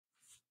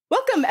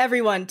Welcome,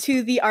 everyone,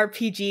 to the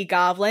RPG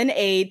Goblin,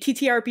 a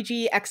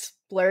TTRPG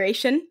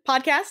exploration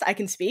podcast. I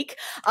can speak.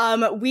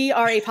 We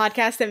are a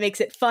podcast that makes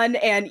it fun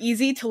and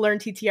easy to learn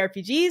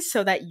TTRPGs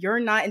so that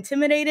you're not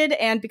intimidated,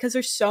 and because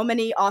there's so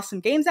many awesome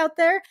games out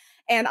there.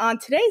 And on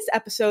today's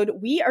episode,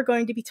 we are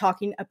going to be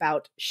talking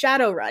about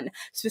Shadowrun,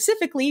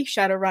 specifically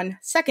Shadowrun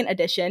 2nd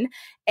Edition.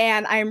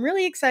 And I am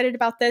really excited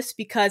about this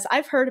because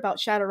I've heard about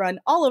Shadowrun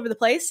all over the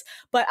place,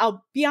 but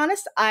I'll be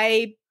honest,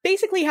 I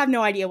basically have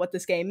no idea what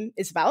this game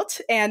is about.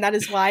 And that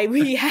is why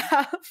we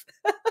have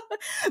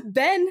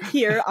Ben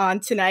here on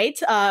tonight,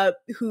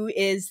 who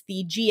is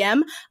the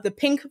GM, the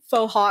Pink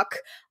FoHawk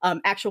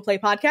actual play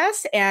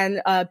podcast. And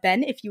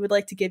Ben, if you would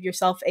like to give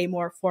yourself a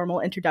more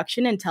formal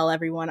introduction and tell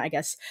everyone, I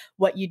guess,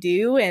 what you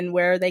do and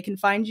where they can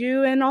find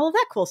you and all of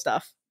that cool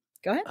stuff.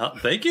 Go ahead.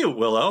 Thank you,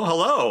 Willow.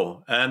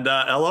 Hello. And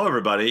hello,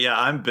 everybody. Yeah,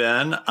 I'm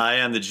Ben. I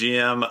am the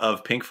GM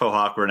of Pink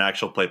FoHowk. We're an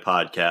actual play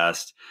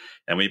podcast.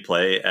 And we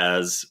play,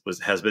 as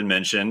has been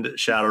mentioned,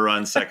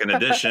 Shadowrun 2nd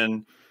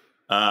Edition,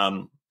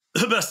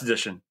 the best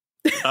edition.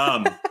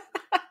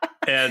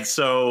 And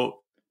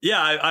so,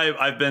 yeah,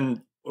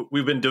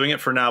 we've been doing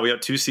it for now. We have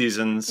 2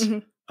 seasons.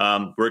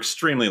 Mm-hmm. We're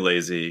extremely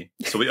lazy.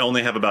 So we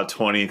only have about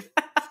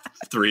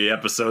 23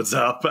 episodes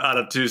up out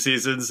of 2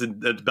 seasons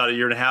in about a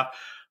year and a half.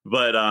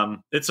 But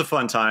it's a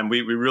fun time.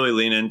 We really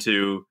lean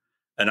into,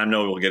 and I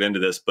know we'll get into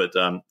this, but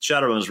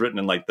Shadowrun was written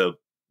in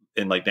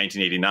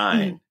 1989.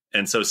 Mm-hmm.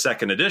 And so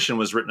 2nd Edition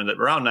was written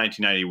around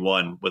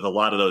 1991 with a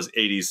lot of those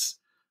 80s,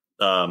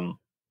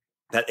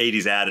 that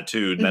 80s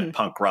attitude, mm-hmm. that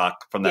punk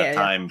rock from that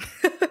time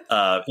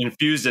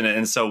infused in it.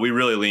 And so we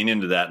really lean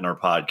into that in our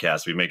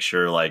podcast. We make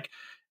sure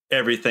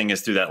everything is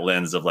through that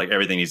lens of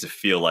everything needs to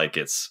feel like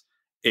it's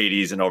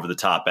 80s and over the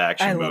top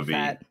action movie.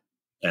 That.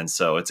 And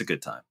so it's a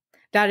good time.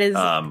 That is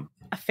a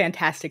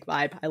fantastic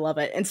vibe. I love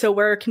it. And so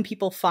where can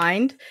people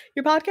find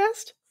your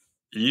podcast?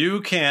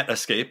 You can't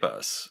escape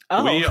us.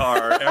 Oh. We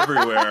are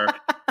everywhere.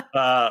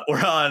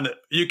 We're on,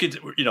 you could,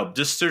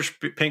 just search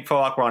Pink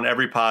FoHowk. We're on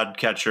every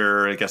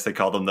podcatcher. I guess they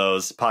call them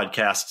those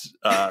podcast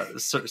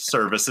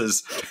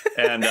services.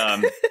 And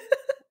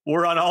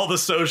we're on all the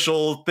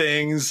social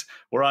things.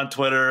 We're on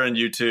Twitter and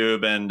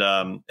YouTube.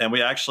 And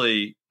we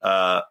actually,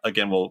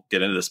 again, we'll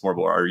get into this more,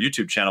 but our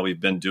YouTube channel,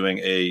 we've been doing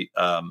a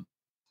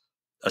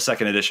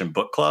 2nd Edition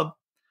book club.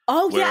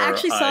 Oh, yeah, I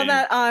actually saw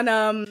that on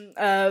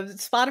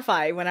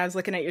Spotify when I was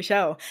looking at your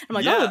show. I'm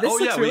like, this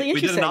looks really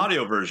interesting. We did an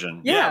audio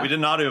version. Yeah, we did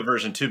an audio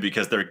version, too,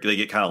 because they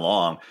get kind of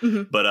long.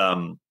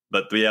 Mm-hmm.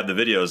 But we have the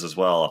videos as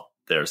well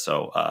there.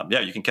 So,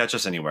 you can catch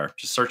us anywhere.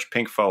 Just search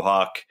Pink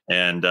FoHowk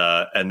and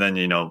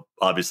then,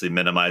 obviously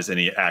minimize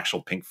any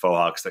actual Pink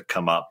FoHawks that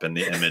come up in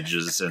the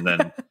images, and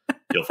then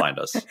you'll find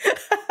us.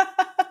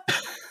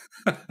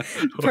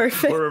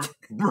 Perfect.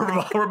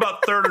 We're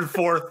about 3rd and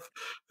 4th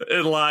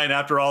in line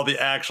after all the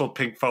actual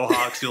Pink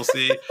FoHawks you'll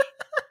see,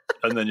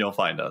 and then you'll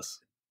find us.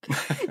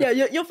 Yeah,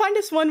 you'll find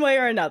us one way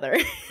or another.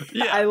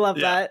 Yeah, I love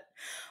that.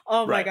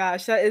 Oh my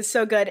gosh, that is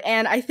so good.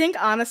 And I think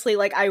honestly,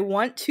 I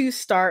want to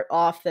start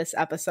off this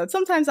episode.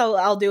 Sometimes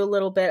I'll do a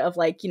little bit of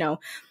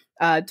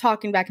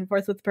talking back and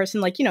forth with the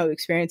person,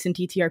 experience in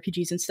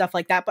TTRPGs and stuff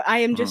like that. But I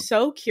am just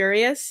so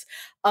curious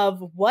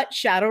of what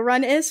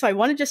Shadowrun is. So I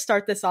want to just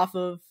start this off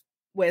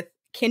with,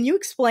 can you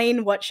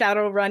explain what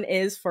Shadowrun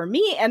is for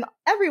me and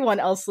everyone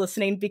else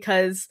listening?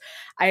 Because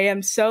I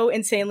am so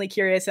insanely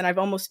curious, and I've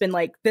almost been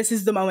this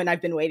is the moment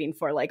I've been waiting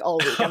for all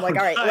week. I'm all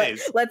right,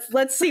 nice.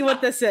 let's see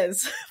what this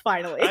is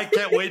finally. I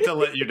can't wait to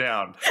let you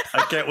down.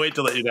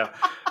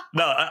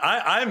 No,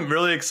 I'm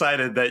really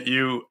excited that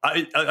you,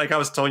 like I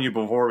was telling you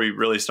before we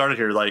really started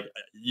here,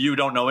 you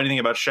don't know anything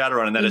about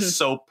Shadowrun, and that is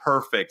so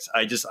perfect.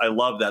 I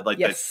love that.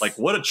 Yes.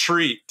 What a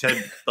treat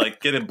to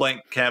get a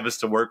blank canvas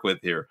to work with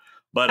here.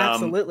 But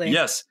absolutely.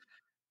 Yes,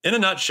 in a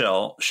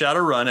nutshell,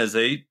 Shadowrun is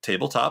a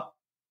tabletop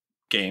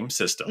game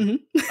system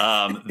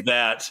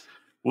that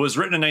was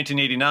written in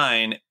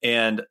 1989,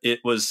 and it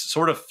was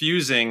sort of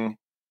fusing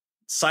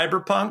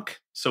cyberpunk,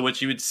 so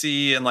what you would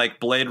see in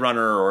Blade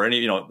Runner or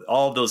any,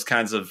 all of those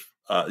kinds of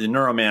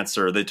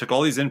Neuromancer. They took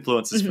all these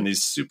influences from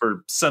these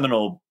super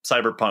seminal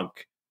cyberpunk,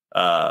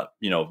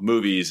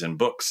 movies and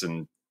books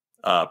and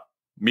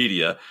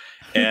media,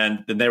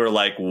 and then they were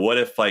what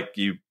if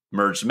you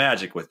merged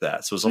magic with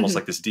that. So it's almost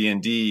like this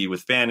D&D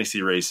with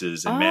fantasy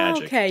races and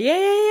magic. Okay.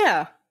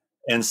 Yeah.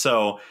 And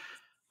so,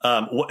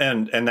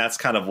 and that's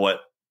kind of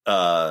what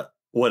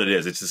it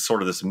is. It's just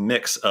sort of this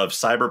mix of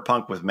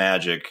cyberpunk with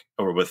magic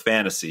or with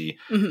fantasy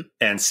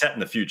and set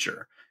in the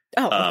future.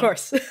 Oh, of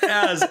course.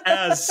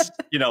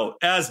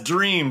 as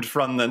dreamed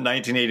from the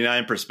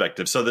 1989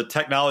 perspective. So the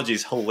technology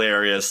is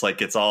hilarious.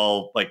 It's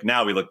all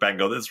now we look back and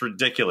go, that's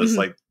ridiculous.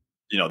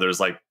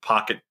 There's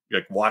pocket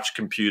watch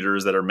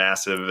computers that are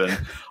massive and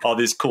all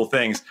these cool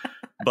things.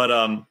 But,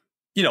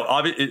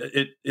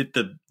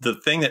 the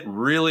thing that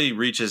really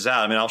reaches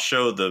out, I'll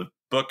show the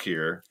book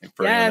here.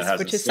 Yes,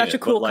 which is such a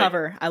cool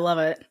cover. I love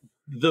it.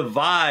 The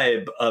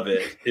vibe of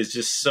it is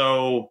just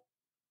so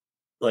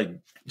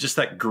just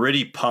that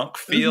gritty punk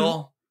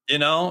feel,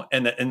 and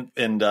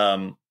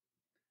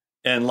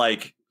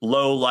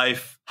low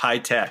life, high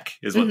tech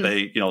is what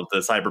they,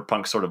 the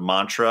cyberpunk sort of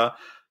mantra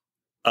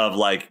of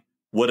like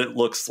what it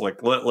looks like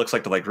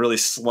to like really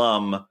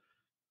slum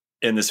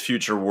in this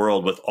future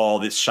world with all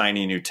this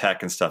shiny new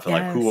tech and stuff. And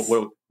like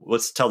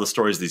let's tell the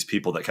stories of these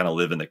people that kind of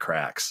live in the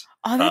cracks.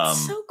 Oh,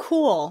 that's so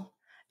cool.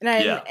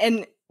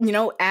 And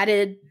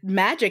added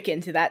magic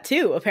into that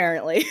too,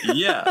 apparently.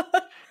 Yeah.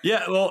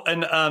 Well,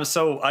 and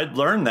so I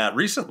learned that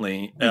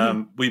recently.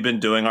 We've been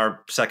doing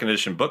our second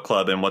edition book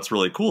club, and what's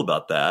really cool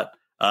about that,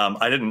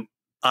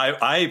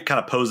 I kind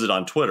of posed it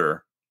on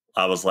Twitter.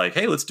 I was like,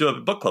 hey, let's do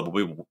a book club.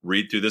 We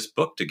read through this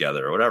book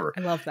together or whatever. I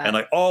love that. And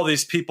like all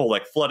these people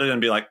like flooded in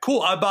and be like,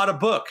 cool, I bought a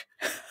book.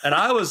 And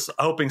I was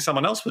hoping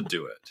someone else would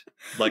do it.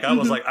 Like I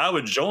was like, I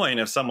would join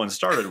if someone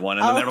started one.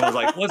 And then everyone was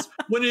like,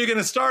 when are you going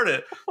to start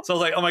it? So I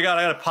was like, oh my God,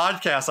 I got a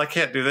podcast. I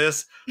can't do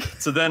this.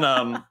 So then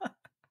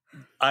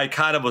I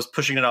kind of was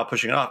pushing it off.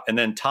 And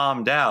then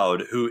Tom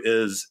Dowd, who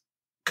is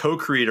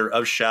co-creator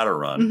of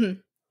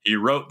Shadowrun, he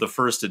wrote the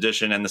first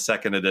edition and the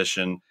second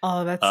edition.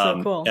 Oh, that's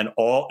so cool.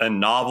 And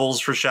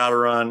novels for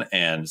Shadowrun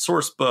and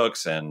source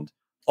books and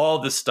all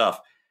this stuff.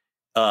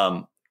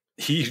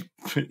 He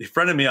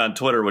friended me on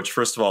Twitter, which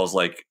first of all was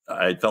like,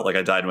 I felt like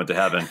I died and went to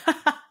heaven.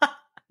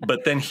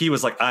 But then he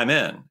was like, I'm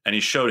in. And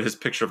he showed his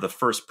picture of the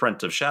first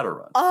print of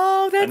Shadowrun.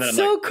 Oh, that's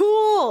so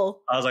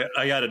cool. I was like,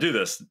 I got to do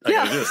this. I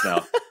got to do this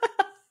now.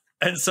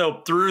 And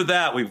so through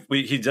that,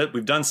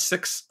 we've done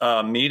 6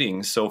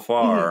 meetings so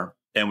far.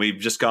 And we've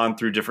just gone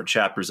through different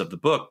chapters of the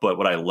book. But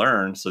what I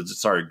learned,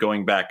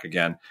 going back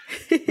again,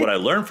 what I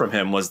learned from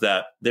him was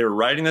that they were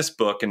writing this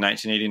book in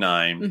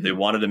 1989. They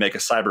wanted to make a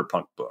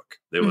cyberpunk book.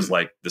 It was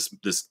like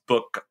this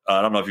book.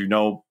 I don't know if you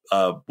know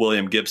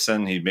William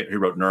Gibson. He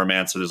wrote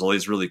Neuromancer. There's all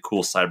these really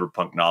cool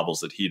cyberpunk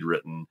novels that he'd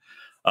written.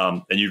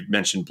 And you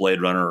mentioned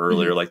Blade Runner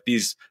earlier, like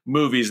these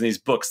movies and these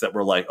books that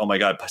were like, oh my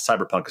God,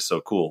 cyberpunk is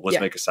so cool. Let's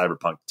make a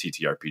cyberpunk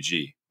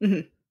TTRPG.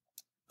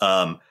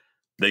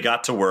 They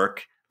got to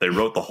work. They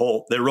wrote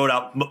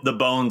out the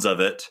bones of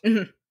it.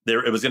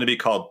 It was going to be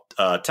called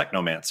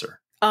Technomancer.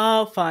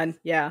 Oh, fun.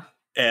 Yeah.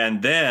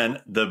 And then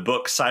the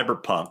book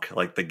Cyberpunk,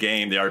 like the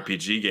game, the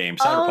RPG game,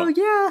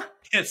 Cyberpunk,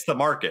 hits the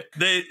market.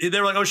 They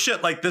were like, oh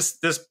shit, like this,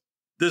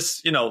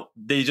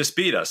 they just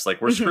beat us.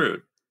 Like we're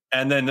screwed.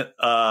 And then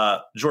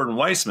Jordan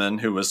Weissman,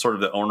 who was sort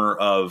of the owner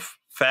of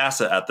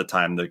FASA at the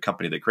time, the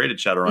company that created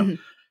Shadowrun,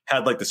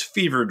 had like this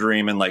fever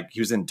dream. And like he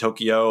was in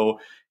Tokyo.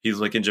 He was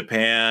like in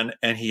Japan,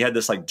 and he had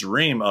this like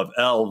dream of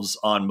elves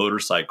on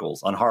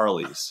motorcycles, on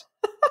Harleys.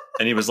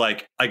 And he was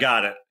like, I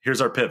got it.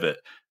 Here's our pivot.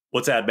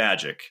 Let's add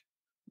magic.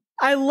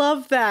 I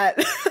love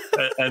that.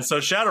 And so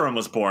Shadowrun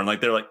was born.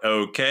 Like, they're like,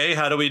 okay,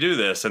 how do we do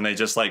this? And they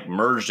just like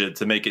merged it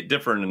to make it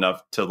different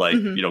enough to like,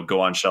 go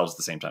on shelves at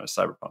the same time as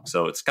Cyberpunk.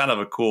 So it's kind of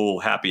a cool,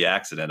 happy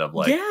accident of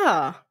like,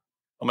 oh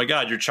my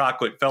God, your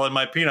chocolate fell in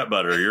my peanut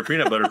butter. Your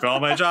peanut butter fell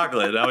in my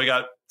chocolate. Now we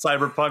got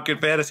cyberpunk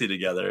and fantasy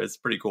together. It's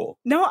pretty cool.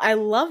 No, I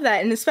love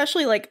that. And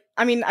especially like,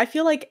 I mean, I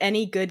feel like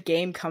any good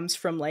game comes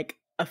from like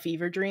a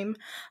fever dream.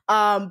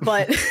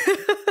 But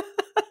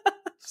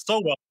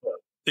so well put.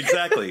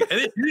 Exactly.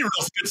 Any real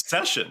good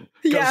session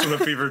comes from a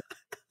fever.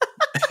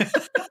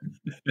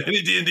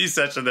 Any D&D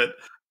session that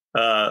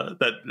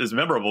is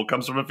memorable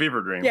comes from a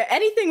fever dream. Yeah,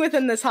 anything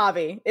within this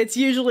hobby, it's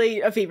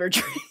usually a fever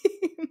dream.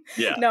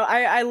 Yeah. No,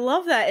 I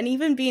love that. And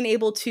even being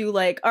able to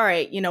like, all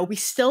right, we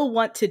still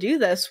want to do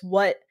this.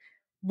 What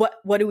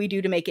do we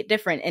do to make it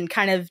different? And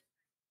kind of,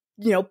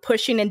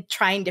 pushing and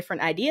trying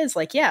different ideas.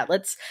 Like, yeah,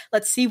 let's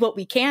see what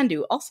we can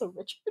do. Also,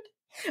 Richard,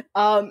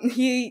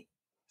 he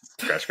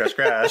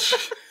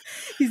crash.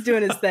 He's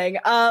doing his thing.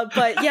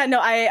 But yeah, no,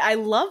 I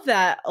love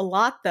that a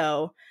lot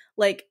though.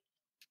 Like,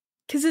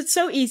 because it's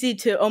so easy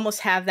to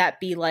almost have that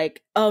be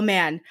like, oh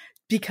man,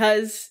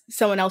 because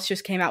someone else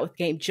just came out with a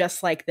game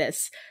just like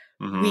this,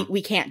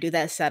 we can't do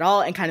this at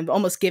all, and kind of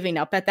almost giving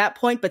up at that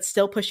point, but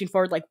still pushing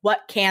forward. Like,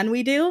 what can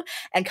we do?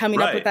 And coming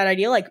up with that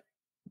idea, like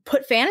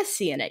put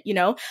fantasy in it,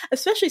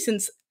 especially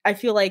since I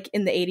feel like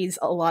in the 80s,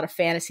 a lot of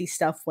fantasy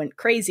stuff went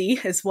crazy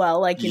as well.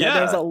 Like,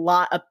 there's a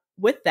lot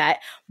with that.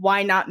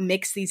 Why not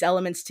mix these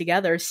elements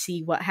together,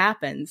 see what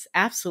happens?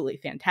 Absolutely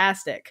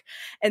fantastic.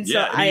 And so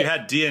you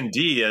had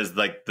D&D as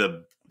like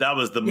that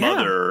was the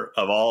mother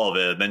of all of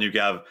it. And then you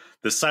have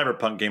the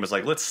cyberpunk game is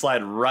like, let's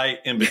slide right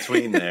in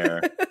between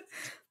there.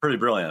 Pretty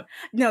brilliant.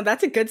 No,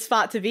 that's a good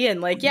spot to be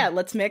in. Like, yeah,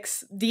 let's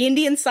mix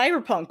D&D and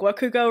cyberpunk. What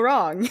could go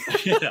wrong?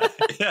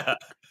 Yeah.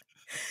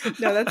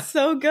 No, that's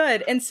so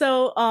good. And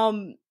so,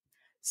 I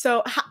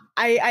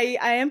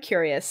am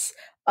curious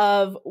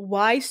of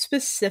why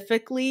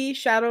specifically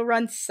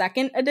Shadowrun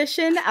second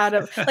edition out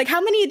of like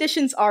how many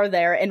editions are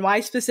there, and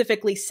why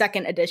specifically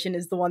second edition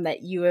is the one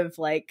that you have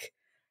like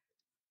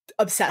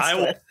obsessed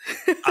with?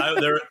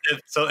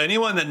 So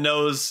anyone that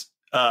knows,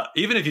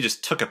 even if you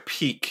just took a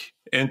peek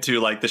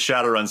into like the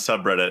Shadowrun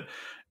subreddit,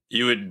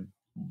 you would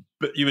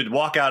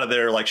walk out of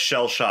there like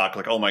shell shocked,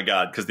 like, oh my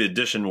God, because the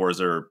edition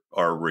wars are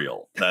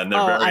real. And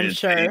they're very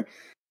insane.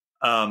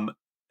 Sure.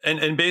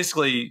 And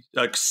basically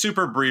a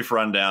super brief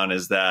rundown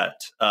is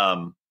that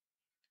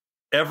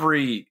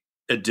every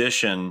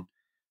edition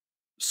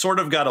sort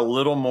of got a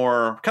little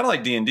more kind of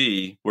like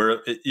D&D,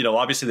 where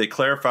obviously they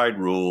clarified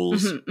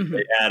rules,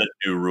 they added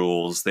new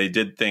rules, they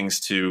did things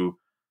to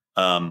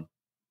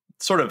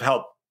sort of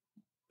help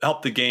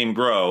the game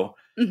grow.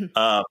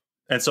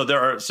 And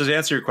so so to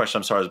answer your question,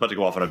 I'm sorry, I was about to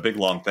go off on a big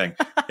long thing.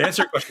 To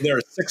answer your question, there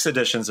are 6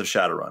 editions of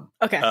Shadowrun.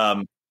 Okay.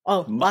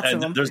 Lots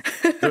of them.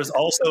 there's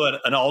also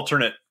an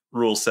alternate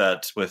rule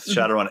set with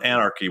Shadowrun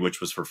Anarchy,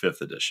 which was for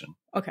 5th edition.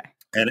 Okay.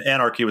 And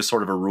Anarchy was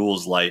sort of a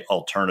rules light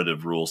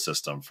alternative rule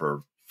system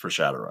for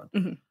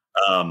Shadowrun.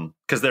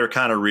 Because they were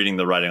kind of reading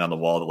the writing on the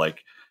wall that,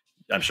 like,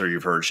 I'm sure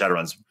you've heard,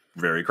 Shadowrun's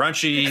very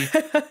crunchy.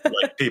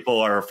 Like, people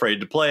are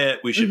afraid to play it.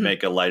 We should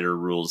make a lighter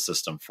rules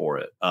system for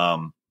it.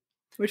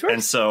 Which works.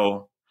 And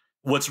so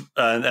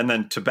and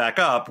then to back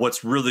up,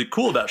 what's really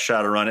cool about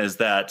Shadowrun is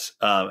that,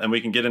 and we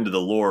can get into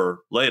the lore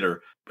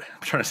later.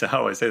 I'm trying to say,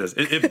 how do I say this?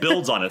 It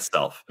builds on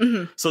itself.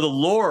 So the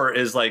lore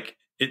is like,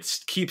 it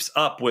keeps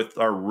up with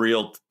our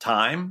real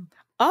time.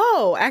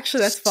 Oh,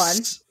 actually, that's fun.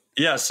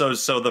 Yeah.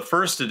 So the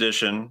first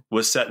edition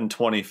was set in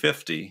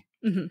 2050.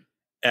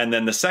 And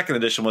then the second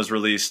edition was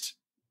released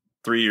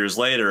 3 years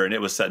later, and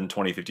it was set in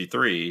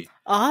 2053.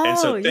 Oh, and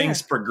so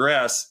things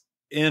progress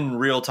in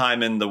real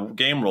time in the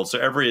game world. So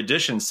every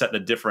edition set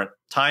in a different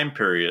time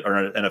period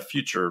or in a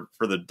future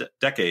for the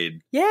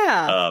decade.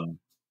 Yeah.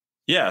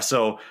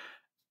 So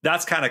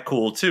that's kind of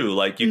cool too.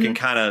 Like, you can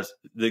kind of,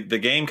 the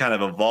game kind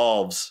of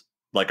evolves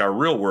like our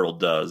real world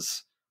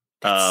does.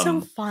 That's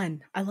so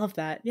fun. I love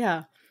that.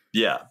 Yeah.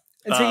 Yeah.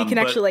 And so you can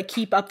actually like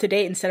keep up to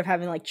date instead of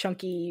having like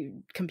chunky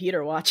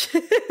computer watches.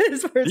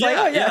 Where it's like,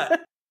 oh yeah.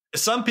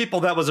 Some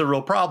people that was a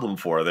real problem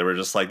for. They were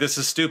just like, this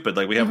is stupid.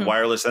 Like, we have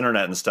wireless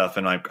internet and stuff.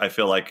 And I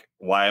feel like,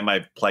 why am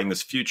I playing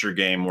this future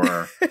game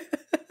where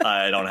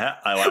I don't have,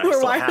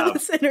 where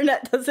wireless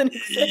internet doesn't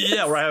exist.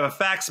 Yeah. Where I have a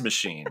fax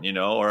machine,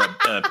 or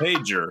a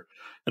pager.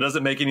 It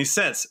doesn't make any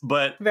sense,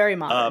 but very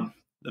modern.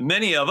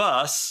 Many of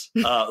us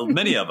love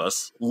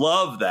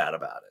that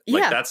about it.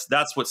 Like,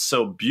 that's what's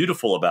so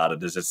beautiful about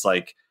it, is it's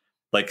like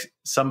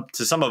some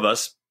of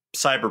us,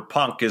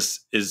 cyberpunk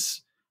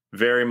is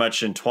very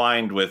much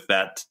entwined with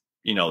that,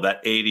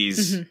 that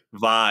 80s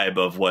vibe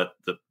of what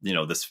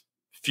this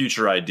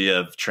future idea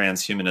of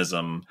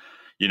transhumanism,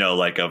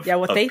 of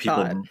they people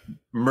thought.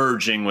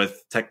 Merging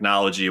with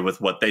technology,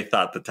 with what they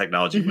thought the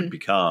technology would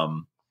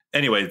become.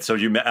 Anyway, so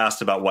you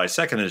asked about why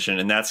second edition,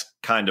 and that's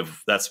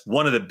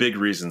one of the big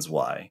reasons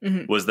why,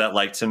 was that,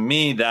 like, to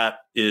me, that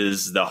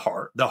is the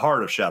heart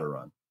of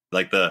Shadowrun.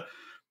 Like, the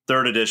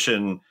third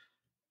edition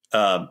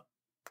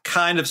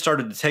kind of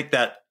started to take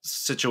that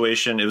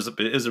situation. It was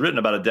written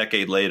about a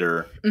decade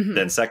later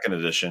than second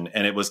edition,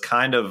 and it was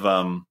kind of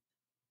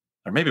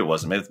or maybe it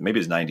wasn't. Maybe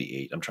it was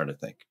 98. I'm trying to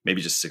think.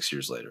 Maybe just 6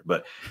 years later.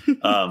 But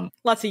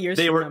lots of years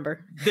to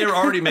remember. They were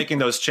already making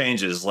those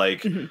changes,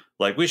 like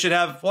we should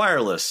have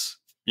wireless,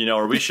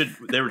 or we should.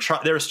 They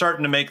were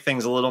starting to make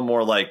things a little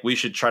more like, we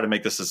should try to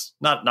make this as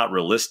not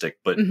realistic,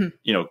 but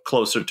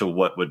closer to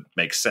what would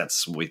make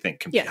sense when we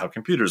think how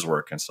computers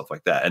work and stuff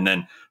like that. And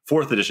then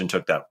fourth edition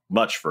took that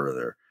much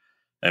further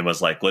and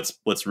was like,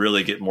 let's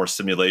really get more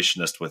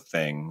simulationist with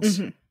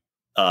things.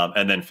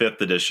 And then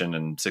fifth edition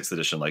and sixth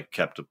edition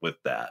kept up with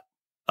that.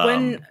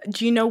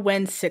 Do you know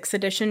when sixth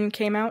edition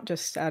came out?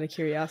 Just out of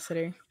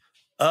curiosity.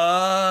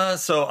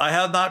 So I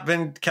have not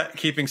been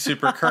keeping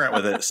super current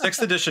with it.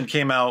 Sixth edition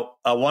came out,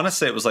 I want to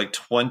say it was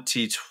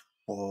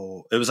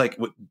 2012. It was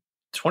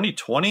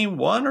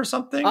 2021 or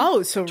something.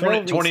 Oh, so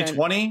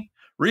 2020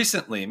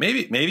 recently.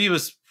 Maybe it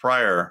was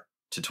prior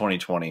to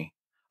 2020.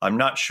 I'm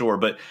not sure,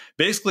 but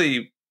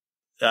basically,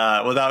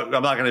 I'm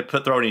not going to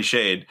throw any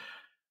shade,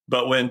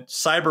 but when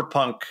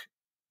Cyberpunk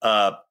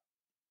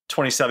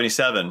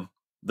 2077,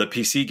 the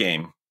PC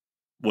game,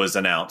 was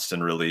announced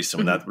and released, and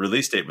when that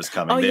release date was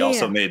coming, they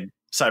also made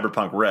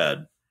Cyberpunk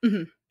Red.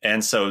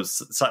 And so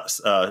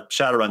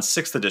Shadowrun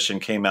 6th edition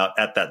came out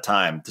at that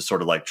time to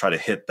sort of try to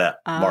hit that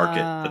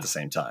market at the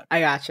same time. I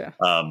gotcha.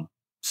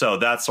 So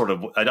that's sort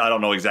of, I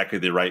don't know exactly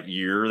the right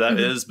year that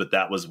is, but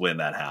that was when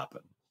that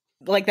happened.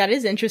 That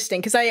is interesting,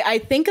 because I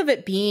think of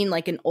it being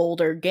an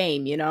older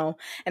game, and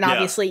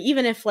obviously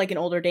even if an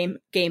older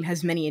game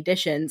has many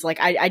editions,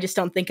 I just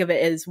don't think of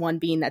it as one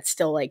being that's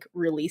still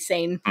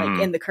releasing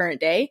in the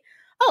current day.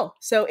 Oh,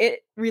 so it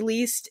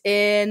released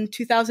in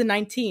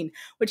 2019,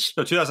 which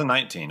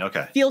 2019,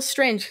 okay, feels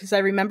strange, because I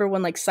remember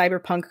when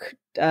Cyberpunk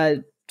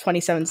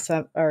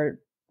 2077 or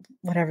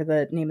whatever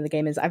the name of the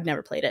game is. I've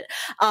never played it.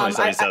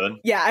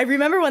 2077. I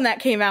remember when that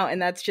came out,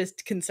 and that's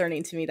just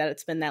concerning to me that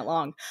it's been that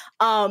long.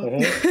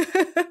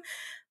 The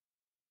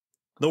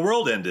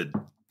world ended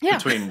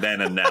between then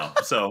and now,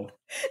 so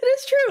it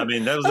is true. I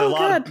mean, that was a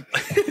lot.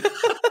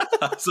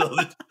 So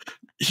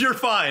you're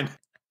fine.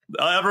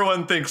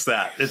 Everyone thinks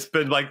that. It's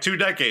been 2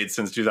 decades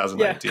since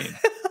 2019. Yeah.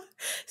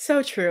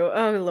 So true.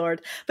 Oh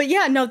Lord. But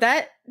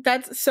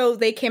that's so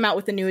they came out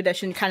with a new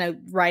edition, kind of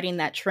riding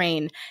that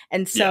train,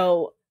 and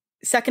so.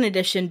 Second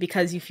edition,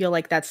 because you feel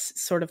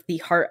that's sort of the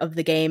heart of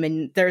the game,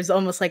 and there's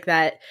almost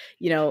that,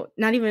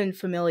 not even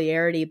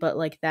familiarity, but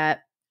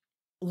that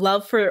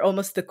love for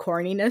almost the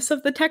corniness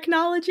of the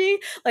technology,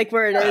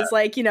 where it is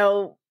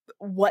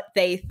what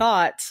they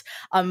thought.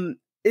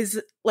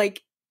 Is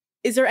like,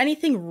 is there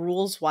anything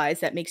rules wise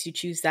that makes you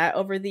choose that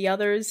over the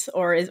others,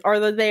 or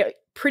are they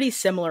pretty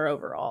similar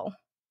overall?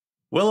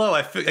 Willow,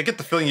 I get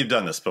the feeling you've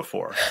done this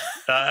before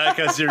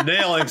because you're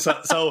nailing. So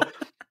I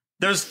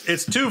love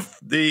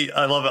it.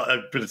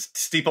 I'm going to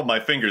steeple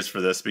my fingers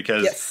for this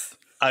because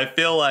I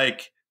feel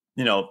like,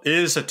 it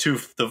is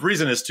the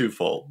reason is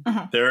twofold.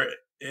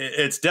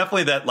 It's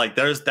definitely that like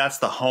that's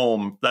the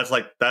home.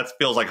 That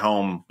feels like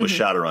home with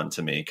Shadowrun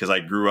to me because I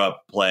grew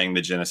up playing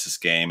the Genesis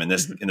game, and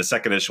this in the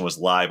second edition was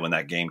live when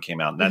that game came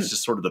out, and that's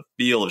just sort of the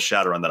feel of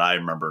Shadowrun that I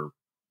remember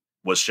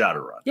was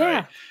Shadowrun.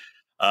 Yeah.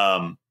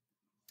 Right?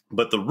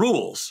 But the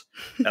rules,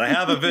 and I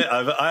have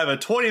I have a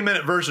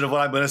 20-minute version of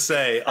what I'm going to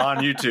say on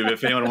YouTube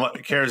if anyone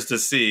cares to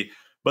see.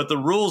 But the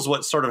rules,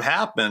 what sort of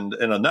happened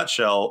in a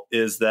nutshell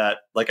is that,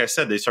 like I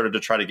said, they started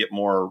to try to get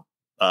more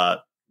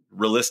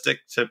realistic,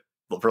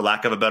 for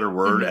lack of a better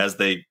word, as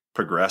they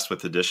progressed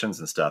with editions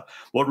and stuff.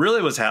 What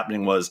really was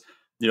happening was,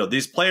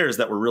 these players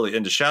that were really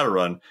into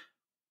Shadowrun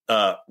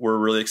were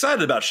really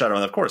excited about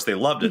Shadowrun. Of course, they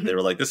loved it. They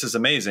were like, "This is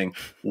amazing.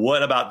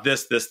 What about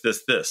this,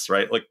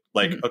 right?"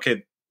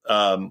 Okay.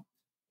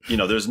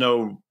 There's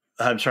no,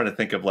 I'm trying to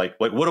think of like,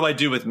 what do I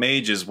do with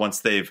mages once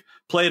they've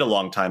played a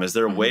long time? Is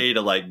there a way to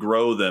like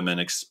grow them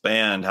and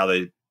expand how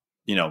they,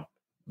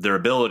 their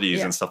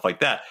abilities and stuff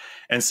like that?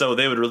 And so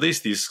they would release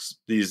these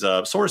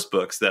source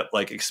books that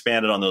like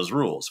expanded on those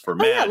rules for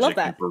magic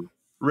and for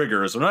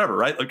rigors or whatever,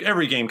 right? Like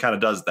every game kind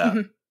of does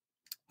that.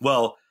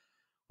 Well,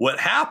 what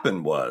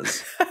happened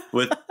was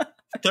with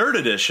third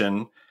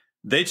edition,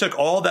 they took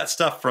all that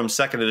stuff from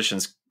second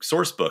edition's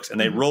source books and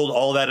they rolled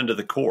all that into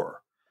the core.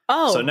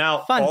 Oh, so now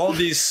fun. All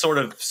these sort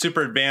of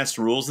super advanced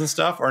rules and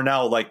stuff are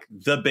now like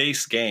the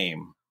base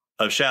game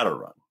of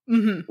Shadowrun.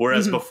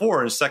 Whereas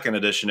before in second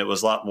edition, it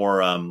was a lot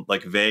more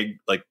like vague,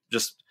 like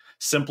just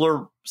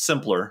simpler,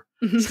 still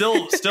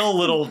a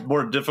little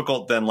more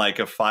difficult than like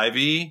a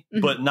 5e,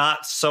 but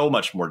not so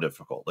much more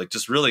difficult. Like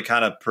just really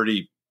kind of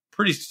pretty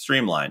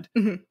streamlined.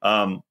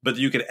 But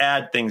you could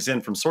add things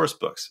in from source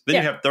books. Then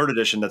you have third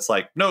edition that's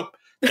like, nope,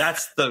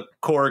 that's the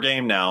core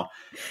game now.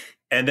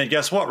 And then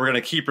guess what? We're going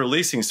to keep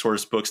releasing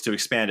source books to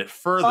expand it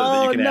further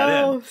that you can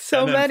add in. So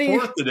and then many.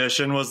 Fourth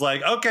edition was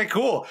like, okay,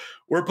 cool.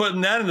 We're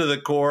putting that into the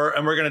core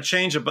and we're going to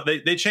change it. But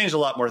they changed a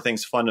lot more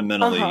things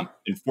fundamentally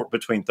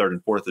between third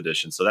and fourth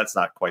edition. So that's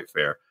not quite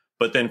fair.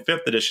 But then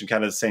fifth edition,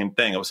 kind of the same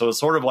thing. So it's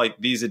sort of like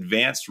these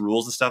advanced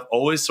rules and stuff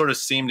always sort of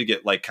seem to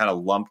get like kind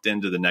of lumped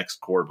into the next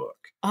core book.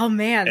 Oh,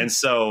 man. And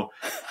so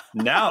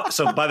now,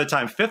 by the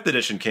time fifth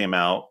edition came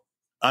out,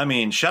 I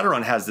mean,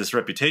 Shadowrun has this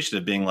reputation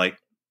of being like,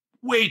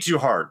 way too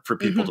hard for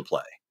people to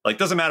play. Like,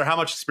 doesn't matter how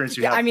much experience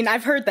you have. I mean,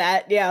 I've heard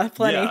that. Yeah,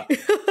 plenty.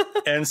 Yeah.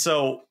 And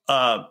so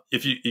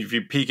if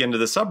you peek into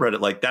the subreddit,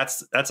 like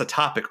that's a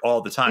topic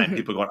all the time.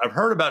 People going, I've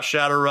heard about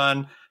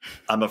Shadowrun.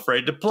 I'm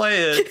afraid to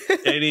play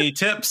it. Any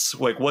tips?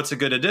 Like, what's a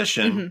good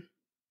edition?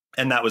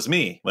 And that was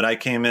me. When I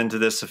came into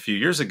this a few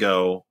years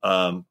ago,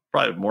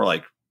 probably more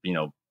like,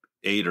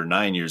 8 or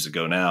 9 years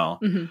ago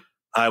now,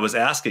 I was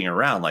asking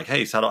around like,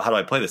 hey, so how do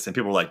I play this? And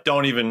people were like,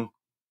 don't even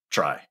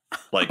try.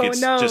 Like,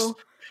 just...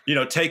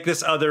 take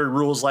this other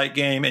rules light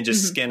game and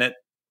just skin it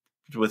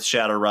with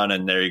Shadowrun,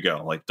 and there you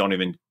go. Like, don't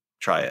even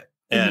try it.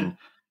 And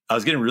I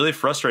was getting really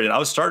frustrated. I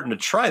was starting to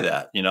try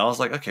that. I was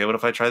like, okay, what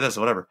if I try this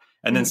or whatever?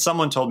 And then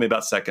someone told me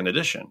about second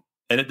edition,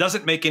 and it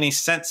doesn't make any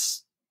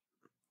sense.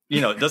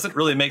 It doesn't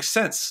really make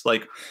sense.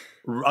 Like,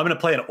 I'm going to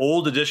play an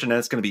old edition and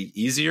it's going to be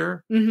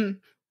easier.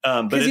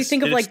 Because you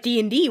think of like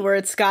D&D where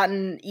it's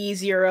gotten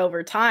easier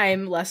over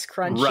time, less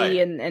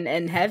crunchy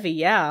and heavy.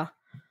 Yeah.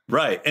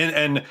 Right.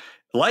 And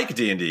like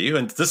D&D,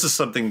 and this is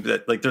something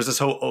that like there's this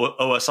whole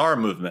OSR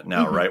movement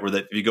now, right? Where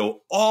that if you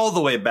go all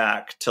the way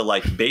back to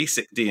like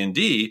basic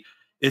D&D,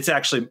 it's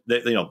actually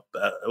with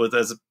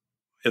the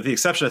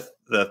exception of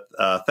the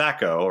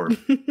THACO or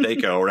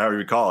THACO or however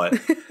you call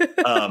it,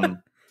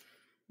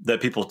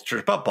 that people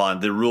trip up on,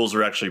 the rules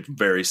are actually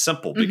very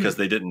simple because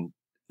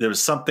there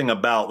was something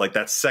about like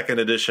that second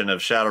edition of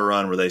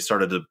Shadowrun where they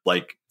started to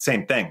like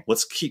same thing.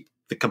 Let's keep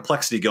the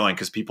complexity going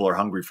because people are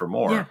hungry for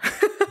more. Yeah.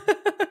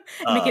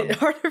 Make it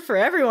harder for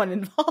everyone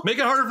involved. Make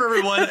it harder for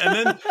everyone. And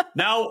then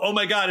now, oh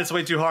my God, it's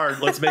way too hard.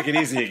 Let's make it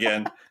easy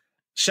again.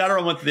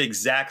 Shadowrun went through the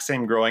exact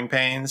same growing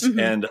pains.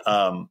 And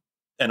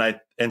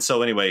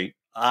so anyway,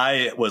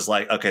 I was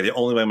like, okay, the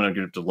only way I'm going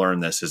to get to learn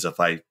this is if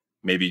I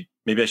maybe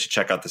I should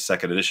check out the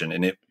second edition.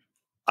 And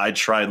I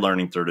tried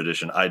learning third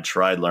edition. I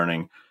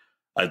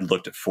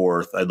looked at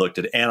fourth. I looked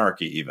at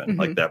Anarchy even,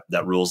 like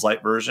that rules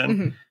light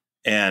version.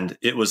 And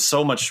it was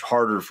so much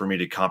harder for me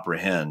to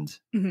comprehend.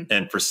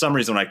 And for some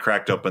reason, when I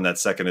cracked open that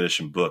second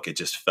edition book, it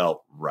just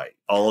felt right.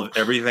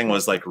 Everything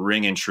was like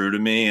ringing true to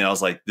me. And I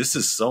was like, this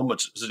is so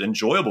much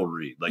enjoyable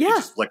read. Like, it's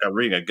just like I'm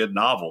reading a good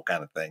novel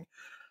kind of thing.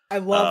 I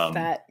love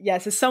that.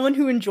 Yes. As someone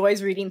who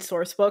enjoys reading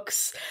source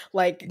books,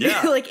 like,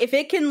 like if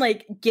it can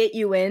like get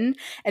you in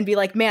and be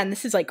like, man,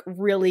 this is like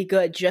really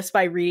good just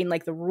by reading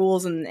like the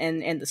rules and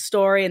the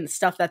story and the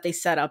stuff that they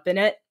set up in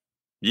it.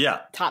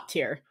 Yeah. Top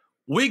tier.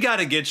 we got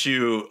to get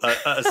you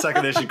a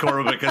second edition core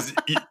rulebook, because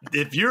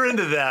if you're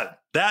into that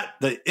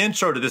the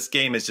intro to this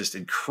game is just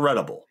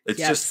incredible. It's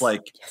just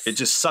like it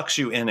just sucks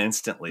you in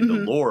instantly. The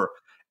lore,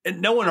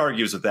 and no one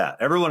argues with that.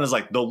 Everyone is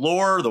like, the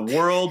lore, the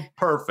world,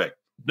 perfect.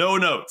 No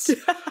notes.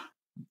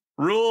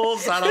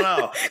 Rules, I don't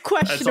know.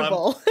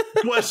 Questionable.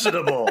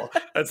 Questionable.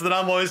 And so then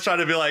I'm always trying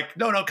to be like,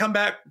 no, come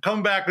back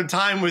in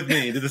time with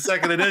me to the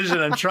second edition.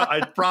 And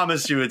I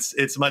promise you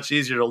it's much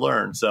easier to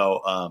learn.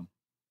 So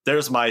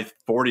there's my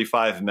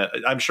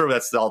 45-minute. I'm sure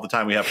that's all the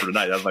time we have for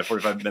tonight. That was my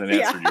 45-minute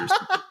answer to your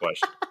stupid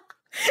question.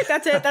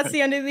 That's it. That's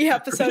the end of the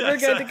episode. We're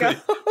good to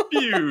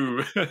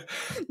go.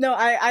 No,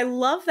 I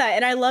love that.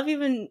 And I love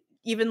even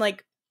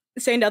like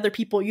saying to other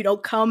people,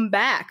 come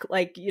back.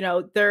 Like,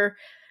 they're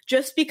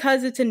just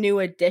because it's a new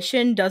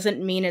edition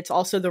doesn't mean it's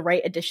also the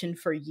right edition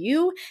for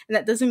you. And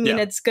that doesn't mean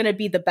it's going to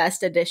be the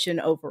best edition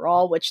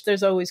overall, which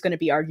there's always going to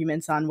be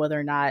arguments on whether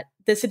or not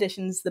this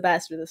edition's the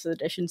best or this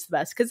edition's the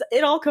best, because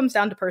it all comes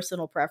down to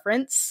personal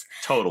preference.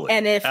 Totally.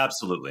 And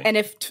absolutely. And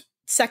if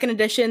second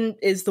edition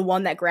is the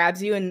one that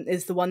grabs you and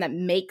is the one that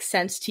makes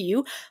sense to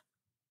you,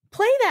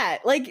 play that.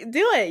 Like,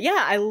 do it. Yeah,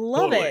 I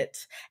love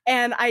it.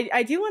 And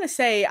I do want to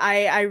say,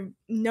 I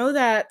know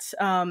that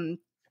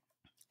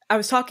I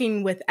was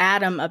talking with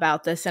Adam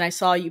about this, and I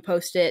saw you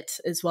post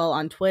it as well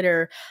on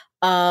Twitter,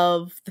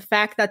 of the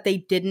fact that they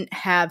didn't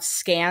have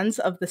scans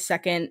of the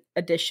second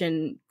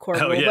edition core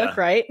rulebook,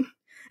 right?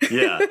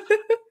 Yeah.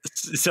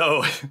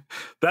 So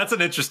that's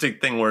an interesting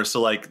thing where,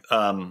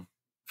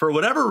 for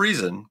whatever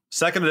reason,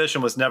 second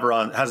edition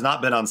has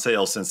not been on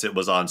sale since it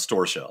was on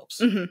store shelves.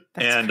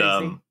 That's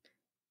crazy.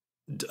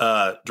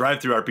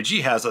 Drive-Thru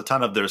RPG has a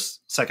ton of their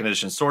second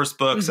edition source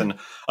books and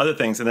other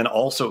things, and then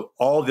also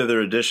all the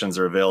other editions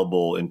are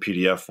available in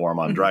PDF form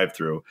on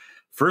Drive-Thru.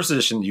 First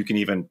edition you can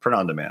even print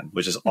on demand,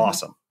 which is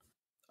awesome.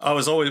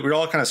 We were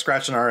all kind of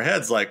scratching our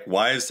heads like,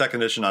 why is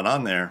second edition not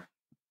on there?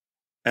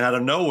 And out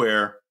of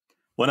nowhere,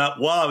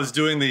 while I was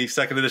doing the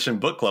second edition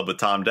book club with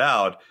Tom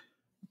Dowd,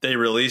 they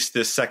released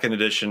this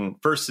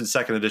first and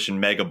second edition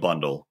mega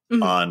bundle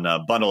on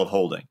Bundle of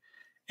Holding,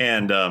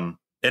 and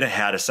it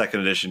had a second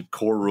edition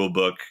core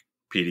rulebook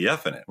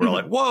PDF in it. We're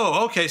like,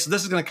 whoa, okay, so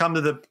this is going to come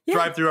to the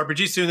Drive-Thru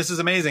RPG soon. This is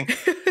amazing.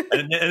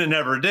 and it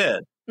never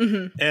did.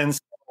 And so,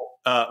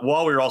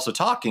 while we were also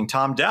talking,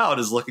 Tom Dowd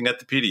is looking at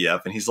the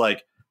PDF, and he's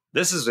like,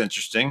 this is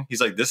interesting.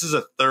 He's like, this is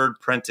a third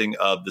printing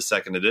of the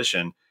second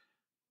edition.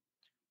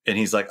 And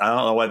he's like, I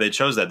don't know why they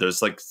chose that.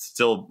 There's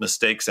still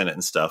mistakes in it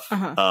and stuff.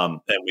 And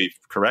we've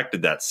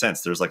corrected that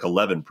since. There's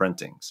 11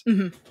 printings.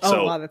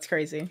 Oh, wow, that's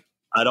crazy.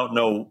 I don't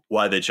know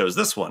why they chose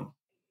this one.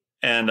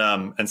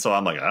 And so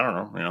I'm like, I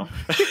don't know,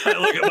 I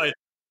look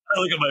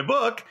at my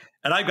book,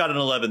 and I've got an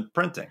 11th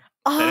printing,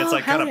 and it's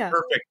kind of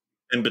perfect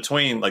in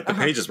between. The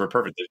pages were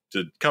perfect.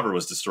 The cover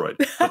was destroyed,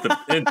 but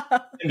in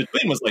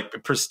between was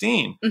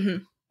pristine.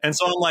 And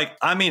so I'm like,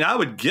 I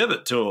would give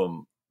it to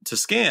them to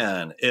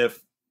scan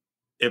if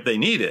they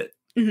need it.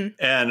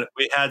 And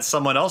we had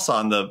someone else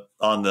on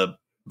the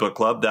book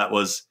club I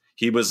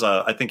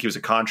think he was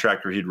a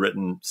contractor. He'd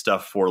written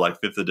stuff for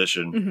 5th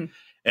edition,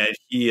 and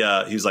he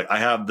was like, I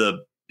have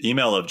the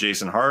email of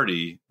Jason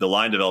Hardy, the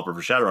line developer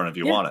for Shadowrun, if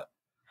you want it.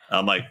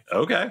 I'm like,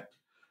 okay,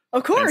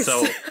 of course.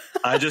 And so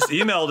I just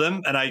emailed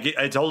him, and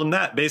I told him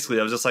that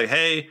basically I was just like,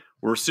 hey,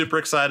 we're super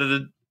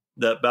excited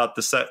about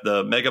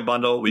the mega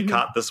bundle. We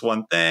caught this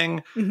one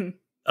thing.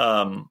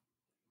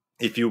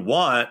 If you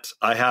want,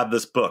 I have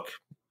this book,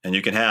 and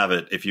you can have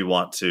it if you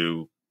want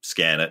to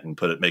scan it and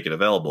make it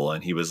available.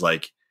 And he was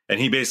like, and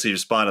he basically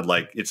responded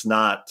it's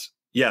not.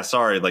 Yeah,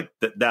 sorry,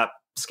 that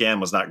scan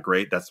was not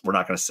great. We're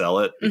not going to sell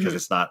it because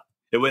it's not.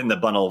 It went in the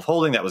bundle of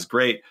holding. That was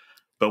great,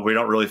 but we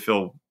don't really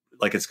feel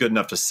like it's good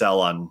enough to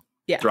sell on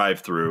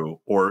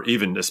Drive-Thru, or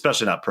even,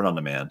 especially not print on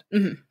demand.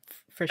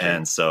 For sure.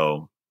 And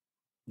so,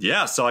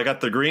 so I got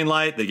the green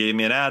light. They gave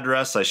me an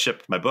address. I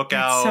shipped my book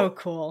out. So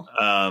cool.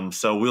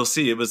 So we'll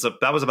see.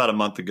 That was about a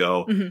month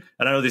ago, and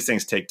I know these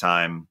things take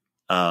time.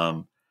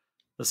 So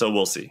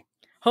we'll see.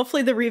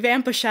 Hopefully the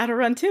revamp of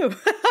Shadowrun too.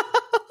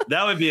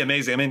 That would be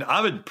amazing.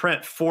 I would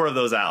print 4 of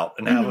those out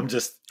and have them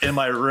just in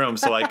my room,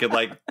 so I could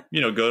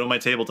go to my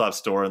tabletop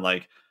store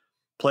and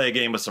play a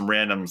game with some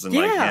randoms and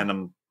hand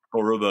them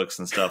rule books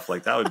and stuff.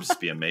 That would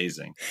just be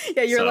amazing.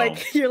 Yeah, you're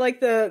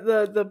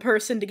the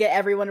person to get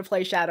everyone to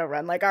play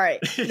Shadowrun. All right,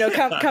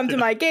 come to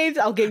my games.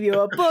 I'll give you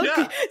a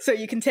book so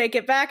you can take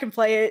it back and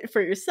play it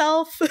for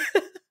yourself.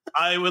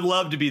 I would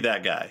love to be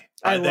that guy.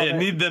 I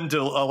need them to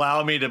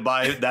allow me to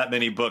buy that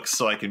many books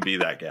so I can be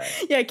that guy.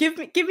 Yeah, give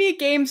me a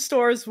game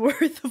store's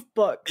worth of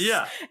books.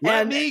 Yeah,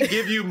 let me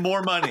give you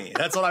more money.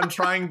 That's what I'm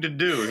trying to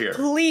do here.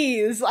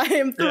 Please, I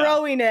am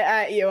throwing it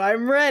at you.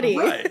 I'm ready.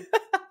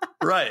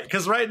 Right.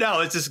 Because right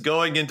now it's just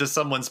going into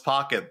someone's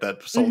pocket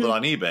that sold it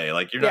on eBay.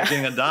 You're not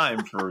getting a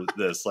dime for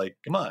this.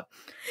 Come on.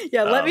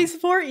 Yeah, let me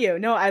support you.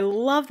 No, I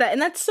love that.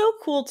 And that's so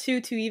cool too,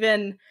 to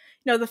even,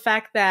 the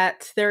fact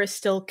that there is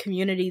still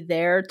community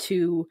there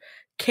to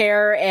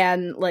care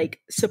and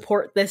like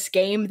support this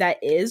game that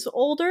is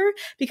older,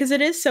 because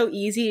it is so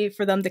easy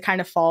for them to kind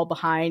of fall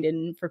behind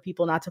and for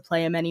people not to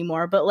play them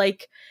anymore. But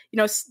like, you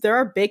know, there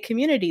are big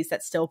communities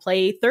that still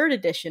play third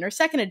edition or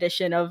second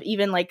edition of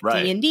even like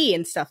D&D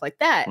and stuff like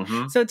that.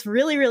 So it's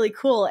really, really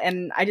cool.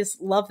 And I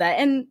just love that.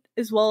 And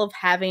as well of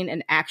having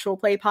an actual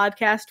play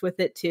podcast with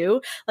it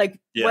too. Like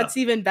what's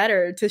even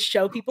better to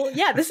show people,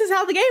 this is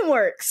how the game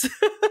works.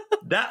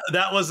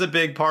 That was a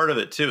big part of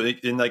it too.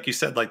 And like you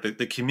said, like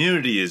the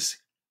community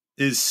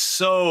is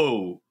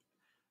so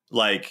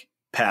like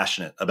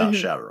passionate about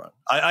Shadowrun.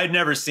 I'd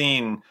never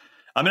seen,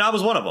 I mean, I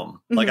was one of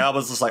them. Like I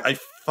was just like, I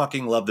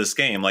fucking love this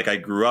game. Like I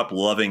grew up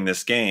loving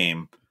this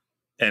game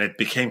and it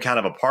became kind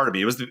of a part of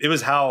me. It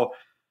was how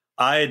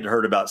I'd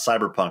heard about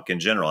cyberpunk in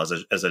general as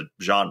a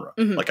genre.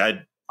 Like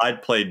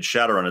I'd played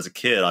Shadowrun as a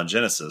kid on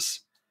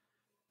Genesis.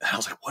 And I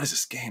was like, what is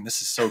this game?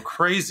 This is so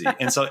crazy.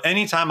 And so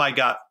anytime I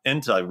got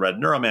into, I read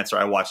Neuromancer,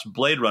 I watched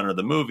Blade Runner,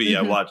 the movie,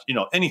 I watched, you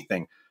know,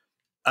 anything.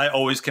 I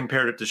always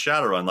compared it to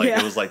Shadowrun. Like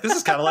it was like, this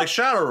is kind of like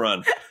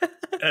Shadowrun.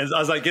 And I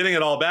was like getting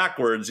it all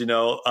backwards, you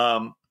know.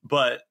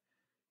 But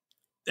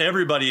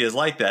everybody is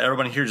like that.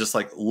 Everyone here just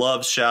like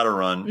loves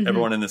Shadowrun,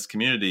 everyone in this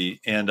community.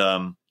 And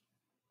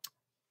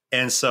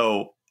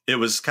so it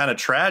was kind of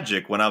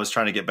tragic when I was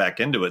trying to get back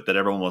into it that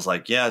everyone was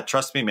like, yeah,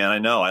 trust me, man. I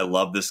know I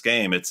love this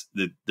game.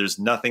 There's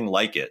nothing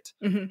like it,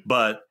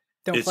 but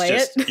don't play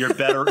it. You're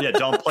better. Yeah.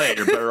 Don't play it.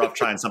 You're better off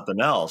trying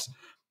something else.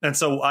 And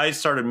so I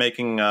started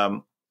making,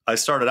 I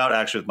started out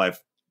actually with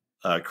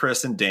my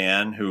Chris and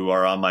Dan, who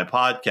are on my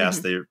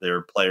podcast.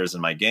 They're players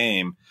in my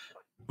game.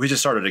 We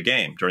just started a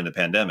game during the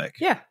pandemic.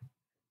 Yeah.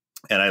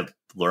 And I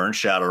learned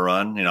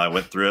Shadowrun. You know, I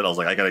went through it. I was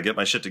like, I got to get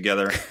my shit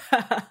together.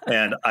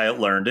 And I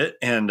learned it.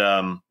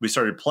 And we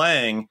started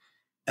playing.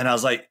 And I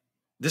was like,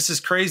 this is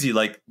crazy.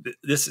 Like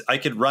this, I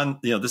could run,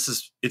 you know,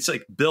 it's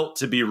like built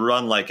to be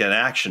run like an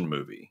action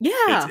movie.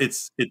 Yeah.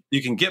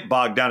 You can get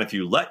bogged down if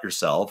you let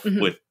yourself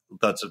with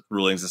lots of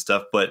rulings and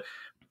stuff, but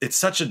it's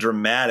such a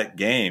dramatic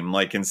game.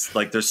 Like,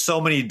 there's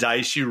so many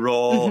dice you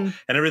roll and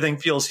everything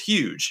feels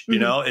huge. You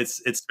know,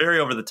 it's very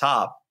over the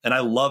top. And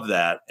I love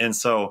that. And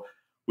so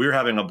we were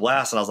having a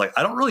blast. And I was like,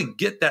 I don't really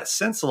get that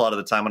sense a lot of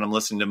the time when I'm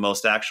listening to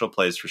most actual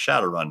plays for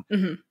Shadowrun.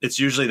 It's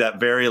usually that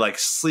very like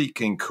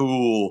sleek and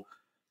cool,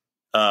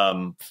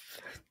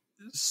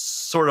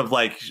 sort of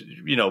like,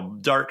 you know,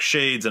 dark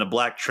shades and a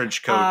black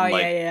trench coat, and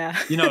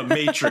like, you know,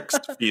 Matrix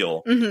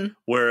feel.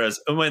 Whereas,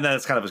 and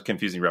that's kind of a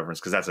confusing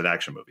reference because that's an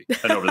action movie,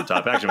 an over the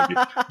top action movie.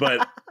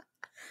 But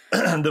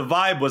the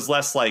vibe was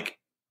less like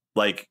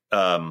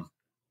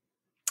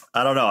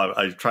I don't know.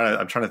 I'm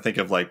trying to think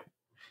of like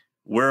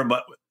where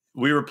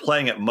we were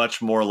playing it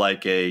much more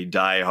like a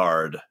Die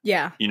Hard,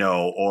 you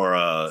know,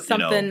 or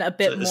something, you know, a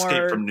bit more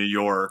Escape from New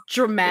York,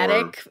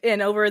 dramatic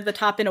and over the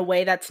top in a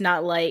way that's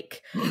not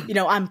like, you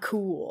know, I'm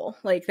cool,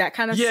 like that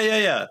kind of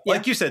yeah.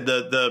 Like you said,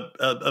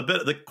 a bit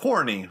of the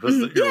corny was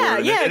the your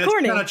word. And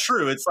corny. It's kind of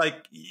true. It's like,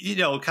 you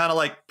know, kind of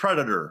like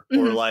Predator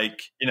or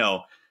like, you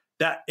know,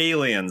 that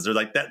Aliens or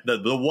like that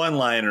the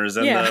one-liners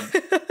and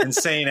the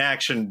insane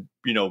action,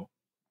 you know,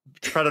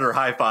 Predator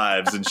high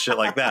fives and shit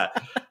like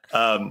that.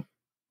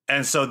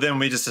 And so then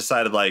we just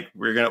decided like,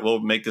 we'll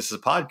make this a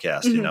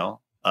podcast, you know?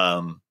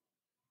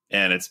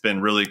 And it's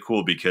been really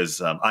cool because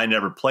I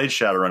never played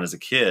Shadowrun as a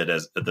kid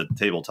at the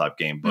tabletop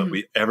game, but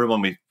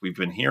everyone we've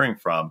been hearing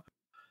from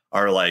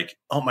are like,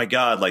 oh my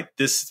God, like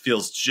this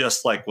feels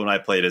just like when I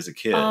played as a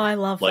kid. Oh, I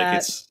love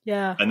like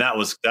that. And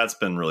that's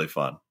been really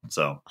fun.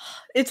 So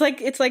it's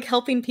like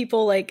helping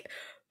people like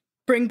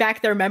bring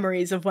back their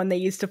memories of when they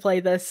used to play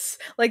this.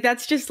 Like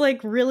that's just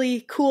like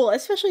really cool,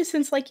 especially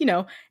since like, you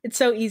know, it's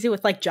so easy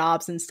with like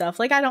jobs and stuff.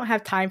 Like I don't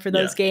have time for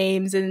those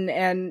games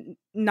and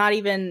not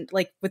even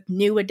like with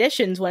new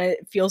editions when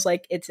it feels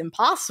like it's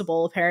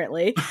impossible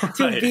apparently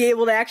to be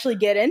able to actually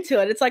get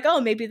into it. It's like, oh,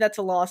 maybe that's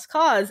a lost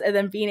cause. And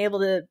then being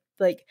able to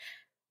like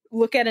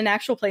look at an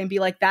actual play and be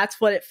like,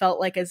 that's what it felt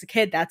like as a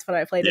kid. That's what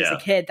I played as a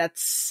kid.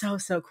 That's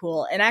so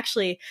cool. And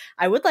actually,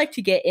 I would like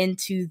to get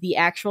into the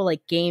actual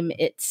like game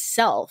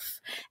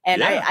itself.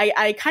 And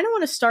I kind of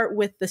want to start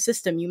with the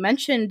system. You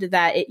mentioned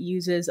that it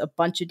uses a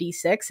bunch of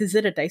D6. Is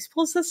it a dice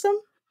pool system?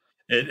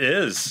 It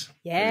is.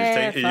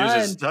 Yeah, it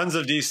uses tons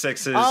of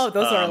D6s. Oh,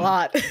 those are a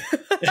lot.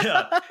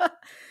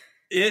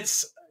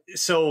 It's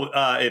so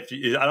I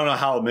don't know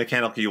how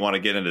mechanical you want to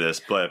get into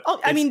this, but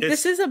I mean,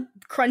 this is a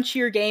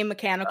crunchier game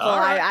mechanical.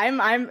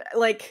 Right.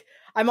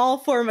 I'm all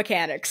for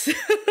mechanics.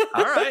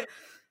 All right.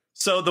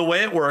 So the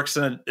way it works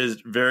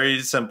is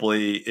very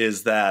simply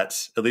is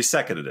that at least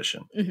second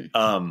edition.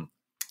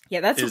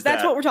 That's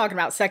what we're talking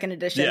about. Second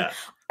edition. Yeah.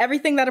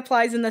 Everything that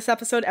applies in this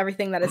episode,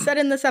 everything that is said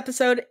in this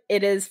episode,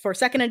 it is for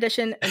second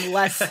edition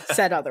unless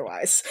said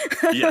otherwise.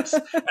 Yes.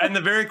 And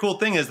the very cool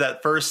thing is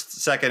that first,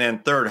 second,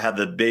 and third have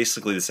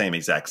basically the same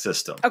exact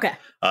system. Okay.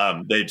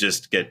 They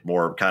just get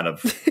more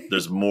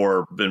there's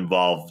more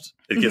involved.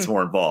 It gets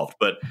more involved.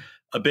 But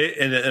a bit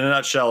in a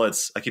nutshell,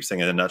 I keep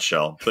saying in a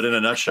nutshell, but in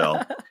a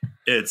nutshell,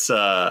 it's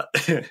for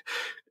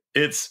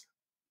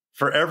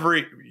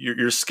every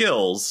your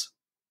skills.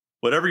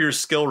 whatever your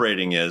skill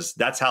rating is,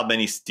 that's how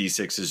many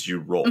d6s you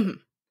roll. Mhm.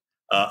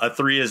 A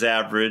 3 is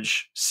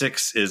average.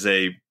 6 is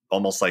a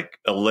almost like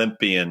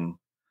Olympian,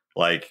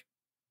 like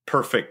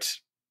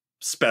perfect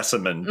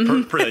specimen.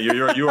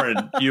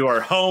 You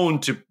are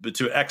honed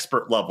to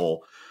expert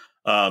level.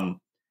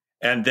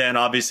 And then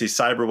obviously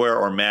cyberware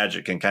or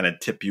magic can kind of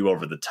tip you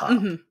over the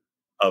top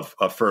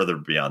of further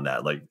beyond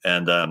that. Like,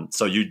 and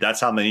so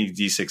that's how many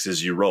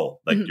d6s you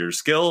roll. Like your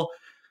skill,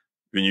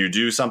 when you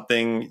do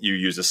something, you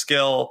use a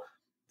skill.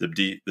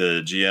 The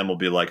GM will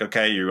be like,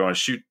 okay, you're going to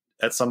shoot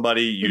at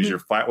somebody. Use your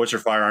what's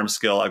your firearm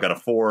skill? I've got a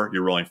 4.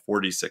 You're rolling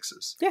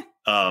 4d6s. Yeah,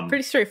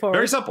 pretty straightforward.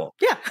 Very simple.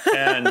 Yeah,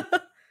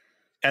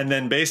 and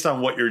then based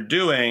on what you're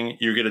doing,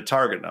 you get a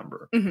target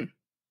number.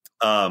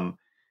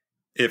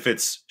 If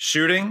it's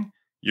shooting,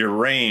 your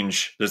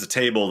range, there's a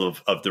table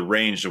of the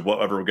range of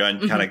whatever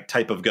gun kind of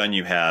type of gun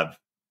you have,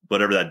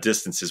 whatever that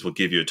distance is, will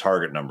give you a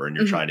target number, and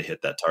you're trying to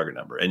hit that target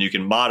number. And you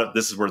can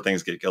this is where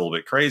things get a little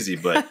bit crazy,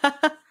 but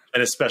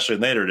and especially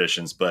in later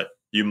editions, but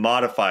you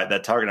modify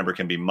that target number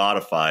can be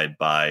modified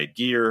by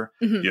gear.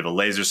 You have a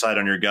laser sight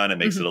on your gun, it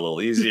makes it a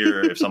little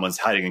easier. If someone's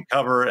hiding in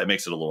cover, it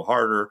makes it a little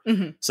harder.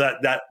 So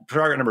that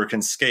target number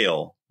can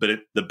scale,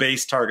 but the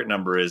base target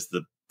number is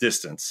the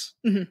distance.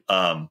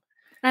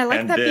 I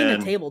like that being a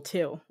table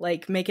too,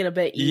 like make it a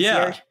bit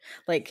easier,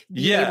 like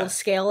being able to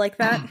scale like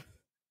that.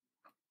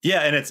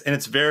 Yeah, and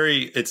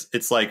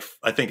it's like,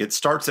 I think it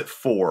starts at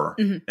 4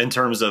 in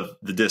terms of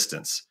the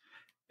distance,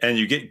 and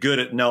you get good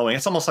at knowing.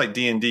 It's almost like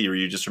D&D, where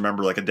you just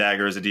remember like a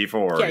dagger is a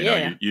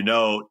D4.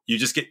 You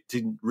just get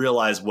to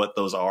realize what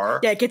those are.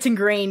 Yeah, it gets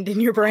ingrained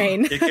in your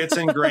brain. It gets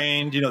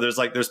ingrained.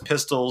 There's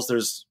pistols,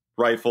 there's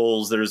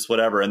rifles, there's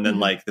whatever, and then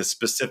like the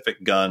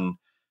specific gun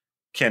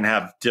can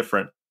have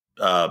different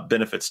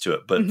benefits to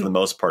it, but for the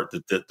most part,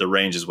 the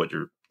range is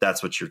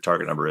that's what your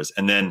target number is,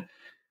 and then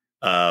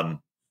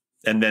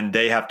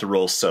they have to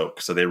roll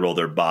soak, so they roll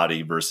their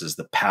body versus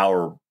the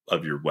power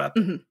of your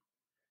weapon,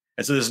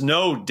 and so there's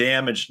no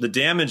damage.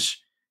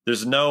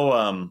 There's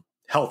no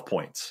health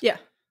points. Yeah,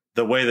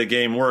 the way the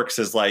game works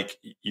is like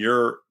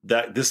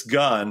this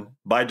gun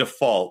by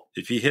default,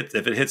 if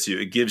it hits you,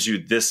 it gives you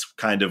this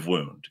kind of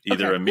wound,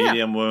 either a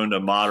medium wound,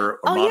 a moderate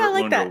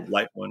wound, or a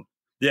light wound.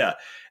 Yeah.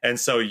 And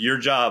so your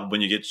job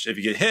if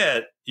you get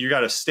hit, you got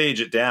to stage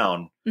it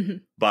down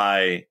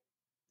by,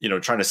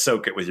 trying to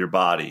soak it with your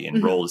body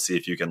and roll to see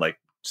if you can like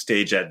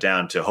stage that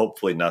down to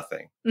hopefully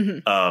nothing.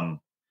 And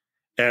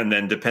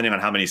then depending on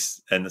how many,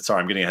 and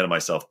sorry, I'm getting ahead of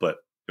myself, but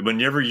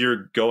whenever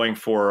you're going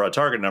for a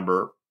target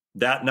number,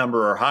 that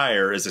number or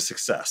higher is a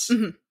success.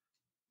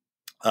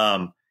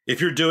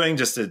 If you're doing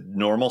just a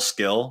normal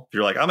skill, if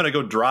you're like, I'm going to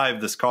go drive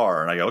this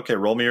car, and I go, okay,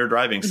 roll me your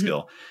driving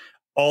skill.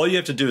 All you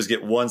have to do is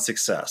get one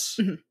success.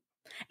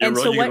 And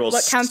so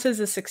what counts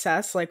as a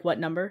success? Like what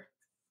number?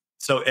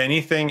 So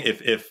anything,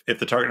 if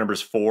the target number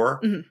is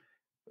 4,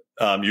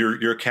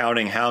 you're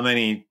counting how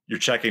many, you're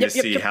checking to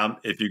see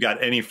if you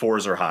got any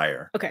 4s or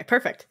higher. Okay,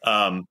 perfect.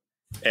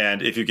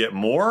 And if you get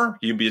more,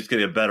 you'll be just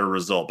getting a better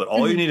result. But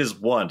all you need is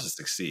 1 to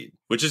succeed,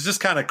 which is just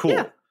kind of cool.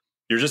 Yeah.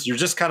 You're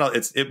just kind of,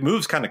 it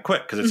moves kind of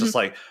quick, because it's just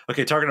like,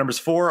 okay, target number's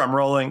 4, I'm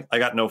rolling, I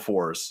got no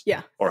 4s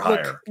or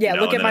higher.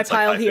 Look at my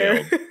pile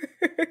here.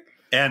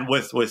 And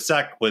with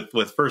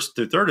first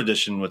through third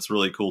edition, what's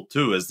really cool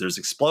too is there's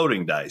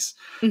exploding dice.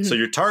 So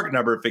your target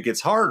number, if it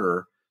gets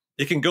harder,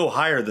 it can go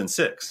higher than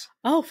 6.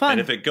 Oh, fun! And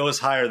if it goes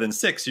higher than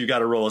 6, you got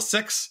to roll a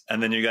 6,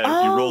 and then you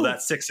roll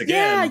that 6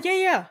 again.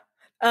 Yeah.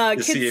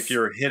 To see if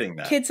you're hitting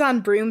that. Kids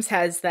on Brooms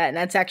has that, and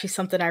that's actually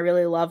something I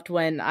really loved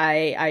when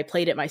I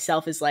played it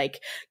myself. Is like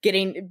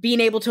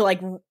being able to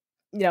like,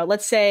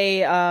 let's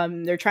say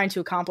they're trying to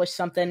accomplish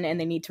something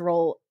and they need to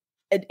roll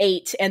an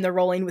 8 and they're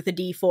rolling with a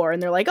D4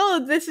 and they're like,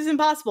 oh, this is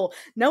impossible.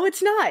 No,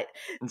 it's not.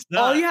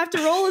 All you have to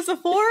roll is a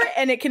 4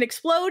 and it can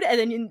explode, and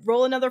then you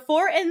roll another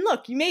 4 and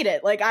look, you made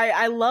it. Like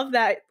I love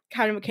that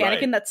kind of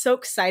mechanic, and that's so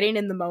exciting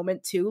in the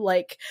moment too,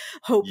 like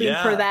hoping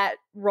for that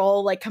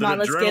roll, like come on,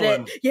 let's get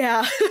it.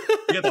 Yeah.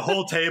 You get the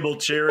whole table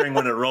cheering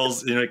when it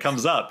rolls, it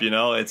comes up,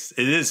 it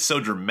is so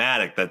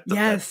dramatic that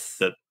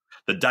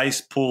the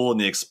dice pool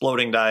and the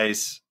exploding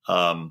dice.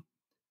 And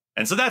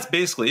so that's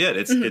basically it.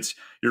 It's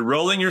you're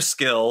rolling your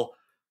skill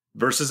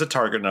versus a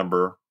target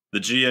number. The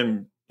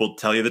GM will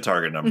tell you the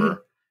target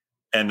number,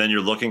 and then you're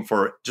looking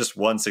for just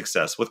one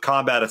success. With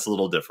combat, it's a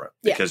little different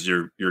because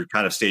you're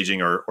kind of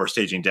staging or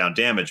staging down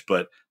damage,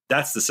 but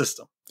that's the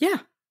system. Yeah.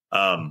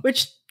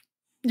 Which,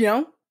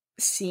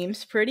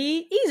 seems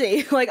pretty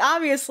easy. Like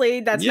obviously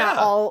that's not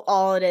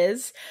all it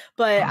is,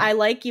 but I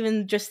like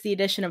even just the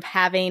addition of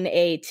having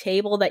a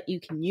table that you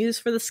can use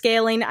for the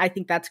scaling. I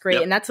think that's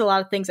great. And that's a lot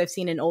of things I've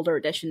seen in older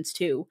editions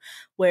too,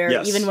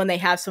 where even when they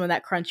have some of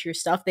that crunchier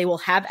stuff, they will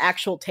have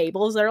actual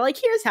tables that are like,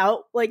 here's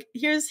how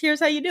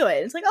you do it.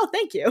 And it's like, oh,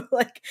 thank you.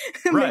 Like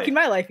making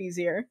my life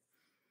easier.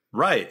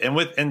 Right.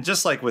 And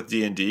just like with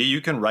D&D, you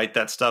can write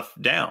that stuff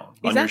down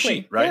on your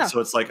sheet, right? Yeah. So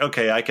it's like,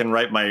 okay, I can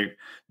write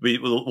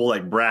we'll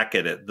like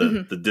bracket it,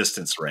 the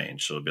distance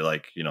range. So it'll be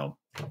like,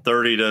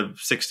 30 to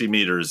 60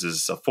 meters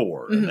is a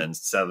 4, and then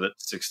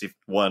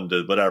 61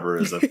 to whatever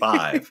is a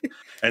 5.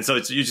 And so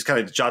you just kind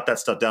of jot that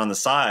stuff down the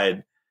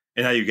side,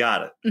 and now you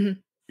got it.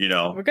 You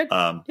know, we're good.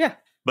 Yeah.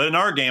 But in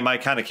our game, I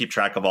kind of keep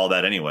track of all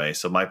that anyway.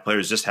 So my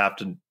players just have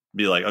to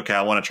be like, okay,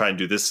 I want to try and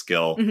do this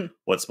skill.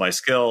 What's my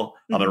skill?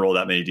 I'm going to roll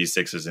that many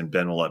D6s, and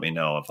Ben will let me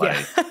know if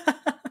I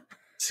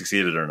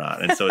succeeded or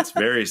not. And so it's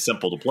very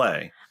simple to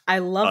play. I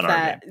love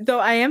that. Though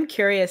I am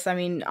curious. I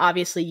mean,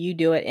 obviously you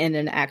do it in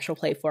an actual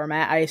play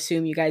format. I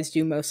assume you guys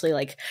do mostly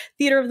like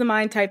theater of the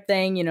mind type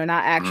thing, you know,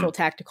 not actual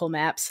tactical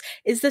maps.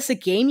 Is this a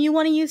game you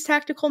want to use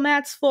tactical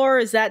maps for? Or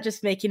is that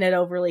just making it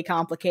overly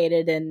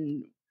complicated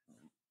and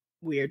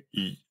weird?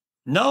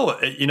 No,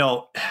 you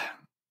know,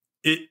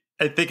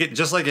 I think it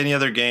just like any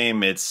other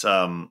game, it's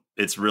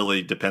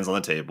really depends on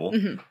the table.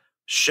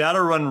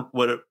 Shadowrun,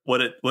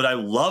 what I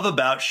love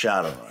about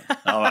Shadowrun,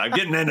 I'm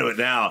getting into it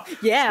now.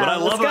 Yeah, what I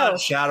love about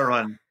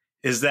Shadowrun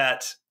is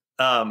that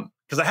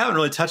because I haven't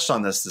really touched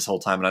on this whole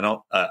time, and I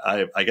don't.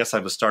 I guess I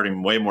was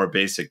starting way more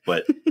basic,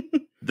 but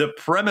the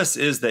premise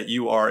is that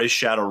you are a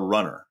shadow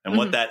runner, and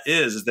what that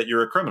is that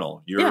you're a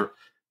criminal.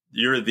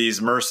 You're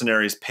these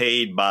mercenaries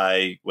paid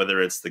by whether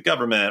it's the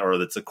government or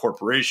it's the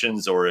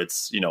corporations or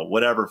it's, you know,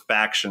 whatever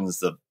factions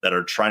that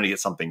are trying to get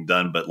something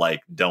done, but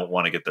like don't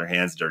want to get their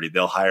hands dirty.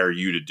 They'll hire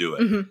you to do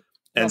it.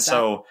 And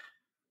so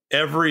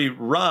every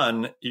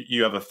run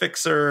you have a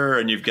fixer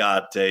and you've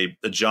got a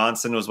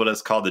Johnson was what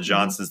it's called. The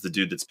Johnson's the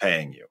dude that's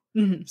paying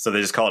you. So they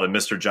just call it a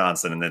Mr.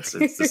 Johnson. And it's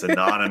this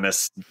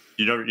anonymous,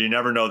 you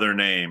never know their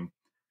name.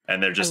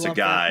 And they're just a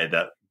guy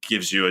that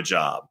gives you a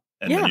job.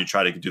 And then you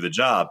try to do the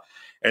job.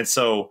 And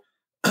so,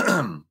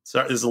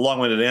 sorry, this is a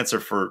long-winded answer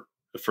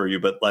for you,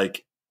 but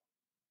like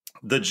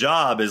the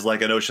job is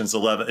like an Ocean's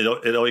 11.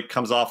 It always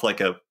comes off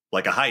like a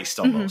heist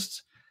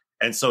almost.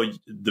 And so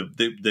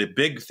the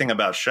big thing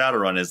about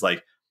Shadowrun is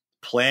like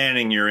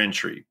planning your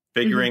entry,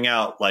 figuring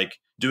out like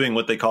doing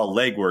what they call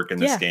legwork in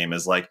this game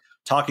is like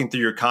talking through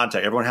your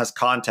contact. Everyone has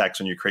contacts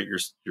when you create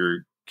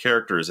your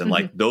characters, and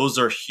like those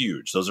are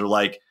huge. Those are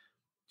like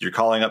you're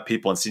calling up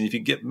people and seeing if you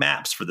can get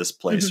maps for this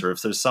place, or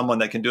if there's someone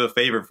that can do a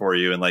favor for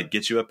you and like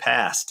get you a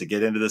pass to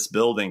get into this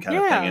building kind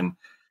of thing.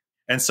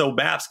 And so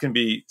maps can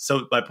be,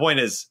 so my point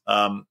is,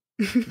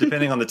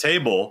 depending on the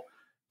table,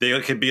 they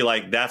could be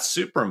like, that's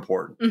super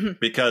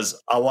important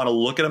because I want to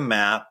look at a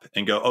map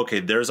and go, okay,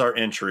 there's our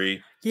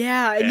entry.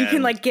 Yeah. And you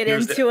can like get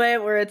into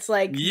it where it's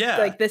like,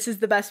 like this is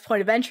the best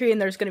point of entry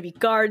and there's going to be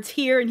guards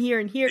here and here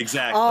and here.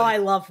 Exactly. Oh, I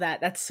love that.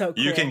 That's so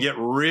cool. You can get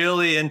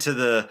really into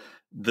the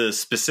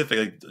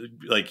specific,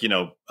 like, you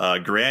know,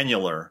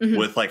 granular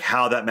with like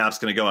how that map's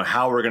going to go and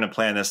how we're going to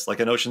plan this, like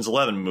an Ocean's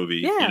 11 movie,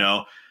 you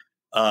know?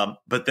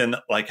 But then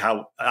like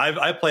how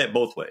I play it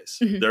both ways.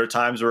 There are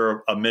times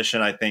where a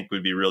mission I think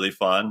would be really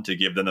fun to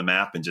give them the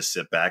map and just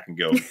sit back and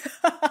go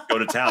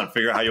to town,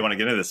 figure out how you want to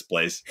get into this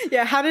place.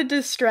 Yeah. How to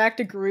distract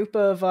a group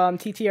of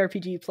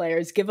TTRPG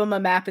players, give them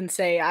a map and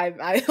say,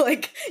 I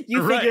like,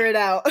 you figure it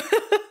out.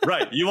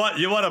 Right. You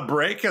want a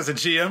break as a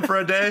GM for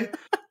a day?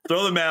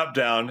 Throw the map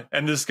down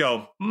and just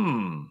go,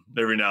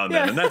 every now and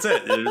then. And that's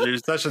it. Your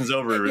session's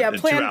over in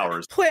 2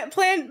 hours.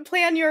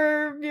 Plan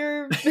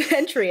your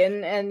entry.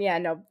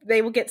 And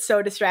they will get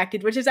so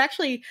distracted, which is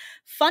actually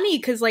funny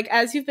because like,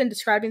 as you've been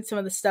describing some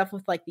of the stuff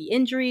with like the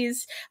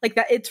injuries, like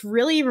that, it's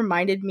really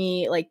reminded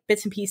me, like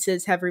bits and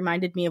pieces have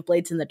reminded me of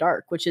Blades in the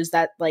Dark, which is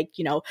that like,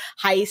 you know,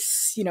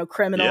 heists, you know,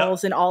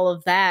 criminals and all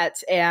of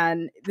that.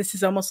 And this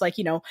is almost like,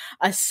 you know,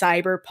 a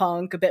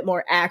cyberpunk, a bit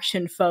more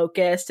action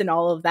focused and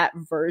all of that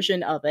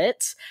version of it.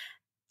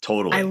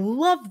 Totally. I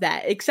love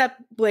that.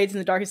 Except Blades in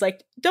the Dark is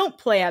like, don't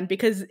plan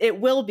because it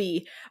will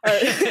be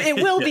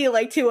be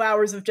like 2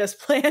 hours of just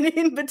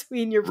planning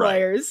between your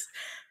players.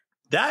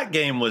 That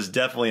game was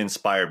definitely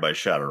inspired by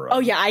Shadowrun. Oh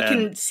yeah, I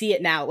can see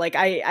it now. Like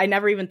I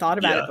never even thought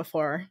about it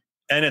before.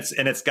 And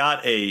it's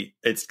got a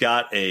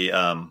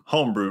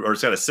homebrew, or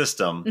it's got a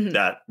system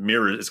that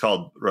mirrors. It's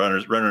called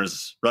Runners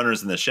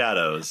in the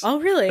Shadows.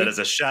 Oh, really? That is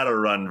a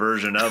Shadowrun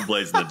version of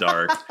Blades in the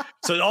Dark.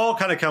 So it all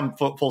kind of come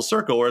full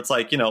circle. Where it's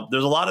like, you know,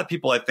 there's a lot of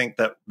people I think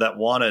that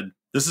wanted.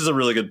 This is a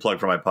really good plug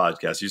for my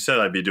podcast. You said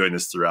I'd be doing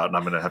this throughout, and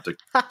I'm going to have to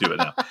do it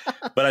now.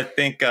 But I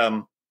think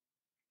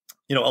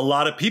you know, a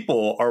lot of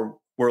people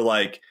were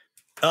like,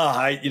 oh,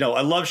 I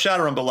love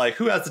Shadowrun, but like,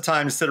 who has the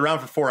time to sit around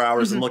for 4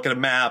 hours and look at a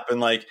map and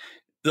like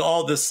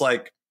all this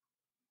like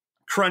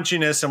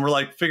crunchiness, and we're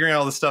like figuring out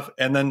all this stuff.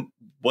 And then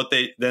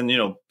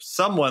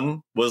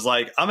someone was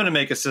like, I'm going to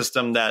make a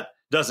system that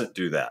doesn't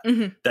do that,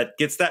 that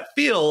gets that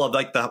feel of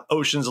like the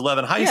Ocean's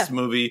 11 heist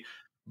movie.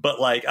 But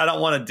like, I don't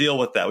want to deal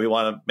with that. We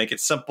want to make it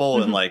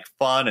simple and like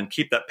fun and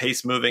keep that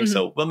pace moving.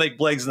 So we'll make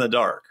Blades in the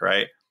Dark.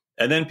 Right.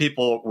 And then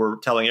people were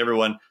telling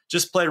everyone,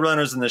 just play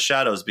Runners in the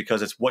Shadows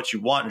because it's what you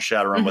want in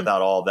Shadowrun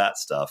without all that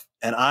stuff.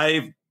 And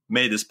I've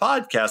made this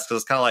podcast because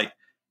it's kind of like,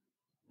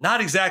 not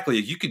exactly.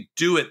 You could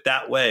do it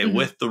that way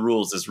with the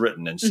rules as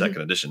written in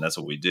second edition. That's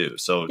what we do.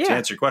 So to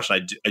answer your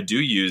question, I do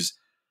use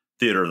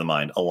Theater of the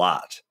Mind a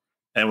lot.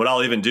 And what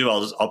I'll even do,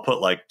 I'll put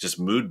like just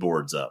mood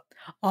boards up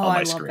on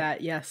my screen. Love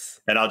that.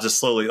 Yes. And I'll just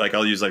slowly, like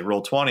I'll use like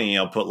Roll20.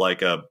 I'll put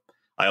like a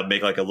I'll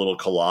make like a little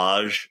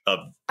collage of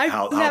I've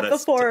how done that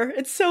that's before.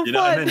 It's so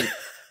fun.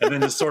 And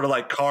then just sort of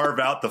like carve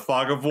out the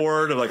fog of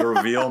war to like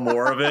reveal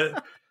more of it.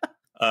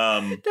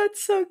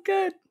 That's so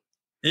good.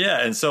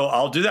 Yeah, and so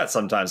I'll do that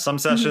sometimes. Some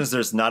sessions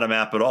there's not a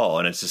map at all,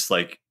 and it's just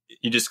like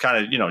you just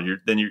kind of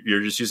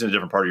you're just using a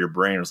different part of your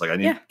brain. It's like I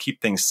need to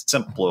keep things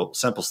simple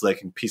so they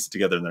can piece it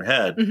together in their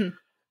head. And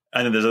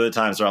then there's other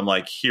times where I'm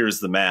like, here's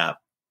the map,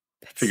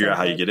 figure out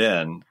how you get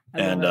in.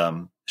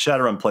 And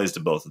Shadowrun plays to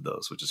both of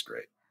those, which is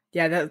great.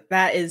 Yeah,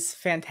 that is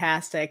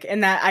fantastic.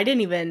 And that I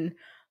didn't even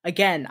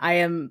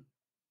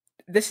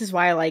this is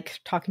why I like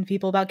talking to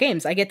people about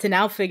games. I get to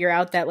now figure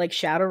out that like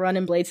Shadowrun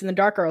and Blades in the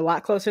Dark are a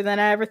lot closer than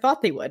I ever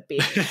thought they would be.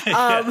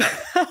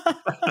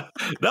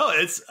 No,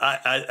 it's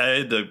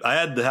I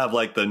had to have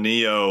like the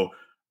Neo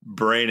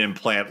brain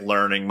implant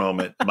learning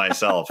moment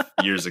myself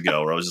years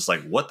ago, where I was just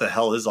like, what the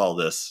hell is all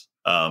this?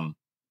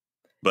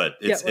 But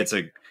it's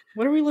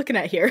what are we looking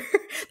at here?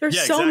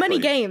 There's so many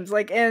games,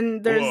 like,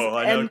 and there's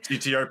I know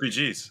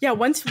TTRPGs. Yeah,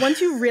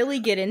 once you really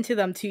get into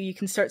them too, you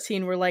can start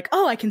seeing where like,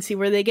 oh, I can see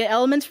where they get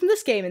elements from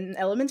this game and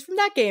elements from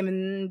that game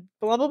and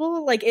blah blah blah.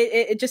 Like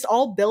it just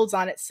all builds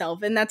on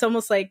itself, and that's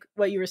almost like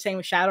what you were saying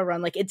with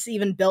Shadowrun. Like it's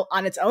even built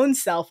on its own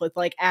self with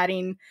like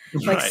adding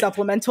like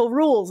supplemental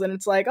rules, and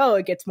it's like, oh,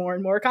 it gets more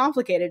and more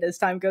complicated as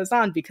time goes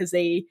on because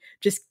they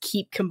just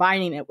keep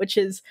combining it, which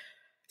is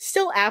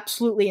still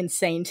absolutely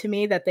insane to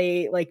me that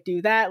they like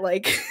do that.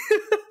 Like,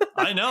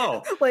 I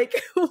know, like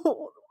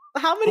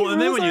how many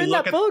rules are in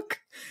that book?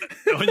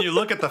 When you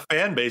look at the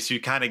fan base, you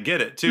kind of get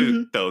it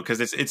too, though,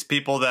 because it's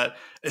people that,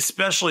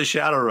 especially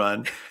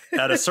Shadowrun,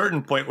 at a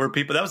certain point where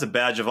people, that was a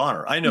badge of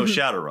honor. I know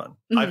Shadowrun.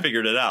 I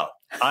figured it out.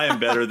 I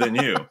am better than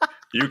you.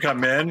 You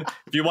come in,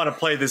 if you want to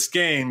play this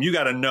game, you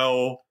got to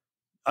know.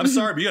 I'm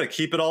sorry, but you got to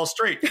keep it all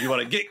straight. You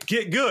want to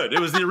get good. It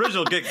was the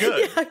original get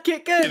good. Yeah,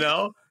 get good. You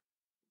know.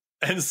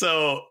 And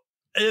so,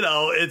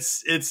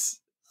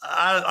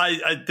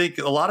 I think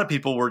a lot of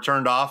people were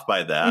turned off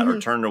by that or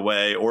turned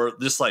away or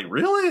just like,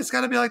 really? It's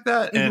got to be like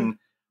that? And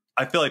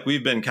I feel like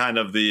we've been kind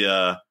of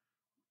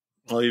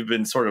we've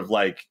been sort of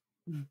like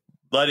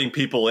letting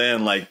people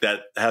in like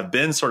that have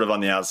been sort of on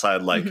the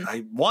outside. Like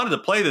I wanted to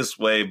play this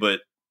way,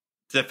 but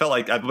I felt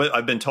like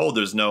I've been told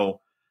there's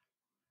no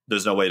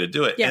way to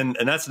do it. Yeah. And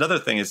that's another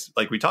thing is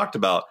like we talked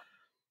about,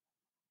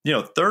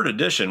 third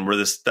edition where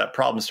that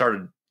problem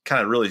started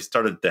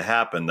to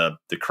happen. The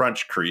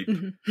crunch creep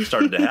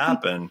started to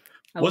happen.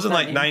 It wasn't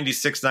like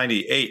 96,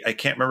 98. I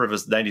can't remember if it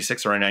was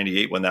 96 or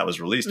 98 when that was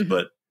released,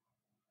 but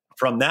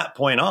from that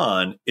point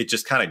on, it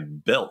just kind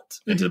of built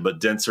into a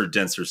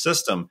denser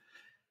system.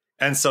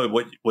 And so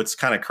what's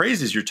kind of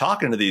crazy is you're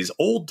talking to these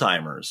old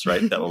timers,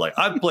 right? That were like,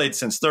 I've played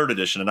since third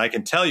edition, and I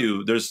can tell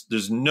you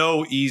there's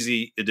no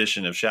easy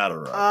edition of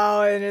Shadowrun.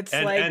 Oh, and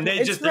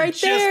they're just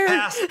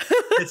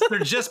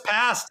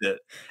past it.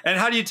 And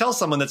how do you tell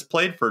someone that's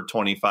played for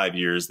 25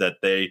 years that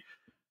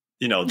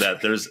that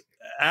there's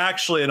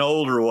actually an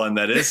older one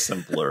that is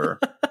simpler?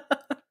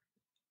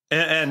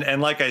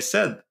 and like I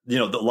said, a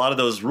lot of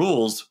those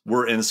rules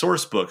were in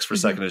source books for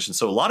second edition.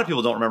 So a lot of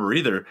people don't remember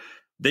either.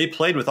 They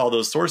played with all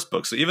those source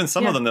books. So even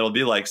some of them that'll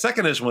be like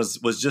second edition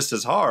was just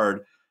as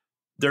hard.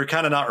 They're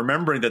kind of not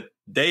remembering that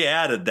they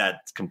added that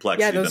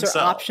complexity. Yeah, those themselves.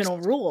 Are optional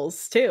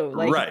rules too.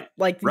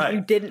 Like,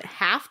 you didn't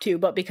have to,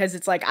 but because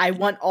it's like, I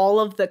want all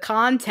of the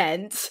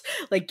content,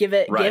 like give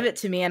it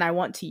to me and I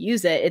want to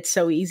use it. It's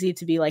so easy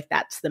to be like,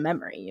 that's the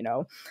memory,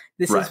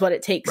 this is what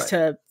it takes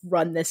to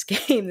run this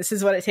game. This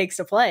is what it takes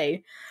to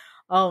play.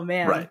 Oh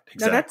man. Right.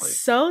 Exactly. No, that's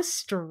so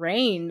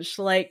strange.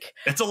 Like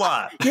it's a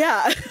lot.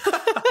 Yeah.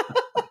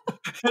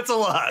 It's a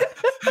lot.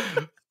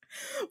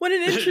 What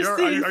an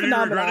interesting phenomenon. Are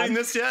you regretting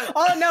this yet?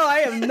 Oh, no, I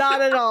am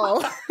not at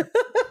all.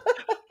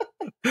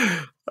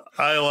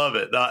 I love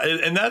it.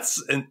 And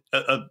that's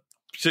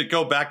to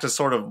go back to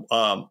sort of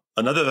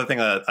another thing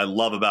I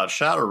love about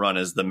Shadowrun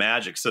is the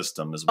magic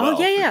system as well.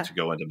 Oh, yeah. To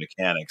go into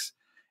mechanics.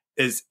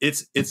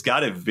 It's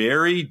got a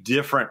very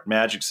different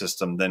magic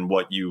system than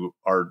what you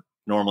are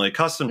normally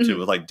accustomed to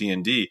with like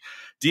D&D.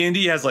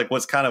 D&D has like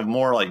what's kind of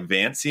more like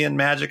Vancian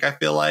magic, I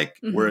feel like,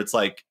 where it's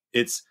like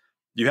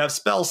you have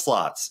spell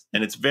slots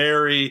and it's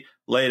very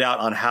laid out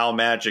on how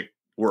magic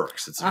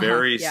works. It's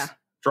very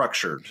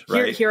structured,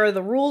 right? Here are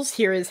the rules.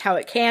 Here is how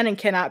it can and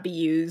cannot be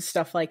used.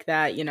 Stuff like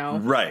that,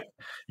 Right.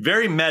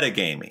 Very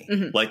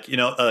metagamey. Like,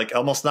 like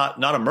almost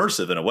not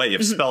immersive in a way. You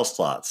have spell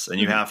slots and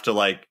you have to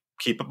like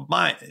keep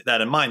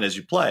that in mind as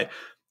you play.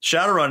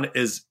 Shadowrun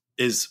is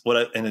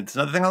and it's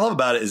another thing I love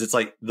about it is it's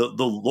like the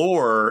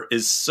lore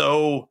is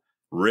so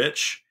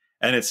rich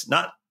and it's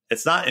not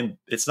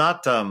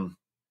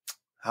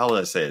how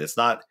would I say it? It's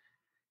not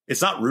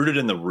rooted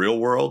in the real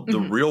world. The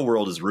real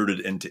world is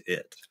rooted into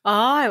it. Oh,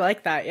 I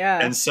like that. Yeah.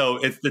 And so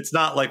it's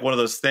not like one of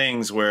those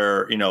things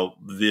where,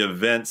 the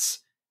events,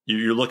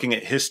 you're looking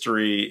at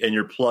history and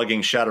you're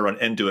plugging Shadowrun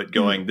into it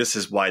going, this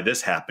is why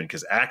this happened.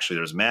 Cause actually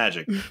there's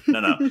magic.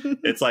 No.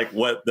 It's like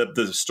what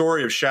the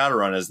story of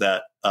Shadowrun is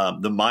that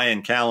the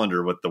Mayan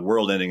calendar with the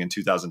world ending in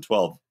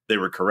 2012, they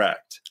were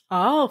correct.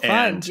 Oh, fun.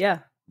 And yeah.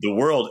 the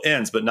world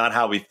ends, but not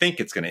how we think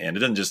it's going to end.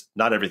 It doesn't just,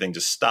 not everything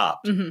just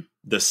stopped.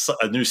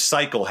 A new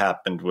cycle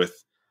happened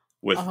with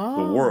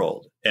the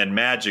world, and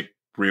magic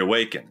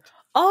reawakened.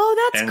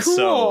 Oh, that's and cool.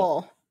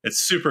 So it's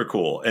super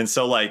cool. And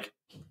so like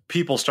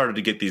people started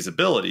to get these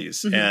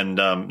abilities, and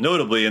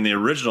notably in the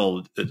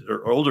original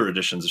or older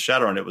editions of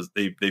Shadowrun, it was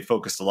they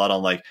focused a lot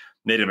on like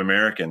Native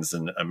Americans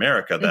in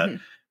America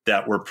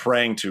that were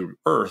praying to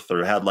Earth,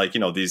 or had like, you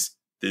know, they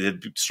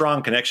had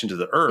strong connection to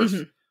the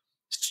Earth,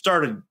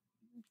 started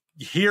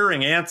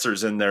hearing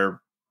answers in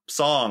their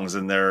songs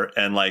and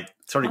like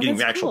started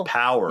getting actual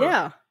power.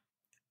 Yeah.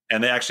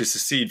 And they actually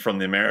secede from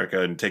the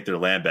America and take their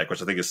land back, which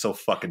I think is so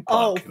fucking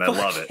punk. And I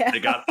love it. Yeah. They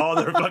got all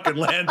their fucking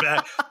land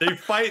back. They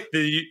fight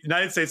the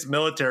United States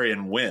military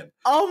and win.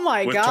 Oh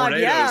my God.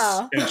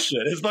 Yeah. And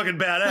shit. It's fucking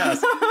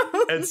badass.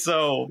 And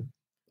so,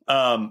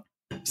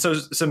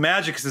 so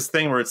magic is this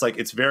thing where it's like,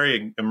 it's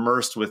very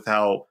immersed with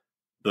how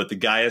the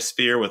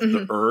Gaia-sphere, with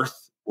the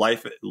earth,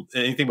 life,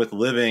 anything with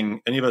living,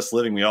 any of us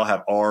living, we all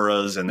have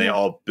auras, and they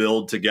all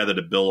build together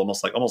to build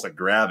almost like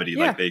gravity.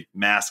 Like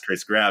mass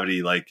creates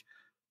gravity, like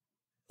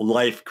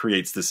life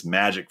creates this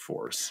magic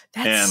force.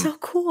 That's so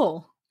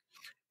cool.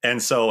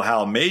 And so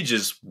how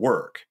mages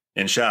work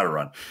in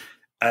Shadowrun,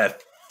 I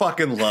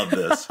fucking love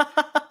this,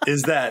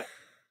 is that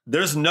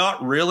there's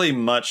not really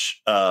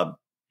much,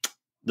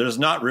 there's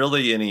not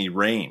really any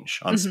range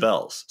on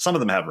spells. Some of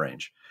them have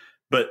range,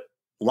 but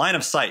line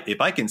of sight,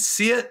 if I can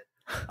see it,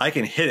 I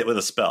can hit it with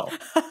a spell,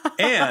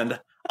 and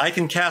I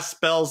can cast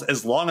spells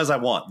as long as I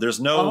want. There's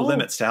no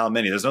limits to how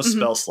many. There's no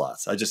spell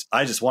slots. I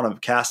just want to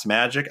cast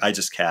magic. I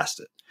just cast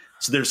it.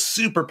 So they're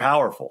super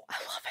powerful. I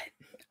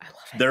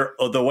love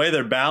it. The way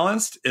they're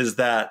balanced is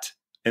that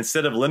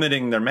instead of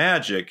limiting their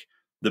magic,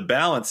 the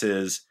balance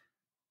is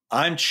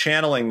I'm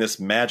channeling this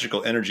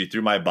magical energy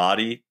through my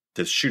body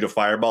to shoot a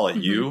fireball at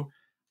you.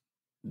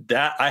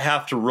 That I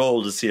have to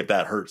roll to see if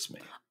that hurts me.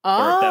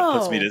 Or if that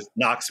puts me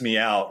knocks me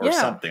out or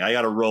something. I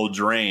got to roll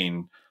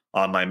drain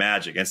on my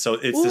magic. And so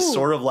it's this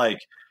sort of like,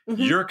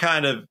 you're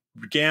kind of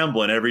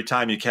gambling every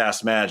time you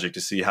cast magic to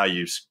see how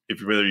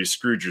whether you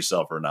screwed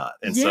yourself or not.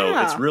 And so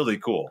it's really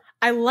cool.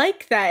 I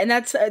like that. And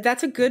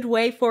that's a good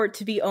way for it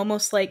to be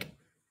almost like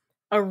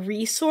a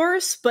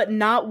resource, but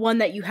not one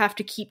that you have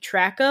to keep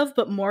track of,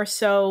 but more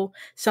so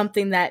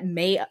something that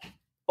may,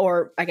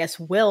 or I guess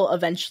will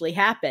eventually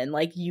happen.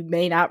 Like you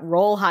may not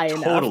roll high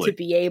enough to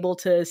be able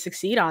to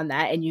succeed on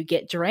that, and you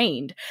get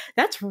drained.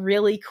 That's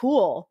really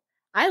cool.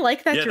 I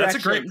like that direction. That's a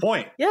great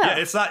point. Yeah,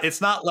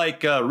 it's not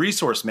like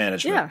resource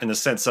management in the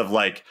sense of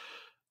like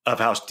of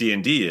how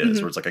D&D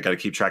is, where it's like I got to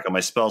keep track of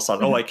my spell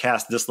slots. Oh, I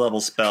cast this level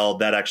spell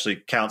that actually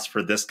counts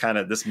for this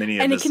many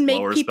of, and it can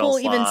make people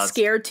even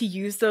scared to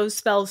use those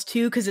spells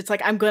too, because it's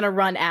like I'm going to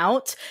run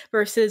out,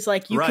 versus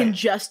like you can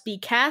just be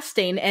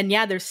casting, and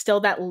there's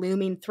still that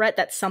looming threat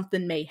that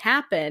something may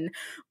happen,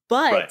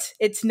 but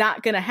it's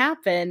not going to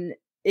happen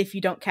if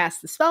you don't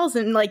cast the spells.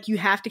 And like you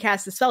have to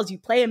cast the spells. You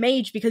play a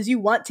mage because you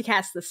want to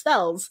cast the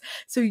spells,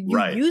 so you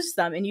use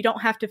them, and you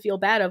don't have to feel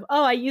bad of,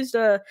 oh, I used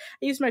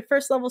my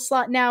first level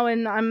slot now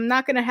and I'm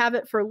not going to have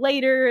it for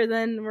later, and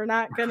then we're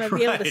not going to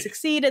be able to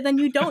succeed, and then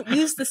you don't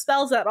use the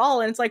spells at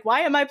all, and it's like,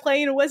 why am I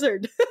playing a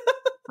wizard?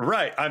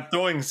 Right, I'm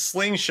throwing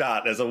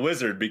slingshot as a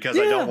wizard because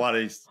I don't want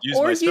to use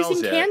my spells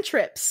using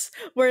cantrips,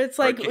 where it's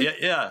like,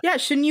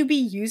 shouldn't you be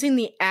using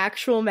the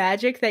actual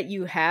magic that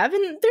you have?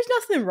 And there's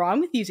nothing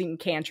wrong with using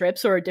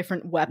cantrips or a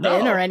different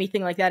weapon or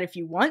anything like that if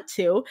you want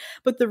to,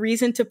 but the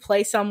reason to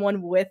play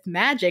someone with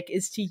magic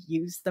is to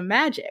use the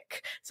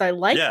magic. So I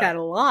like that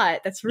a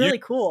lot. That's really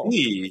cool.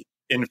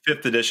 In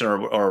 5th edition,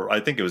 or I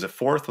think it was a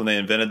 4th when they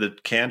invented the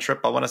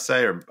cantrip, I want to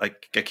say, or I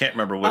can't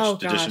remember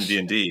which edition of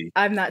D&D.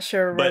 I'm not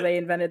sure where they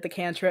invented the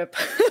cantrip.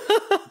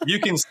 You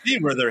can see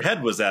where their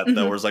head was at,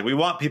 though, where it's like, we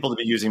want people to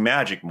be using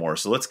magic more,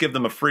 so let's give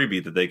them a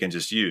freebie that they can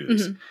just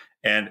use.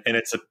 And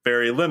it's a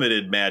very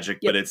limited magic,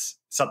 but it's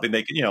something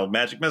they can,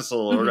 magic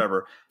missile or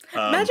whatever.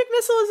 Magic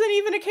missile isn't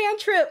even a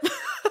cantrip.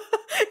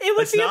 It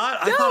would be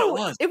not? I thought it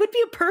was. It would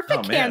be a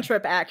perfect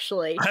cantrip,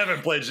 actually. I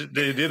haven't played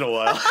D&D in a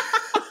while.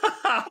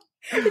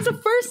 It's a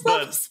first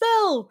level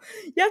spell.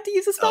 You have to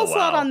use a spell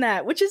slot on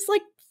that, which is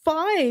like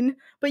fine.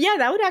 But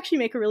that would actually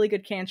make a really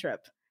good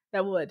cantrip.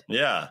 That would.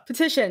 Yeah.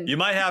 Petition. You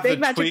might have to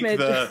tweak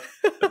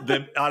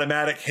the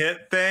automatic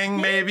hit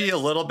thing maybe a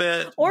little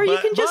bit. Or you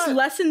can just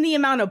lessen the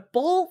amount of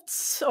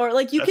bolts, or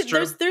like you could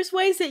there's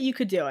ways that you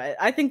could do it.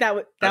 I think that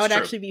would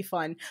actually be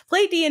fun.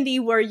 Play D&D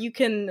where you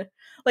can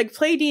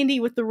play D&D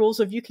with the rules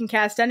of you can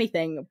cast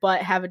anything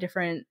but have a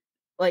different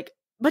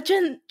but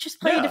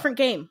just play a different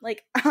game.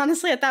 Like,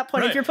 honestly, at that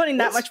point, if you're putting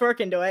that much work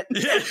into it.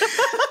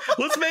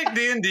 Let's make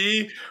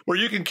D&D where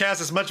you can cast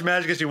as much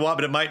magic as you want,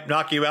 but it might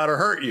knock you out or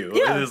hurt you.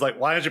 Yeah. And it's like,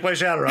 why don't you play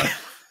Shadowrun?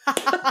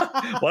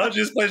 Why don't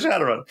you just play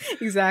Shadowrun?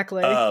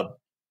 Exactly.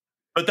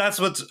 But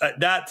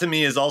that to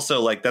me is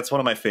also that's one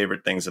of my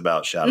favorite things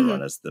about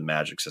Shadowrun is the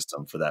magic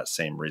system for that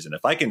same reason.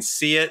 If I can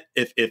see it,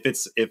 if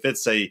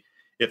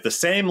the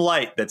same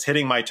light that's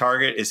hitting my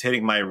target is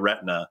hitting my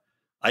retina,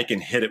 I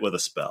can hit it with a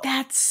spell.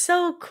 That's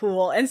so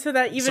cool. And so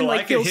that even I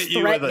can feels hit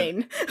you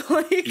threatening.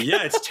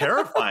 Yeah, it's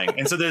terrifying.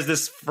 And so there's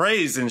this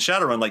phrase in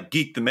Shadowrun, like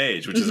Geek the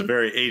Mage, which is a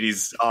very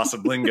 80s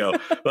awesome lingo.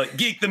 But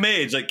Geek the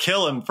Mage, like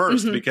kill him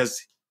first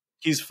because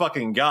he's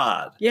fucking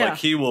God. Yeah. Like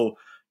he will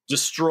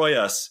destroy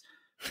us.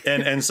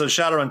 And so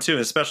Shadowrun 2,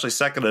 especially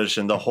second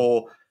edition, the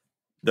whole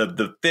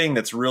the thing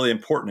that's really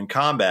important in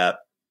combat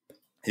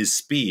is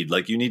speed.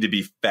 Like you need to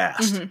be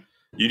fast.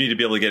 You need to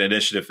be able to get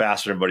initiative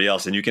faster than everybody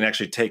else. And you can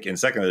actually take, in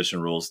second edition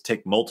rules,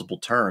 take multiple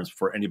turns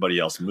before anybody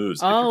else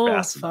moves. If you're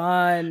fast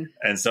fun. enough.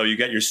 And so you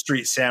get your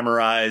street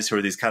samurais who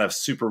are these kind of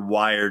super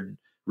wired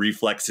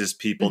reflexes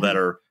people that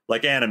are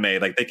like anime,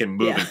 like they can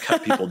move and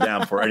cut people down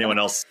before anyone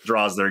else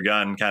draws their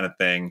gun kind of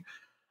thing.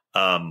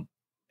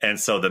 And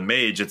so the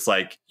mage, it's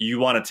like you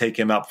want to take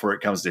him out before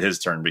it comes to his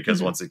turn,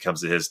 because once it comes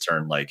to his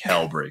turn, like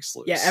hell breaks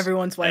loose. Yeah,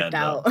 everyone's wiped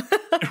out.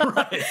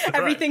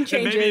 Everything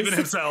changes. And maybe even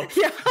himself.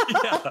 Yeah.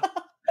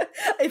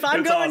 If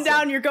I'm going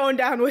down, you're going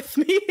down with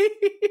me.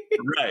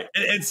 Right.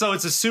 And so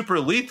it's a super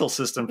lethal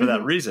system for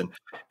that reason.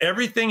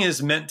 Everything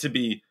is meant to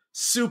be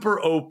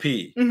super OP.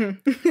 And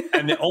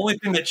the only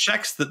thing that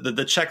checks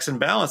the checks and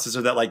balances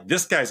are that like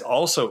this guy's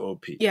also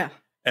OP. Yeah.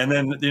 And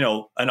then,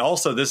 and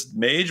also this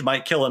mage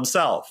might kill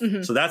himself.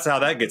 So that's how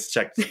that gets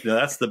checked.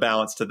 That's the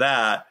balance to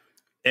that.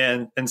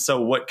 And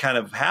so what kind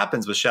of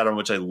happens with Shadowrun,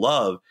 which I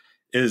love,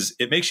 is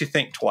it makes you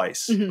think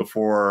twice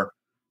before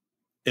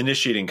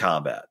initiating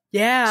combat.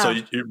 Yeah. So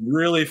it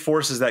really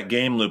forces that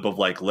game loop of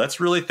like,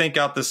 let's really think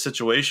out this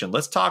situation.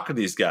 Let's talk to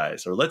these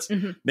guys, or let's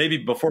maybe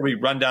before we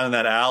run down in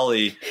that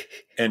alley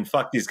and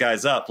fuck these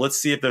guys up, let's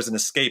see if there's an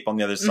escape on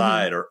the other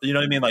side, or, you know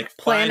what I mean? Like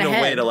find a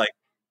way to like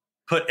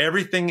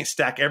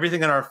stack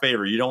everything in our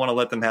favor. You don't want to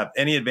let them have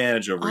any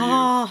advantage over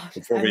you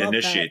before we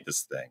initiate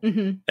this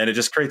thing. And it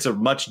just creates a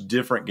much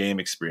different game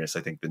experience,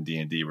 I think, than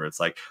D&D, where it's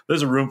like,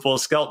 there's a room full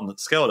of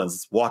skeletons.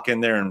 Let's walk in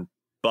there and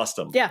bust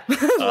them. Yeah.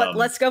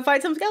 Let's go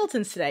fight some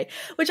skeletons today.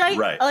 Which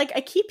I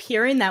keep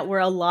hearing that where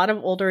a lot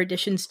of older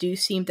editions do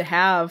seem to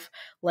have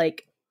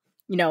like,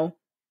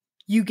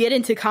 you get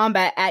into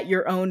combat at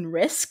your own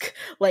risk.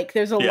 Like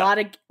there's a lot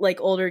of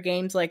like older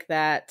games like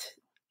that.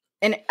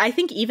 And I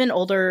think even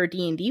older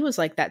D&D was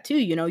like that too.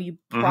 You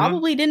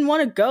probably didn't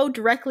want to go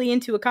directly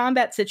into a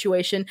combat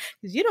situation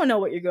because you don't know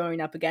what you're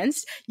going up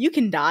against. You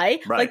can die.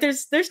 Right. Like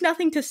there's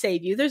nothing to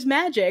save you. There's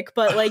magic,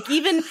 but like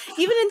even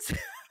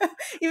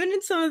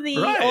in some of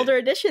the older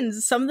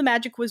editions, some of the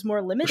magic was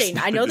more limiting.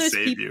 I know there's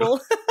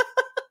people.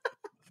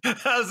 That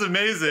was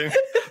amazing.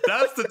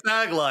 That's the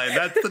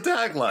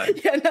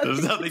tagline. Yeah,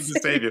 there's nothing to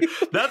save you.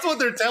 That's what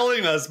they're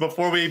telling us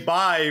before we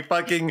buy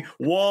fucking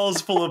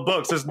walls full of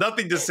books. There's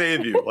nothing to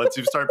save you once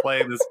you start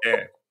playing this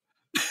game.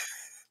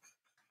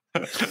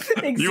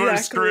 Exactly. You are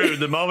screwed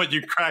the moment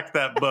you crack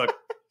that book.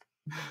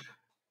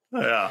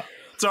 Yeah.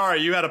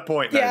 Sorry, you had a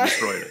point and I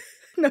destroyed it.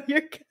 No,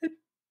 you're good.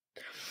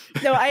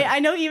 No, I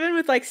know even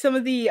with like some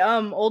of the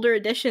older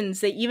editions,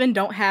 they even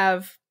don't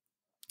have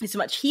as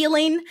much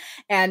healing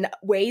and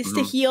ways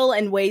to heal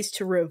and ways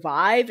to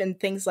revive and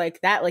things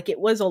like that. Like it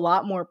was a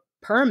lot more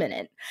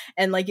permanent,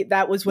 and like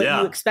that was what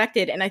you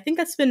expected. And I think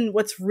that's been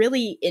what's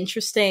really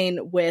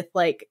interesting with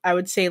like, I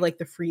would say like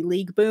the Free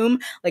League boom.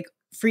 Like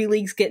Free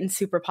League's getting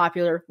super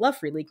popular. Love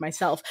Free League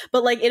myself.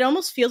 But like it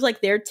almost feels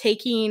like they're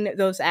taking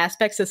those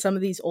aspects of some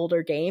of these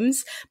older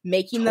games,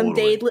 making them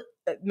deadly,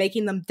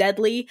 making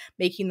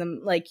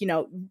them like,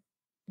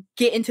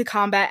 get into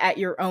combat at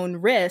your own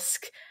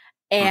risk.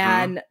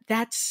 And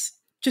that's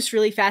just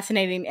really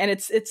fascinating.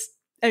 And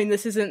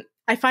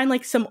I find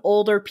like some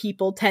older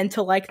people tend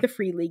to like the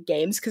Free League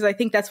games because I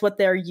think that's what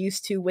they're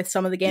used to with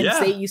some of the games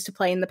they used to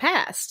play in the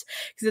past.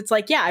 Because it's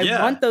like,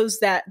 I want those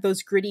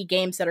gritty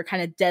games that are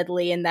kind of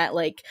deadly and that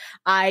like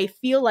I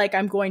feel like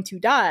I'm going to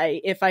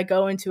die if I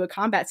go into a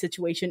combat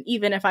situation,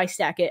 even if I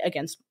stack it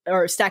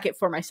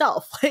for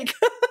myself. Like,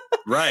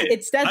 right,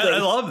 it's deadly. I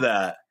love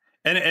that,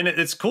 and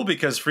it's cool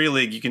because Free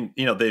League, you can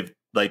they've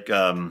like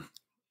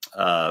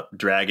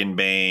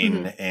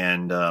Dragonbane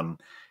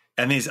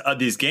and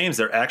these games,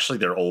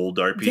 they're old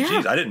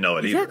RPGs. I didn't know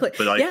it either,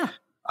 but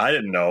I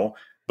didn't know,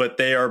 but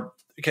they are.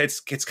 Okay,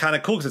 it's kind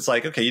of cool because it's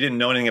like, okay, you didn't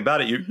know anything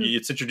about it.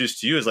 It's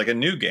introduced to you as like a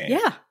new game.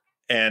 Yeah.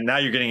 And now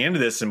you're getting into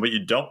this, and what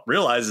you don't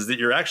realize is that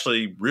you're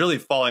actually really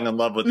falling in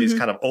love with these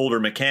kind of older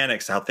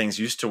mechanics, how things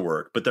used to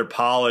work, but they're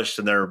polished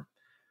and they're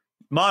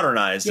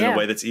modernized in a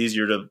way that's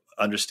easier to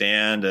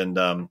understand. And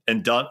I'm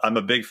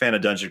a big fan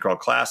of Dungeon Crawl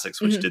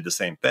Classics, which did the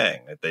same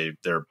thing.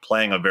 They're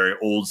playing a very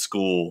old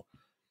school,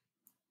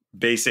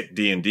 basic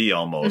D&D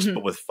almost,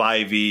 but with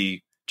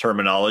 5e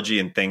terminology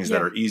and things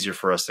that are easier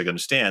for us to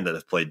understand that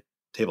have played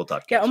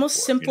tabletop games almost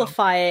before,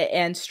 simplify it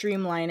and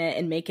streamline it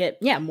and make it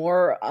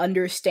more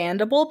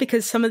understandable,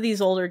 because some of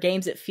these older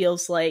games it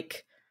feels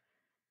like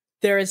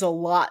there is a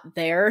lot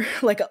there,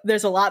 like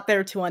there's a lot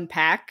there to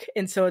unpack,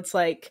 and so it's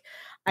like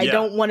I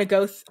don't want to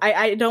go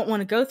I don't want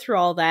to go through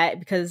all that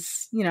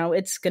because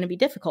it's going to be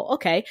difficult.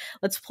 Okay,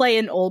 let's play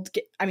an old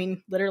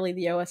literally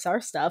the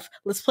OSR stuff,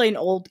 let's play an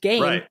old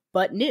game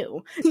but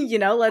new.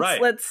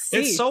 Let's see.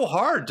 It's so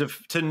hard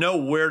to know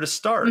where to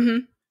start.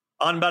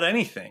 on about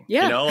anything.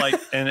 Yeah. You know, like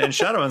and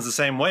Shadowrun's the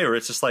same way, where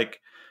it's just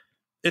like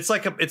it's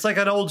like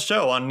an old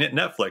show on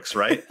Netflix,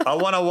 right? I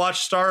want to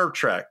watch Star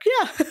Trek.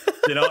 Yeah.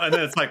 You know, and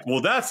then it's like,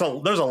 well, there's a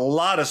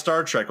lot of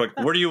Star Trek. Like,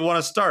 where do you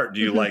want to start?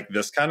 Do you like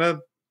this kind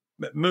of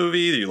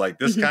movie? Do you like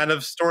this kind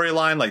of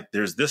storyline? Like,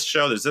 there's this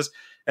show, there's this.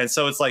 And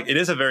so it's like, it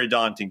is a very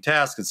daunting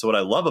task. And so what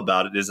I love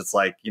about it is it's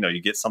like, you know, you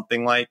get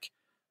something like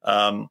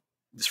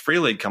this Free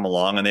League come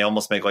along and they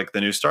almost make like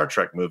the new Star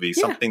Trek movie,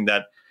 something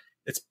that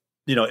it's,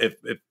 you know, if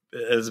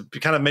is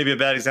kind of maybe a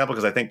bad example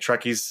because I think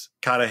Trekkies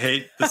kind of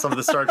hate some of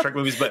the Star Trek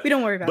movies, but we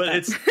don't worry about that.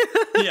 It's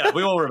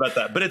we won't worry about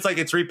that. But it's like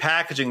it's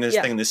repackaging this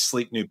thing, this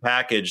sleek new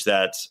package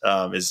that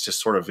is just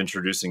sort of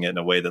introducing it in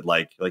a way that,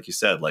 like you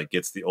said, like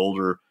gets the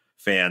older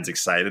fans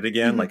excited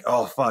again. Like,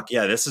 oh fuck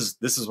yeah, this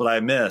is what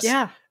I miss.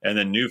 Yeah. And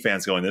then new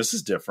fans going, this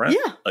is different.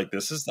 Yeah. Like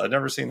I've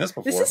never seen this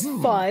before. This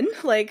is fun.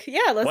 Like,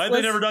 yeah, why have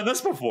they never done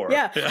this before?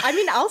 Yeah. I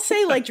mean, I'll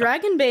say like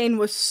Dragonbane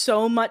was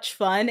so much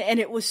fun and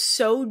it was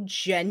so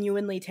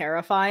genuinely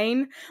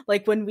terrifying.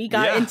 Like when we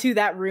got into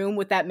that room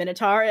with that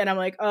Minotaur and I'm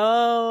like,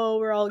 oh,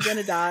 we're all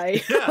gonna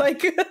die.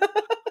 Like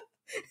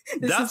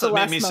that's what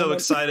made me so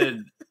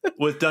excited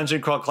with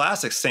Dungeon Crawl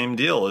Classics. Same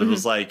deal. It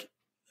was like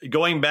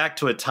going back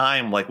to a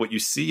time like what you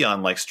see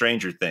on like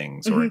Stranger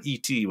Things or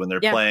E.T. when they're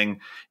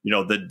playing, you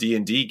know, the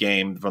D&D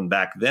game from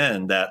back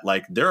then, that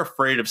like they're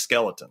afraid of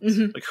skeletons.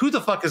 Like who the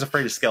fuck is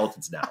afraid of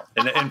skeletons now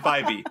in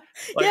 5e?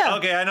 Like,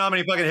 okay, I know how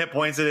many fucking hit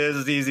points it is.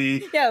 It's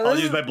easy. Yeah, I'll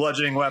use my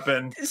bludgeoning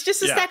weapon. It's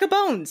just a stack of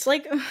bones.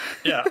 Like, all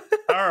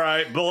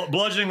right,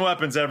 bludgeoning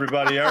weapons,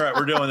 everybody. All right,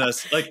 we're doing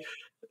this. Like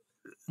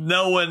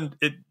no one,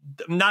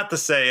 not to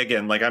say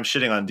again, like I'm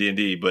shitting on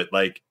D&D, but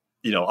like,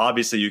 you know,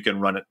 obviously you can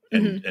run it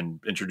and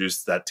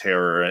introduce that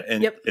terror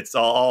and it's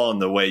all in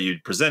the way you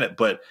present it.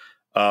 But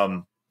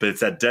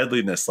it's that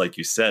deadliness, like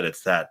you said,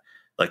 it's that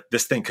like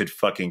this thing could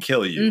fucking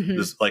kill you.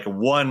 This like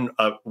one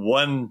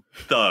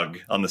thug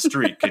on the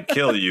street could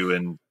kill you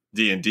in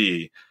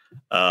D&D,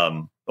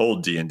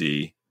 old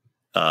D&D,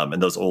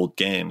 and those old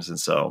games. And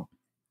so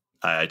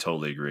I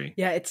totally agree.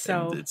 Yeah, it's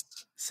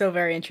so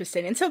very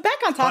interesting. And so back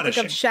on topic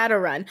of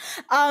Shadowrun.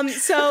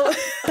 So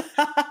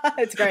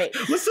it's great.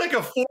 Let's take a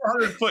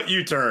 400-foot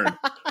U-turn.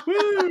 I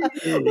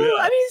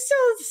mean, still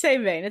the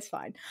same vein. It's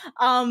fine.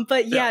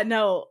 But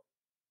no,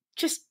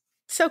 just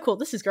so cool.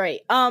 This is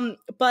great.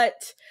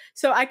 But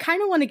so I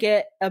kind of want to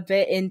get a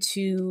bit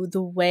into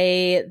the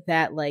way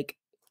that like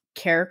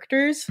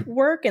characters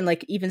work and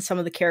like even some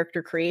of the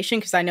character creation,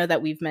 because I know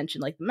that we've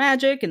mentioned like the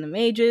magic and the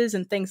mages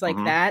and things like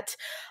that.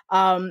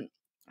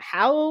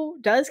 How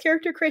does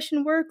character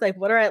creation work? Like,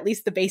 what are at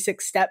least the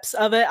basic steps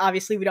of it?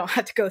 Obviously, we don't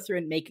have to go through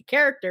and make a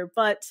character,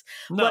 but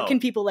what can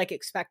people like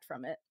expect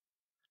from it?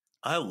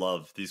 I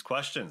love these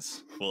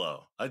questions,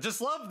 Willow. I just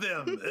love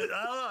them.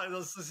 I don't know.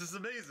 This is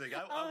amazing.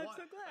 I'm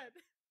so glad.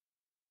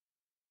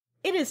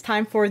 It is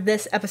time for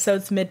this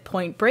episode's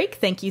midpoint break.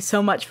 Thank you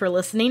so much for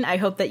listening. I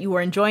hope that you were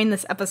enjoying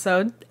this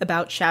episode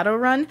about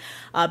Shadowrun.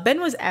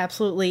 Ben was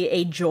absolutely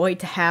a joy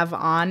to have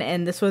on,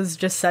 and this was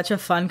just such a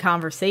fun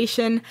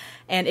conversation.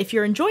 And if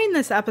you're enjoying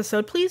this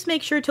episode, please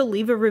make sure to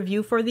leave a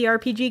review for the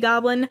RPG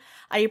Goblin.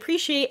 I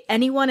appreciate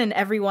anyone and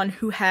everyone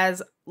who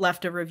has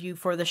left a review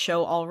for the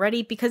show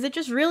already, because it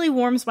just really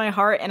warms my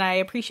heart and I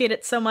appreciate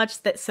it so much.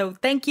 So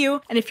thank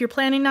you. And if you're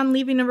planning on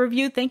leaving a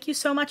review, thank you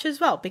so much as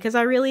well, because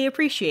I really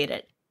appreciate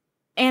it.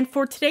 And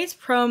for today's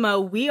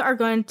promo, we are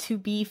going to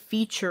be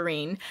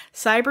featuring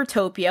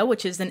Cybertopia,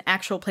 which is an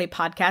actual play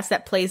podcast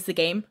that plays the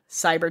game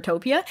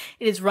Cybertopia.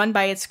 It is run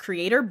by its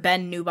creator,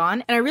 Ben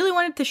Newbon, and I really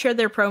wanted to share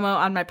their promo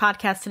on my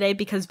podcast today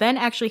because Ben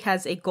actually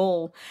has a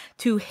goal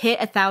to hit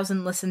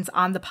 1,000 listens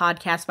on the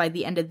podcast by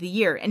the end of the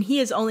year, and he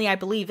is only, I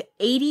believe,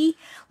 80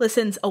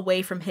 listens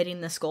away from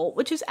hitting this goal,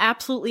 which is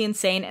absolutely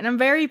insane, and I'm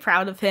very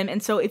proud of him.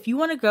 And so if you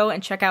want to go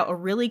and check out a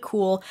really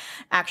cool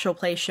actual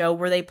play show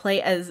where they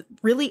play as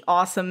really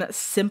awesome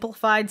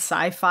simplified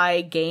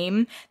sci-fi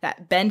game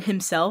that Ben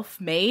himself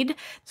made,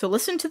 so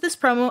listen to this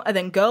promo and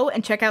then go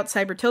and check out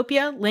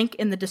Cybertopia, link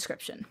in the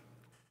description.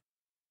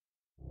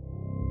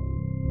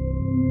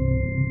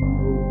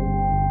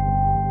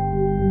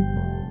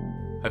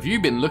 Have you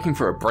been looking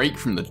for a break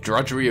from the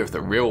drudgery of the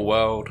real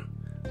world?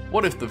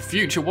 What if the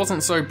future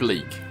wasn't so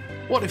bleak?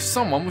 What if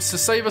someone was to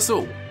save us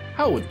all?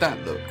 How would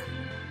that look?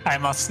 I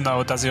must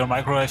know, does your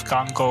microwave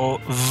gun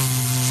go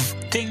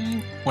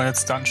ding when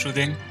it's done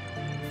shooting?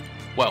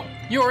 Well,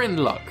 you're in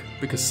luck,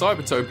 because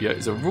Cybertopia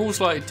is a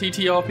rules-light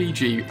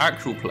TTRPG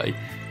actual play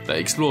that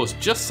explores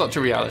just such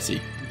a reality.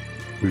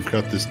 We've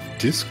got this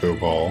disco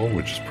ball,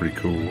 which is pretty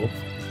cool.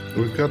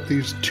 We've got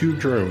these 2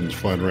 drones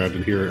flying around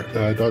in here,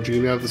 dodging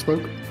in and out of the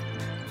smoke.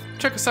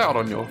 Check us out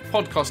on your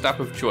podcast app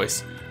of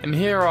choice, and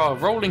hear our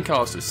rolling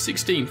cast of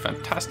 16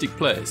 fantastic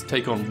players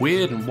take on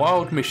weird and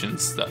wild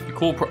missions that the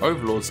corporate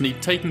overlords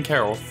need taken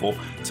care of for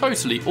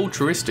totally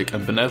altruistic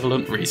and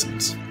benevolent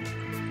reasons.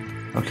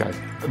 Okay,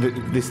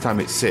 this time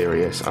it's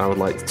serious. I would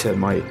like to turn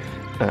my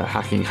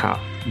hacking hat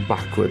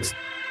backwards.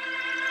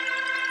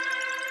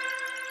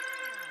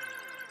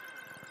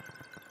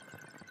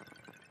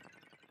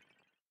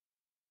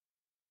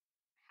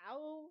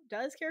 How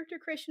does character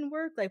creation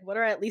work? Like, what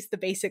are at least the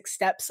basic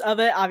steps of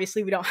it?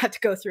 Obviously, we don't have to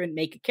go through and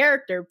make a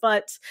character,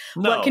 but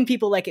what can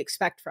people like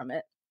expect from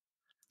it?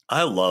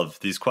 I love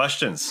these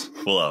questions,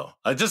 Willow.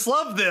 I just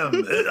love them.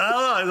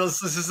 I don't know.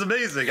 This is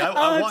amazing.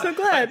 I'm so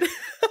glad.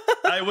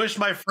 I wish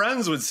my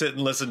friends would sit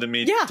and listen to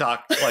me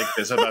talk like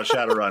this about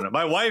Shadowrun.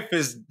 My wife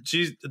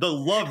the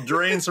love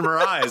drains from her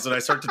eyes when I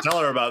start to tell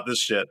her about this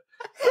shit.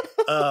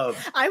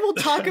 I will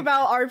talk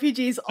about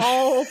RPGs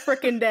all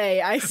freaking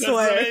day. I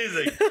swear.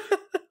 That's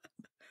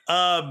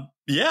amazing.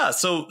 Yeah.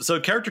 So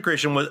character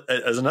creation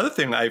is another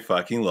thing I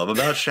fucking love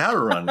about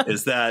Shadowrun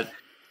is that.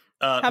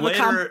 Have a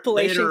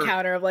compilation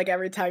counter of like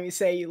every time you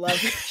say you love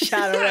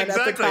Shadowrun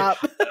exactly. at the top.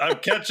 I'm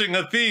catching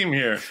a theme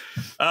here.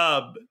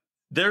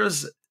 There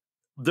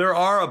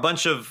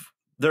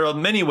are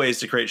many ways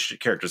to create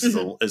characters.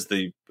 Is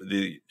the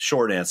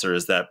short answer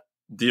is that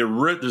I'm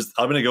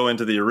going to go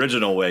into the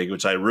original way,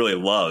 which I really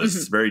love.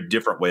 It's a very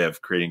different way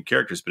of creating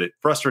characters, but it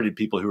frustrated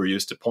people who were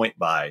used to point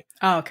by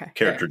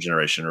character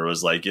generation, or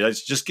was like,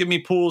 just give me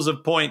pools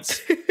of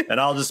points and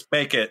I'll just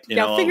make it.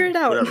 Figure it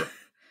out. Whatever.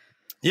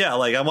 Yeah,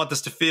 like I want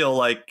this to feel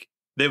like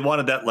they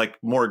wanted that like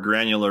more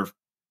granular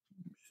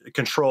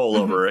control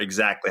over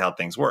exactly how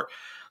things work.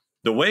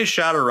 The way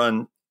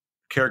Shadowrun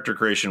character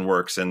creation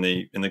works in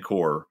the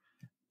core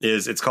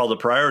is it's called a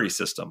priority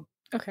system.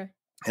 Okay.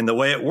 And the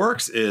way it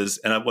works is,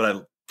 and what I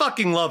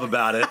fucking love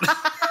about it,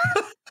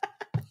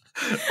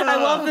 I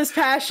love this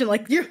passion.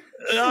 Like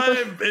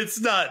it's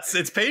nuts.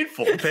 It's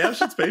painful.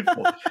 Passion's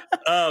painful.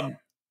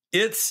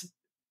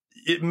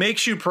 It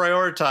makes you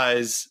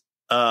prioritize.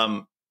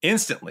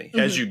 Instantly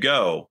as you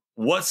go,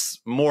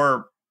 what's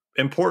more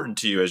important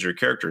to you as your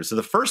character? So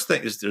the first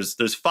thing is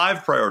there's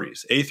 5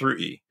 priorities, A through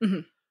E.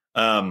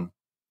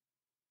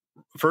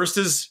 First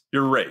is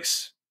your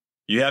race.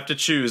 You have to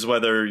choose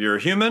whether you're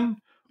human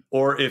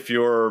or if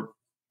you're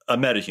a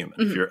metahuman.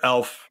 If you're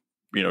elf,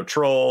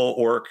 troll,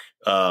 orc,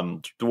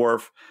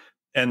 dwarf,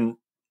 and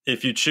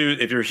if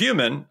you're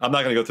human, I'm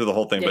not going to go through the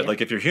whole thing, but like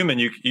if you're human,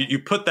 you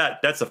put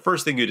that's the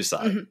first thing you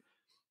decide.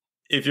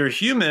 If you're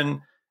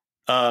human,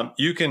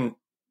 you can.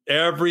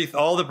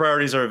 All the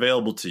priorities are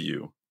available to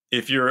you.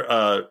 If you're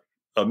a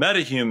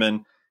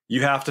metahuman,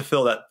 you have to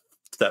fill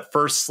that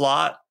first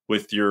slot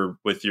with your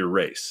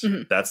race.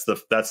 That's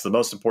the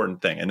most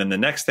important thing. And then the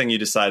next thing you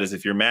decide is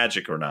if you're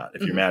magic or not.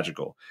 If you're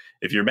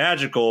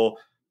magical,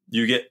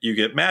 you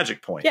get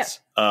magic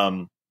points.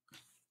 Yeah.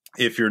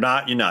 If you're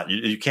not, you're not.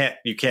 You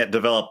can't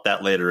develop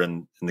that later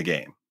in the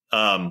game.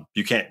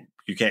 You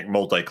can't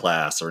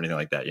multi-class or anything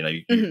like that.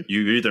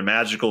 You're either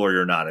magical or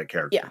you're not at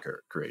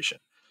character creation.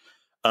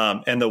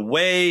 And the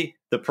way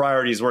the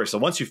priorities work. So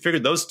once you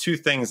figured those two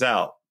things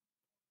out,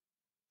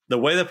 the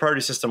way the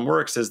priority system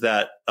works is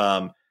that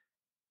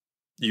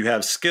you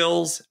have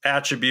skills,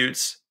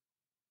 attributes,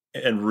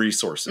 and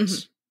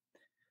resources.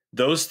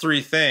 Those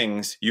 3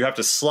 things you have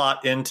to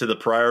slot into the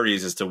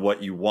priorities as to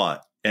what you want.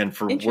 And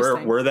for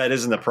where that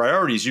is in the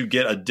priorities, you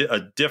get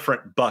a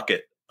different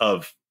bucket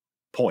of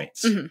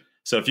points.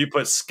 So if you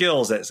put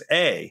skills as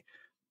A,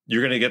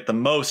 you're going to get the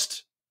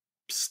most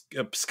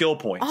skill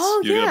points.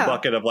 You get a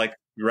bucket of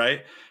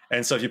right?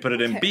 And so if you put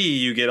it in B,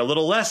 you get a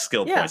little less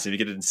skill points. If you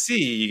get it in C,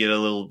 you get a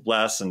little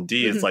less. And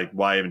D, it's like,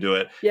 why even do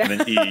it? And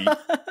then E,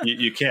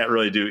 you can't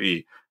really do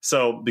E.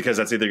 So because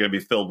that's either going to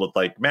be filled with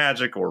like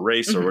magic or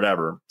race or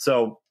whatever.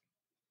 So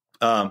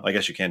I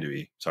guess you can do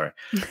E. Sorry.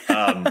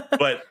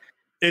 But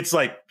it's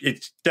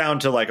down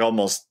to like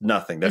almost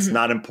nothing. That's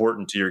not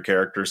important to your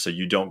character. So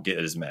you don't get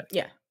as many.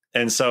 Yeah.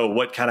 And so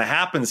what kind of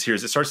happens here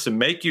is it starts to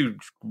make you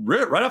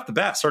right off the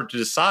bat start to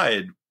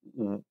decide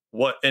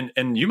what,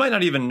 and you might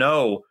not even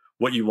know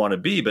what you want to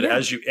be, but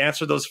as you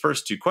answer those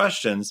first 2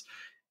 questions,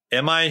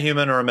 am I a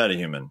human or a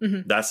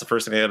metahuman? That's the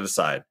first thing I got to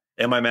decide.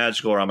 Am I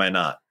magical or am I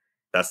not?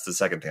 That's the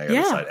second thing I got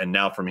to decide. And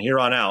now from here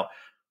on out,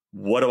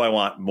 what do I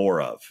want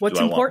more of? What's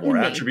do I important want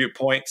more to me? attribute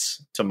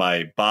points to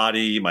my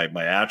body, my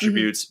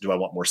attributes? Do I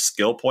want more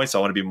skill points? I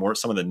want to be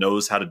someone that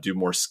knows how to do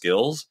more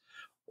skills.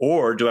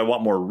 Or do I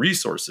want more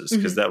resources?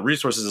 Because that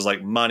resources is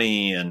like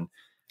money and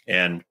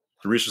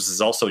the resources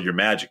is also your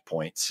magic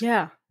points.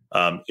 Yeah.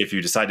 If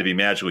you decide to be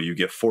magical, you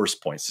get force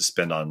points to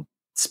spend on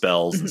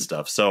spells and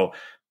stuff. So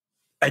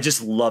I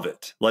just love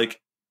it. Like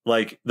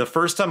the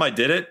first time I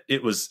did it,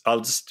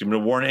 I'm going to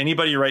warn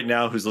anybody right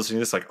now who's listening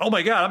to this, like, oh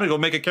my God, I'm going to go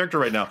make a character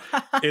right now.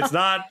 It's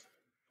not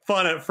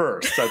fun at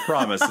first. I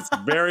promise. It's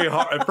very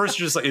hard. At first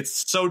you're just like,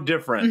 it's so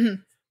different.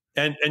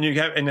 And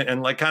you have,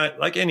 and like kind of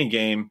like any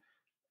game,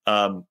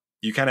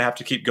 you kind of have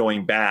to keep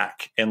going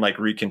back and like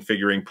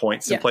reconfiguring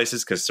points in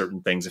places because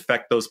certain things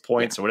affect those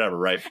points or whatever,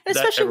 right? And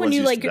especially when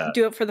you like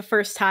do it for the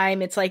first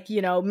time, it's like,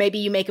 maybe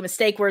you make a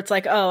mistake where it's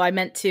like, oh, I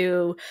meant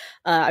to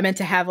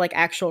have like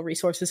actual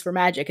resources for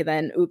magic, and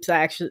then oops,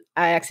 I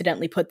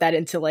accidentally put that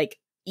into like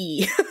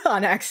E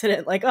on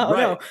accident. Like, oh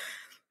no.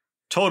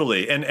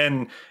 Totally.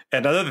 And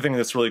another thing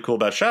that's really cool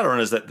about Shadowrun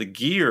is that the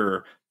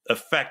gear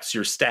affects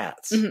your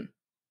stats.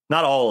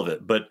 Not all of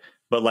it, but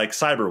but like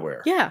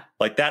cyberware. Yeah.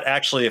 Like that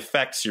actually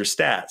affects your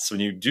stats. When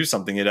you do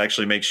something, it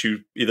actually makes you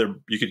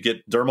you could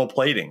get dermal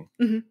plating.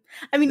 Mm-hmm.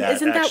 I mean,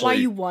 isn't that why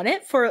you want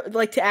it, for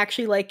like to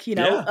actually like,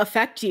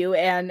 affect you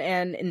and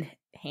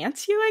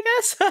enhance you, I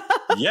guess?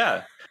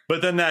 Yeah.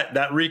 But then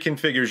that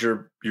reconfigures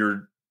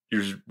your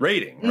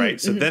rating,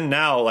 right? So then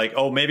now like,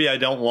 oh, maybe I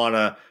don't want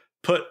to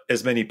put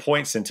as many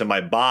points into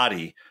my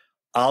body.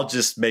 I'll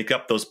just make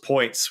up those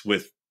points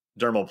with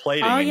dermal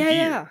plating and gear.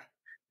 Yeah.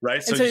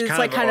 Right. So it's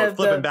like kind of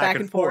flipping back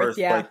and forth.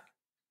 Yeah. Like,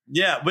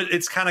 yeah. But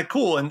it's kind of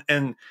cool. And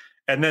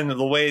then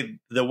the way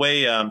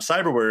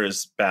cyberware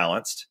is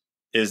balanced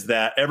is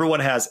that everyone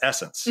has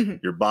essence.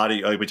 Your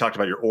body, like we talked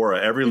about your aura.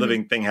 Every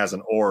living thing has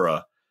an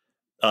aura.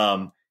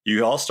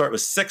 You all start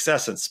with 6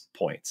 essence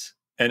points,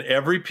 and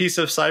every piece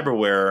of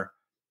cyberware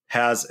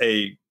has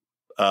a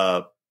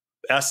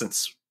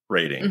essence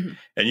rating,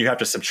 and you have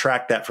to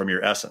subtract that from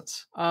your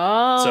essence.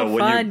 Oh, so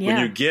when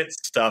you get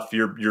stuff,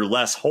 you're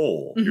less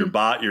whole. Your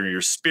body,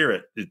 your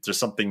spirit, there's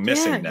something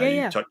missing now.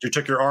 You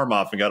took your arm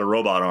off and got a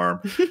robot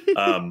arm.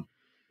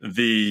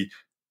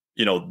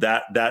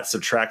 That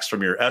subtracts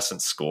from your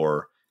essence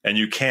score, and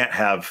you can't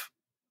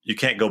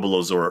go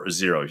below 0.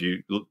 If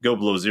you go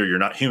below 0, you're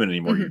not human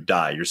anymore. You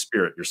die. Your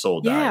spirit, your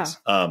soul dies.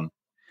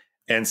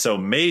 And so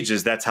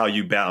mages, that's how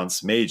you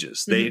balance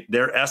mages.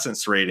 Their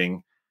essence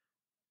rating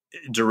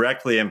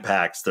directly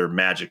impacts their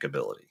magic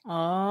ability.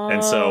 Oh.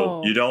 And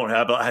so you don't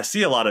I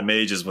see a lot of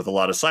mages with a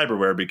lot of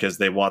cyberware because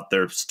they want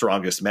their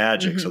strongest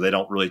magic. So they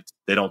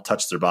don't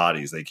touch their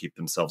bodies. They keep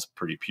themselves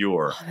pretty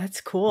pure. Oh, that's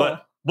cool.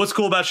 But what's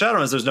cool about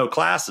Shadowrun is there's no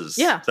classes.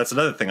 Yeah. That's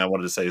another thing I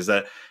wanted to say is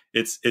that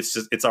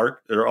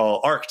they're all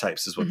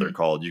archetypes is what they're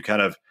called. You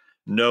kind of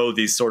know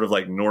these sort of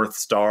like North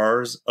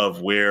Stars of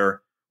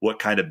what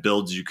kind of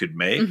builds you could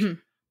make,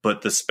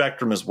 but the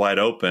spectrum is wide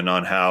open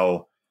on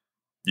how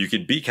you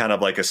could be kind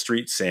of like a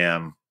street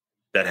Sam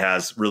that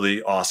has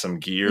really awesome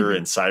gear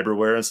and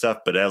cyberware and stuff,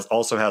 but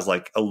also has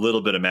like a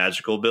little bit of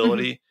magical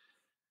ability.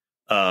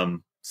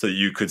 So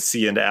you could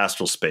see into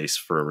astral space,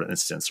 for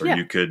instance, or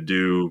you could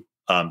do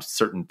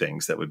certain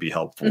things that would be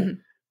helpful.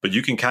 But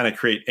you can kind of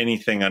create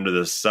anything under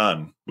the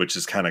sun, which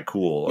is kind of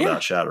cool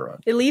about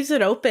Shadowrun. It leaves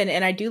it open,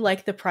 and I do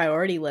like the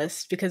priority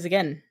list because,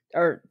 again,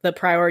 or the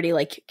priority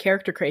like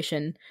character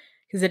creation,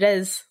 because it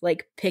is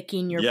like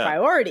picking your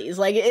priorities.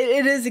 Like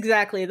it is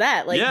exactly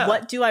that. Like,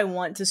 what do I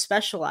want to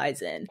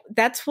specialize in?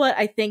 That's what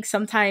I think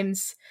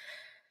sometimes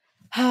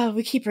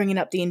we keep bringing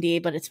up D&D,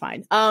 but it's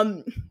fine.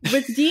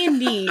 With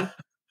D&D,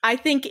 I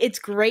think it's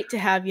great to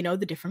have,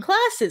 the different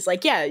classes.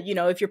 Like,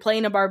 if you're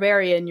playing a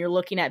barbarian, you're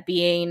looking at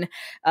being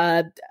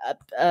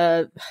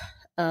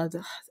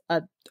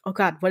oh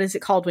god, what is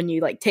it called when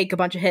you like take a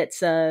bunch of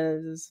hits?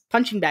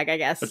 Punching bag, I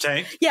guess. A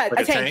tank? Yeah,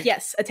 like a tank.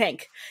 Yes, a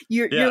tank.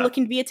 You're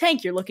looking to be a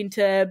tank. You're looking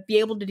to be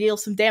able to deal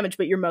some damage,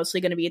 but you're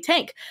mostly going to be a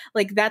tank.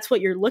 Like that's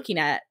what you're looking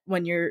at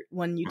when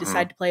you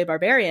decide to play a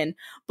barbarian.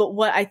 But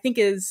what I think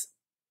is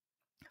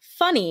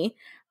funny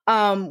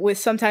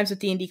sometimes with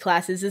D&D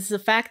classes is the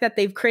fact that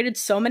they've created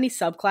so many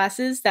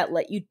subclasses that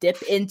let you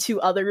dip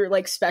into other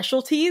like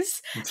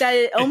specialties that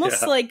it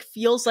almost like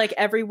feels like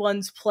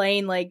everyone's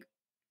playing like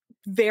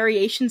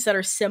variations that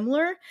are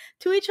similar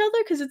to each other,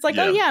 because it's like,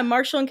 oh yeah, I'm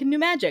martial and can do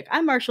magic.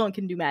 I'm martial and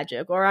can do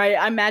magic, or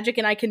I'm magic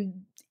and I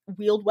can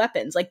wield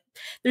weapons. Like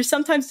there's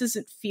sometimes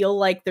doesn't feel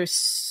like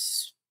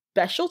there's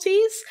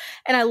specialties,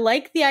 and I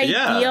like the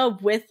idea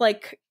with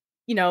like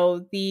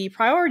the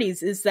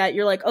priorities is that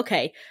you're like,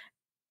 okay,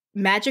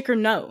 magic or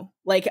no,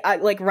 like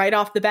right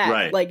off the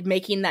bat, like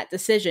making that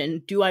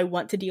decision. Do I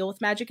want to deal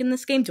with magic in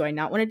this game? Do I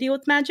not want to deal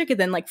with magic? And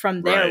then like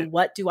from there,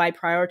 what do I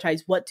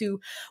prioritize? What do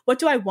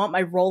I want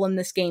my role in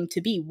this game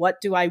to be? What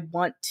do I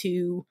want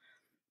to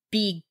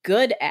be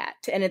good at?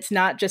 And it's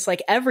not just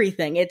like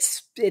everything.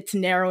 It's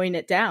narrowing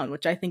it down,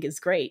 which I think is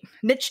great.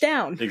 Niche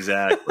down.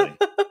 Exactly.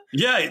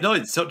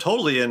 It's so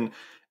totally. And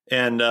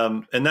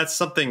that's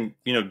something,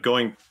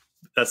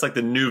 that's like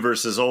the new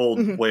versus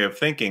old way of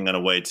thinking in a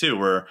way too,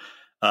 where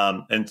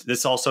and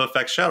this also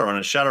affects Shadowrun.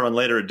 In Shadowrun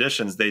later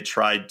editions, they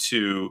tried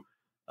to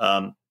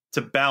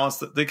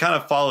balance. They kind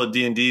of followed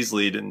D&D's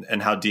lead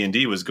and how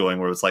D&D was going,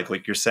 where it's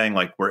like you're saying,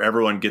 like where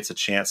everyone gets a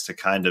chance to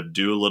kind of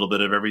do a little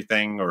bit of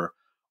everything, or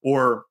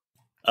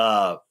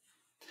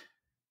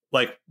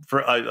like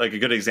for like a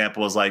good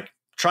example was like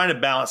trying to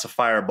balance a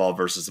fireball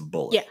versus a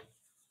bullet. Yeah.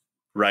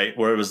 Right.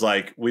 Where it was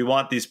like, we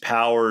want these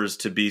powers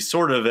to be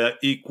sort of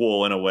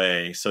equal in a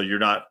way. So you're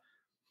not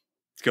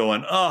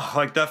going, oh,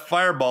 like that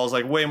fireball is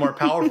like way more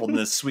powerful than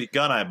this sweet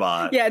gun I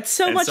bought. Yeah, it's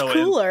so much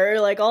cooler,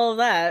 like all of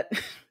that.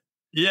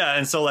 Yeah,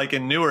 and so like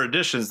in newer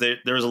editions,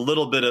 there's a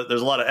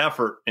lot of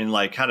effort in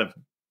like kind of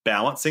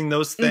balancing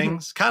those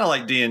things, kind of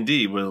like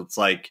D&D, where it's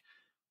like,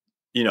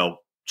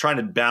 trying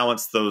to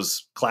balance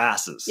those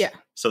classes,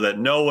 so that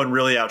no one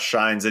really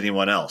outshines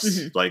anyone else.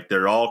 Like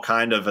they're all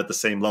kind of at the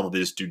same level. They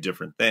just do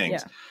different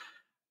things. Yeah.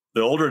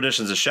 The older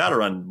editions of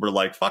Shadowrun were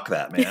like, fuck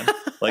that, man.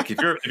 Like if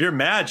you're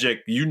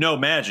magic,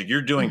 magic,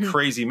 you're doing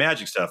crazy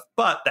magic stuff,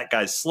 but that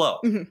guy's slow.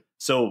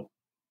 So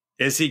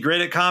Is he great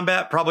at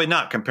combat? Probably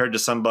not, compared to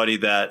somebody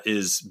that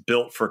is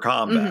built for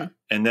combat.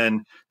 And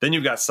then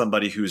you've got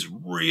somebody who's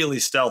really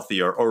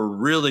stealthy or a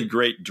really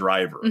great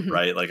driver,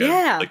 right? Like,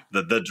 like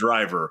the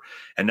driver.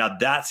 And now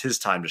that's his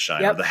time to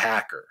shine, or the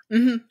hacker.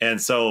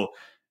 And so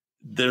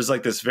there's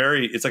like this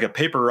it's like a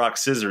paper, rock,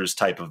 scissors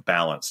type of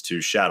balance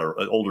to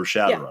older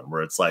Shadowrun,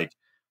 where it's like,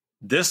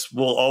 this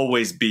will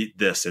always beat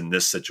this in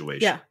this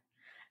situation. Yeah.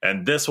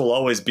 And this will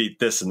always beat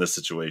this in this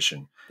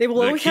situation. They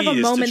will always have a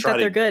moment that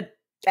they're good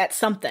at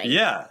something.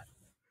 Yeah.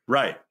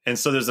 Right. And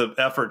so there's an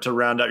effort to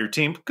round out your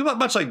team,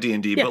 much like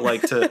D&D, but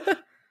like to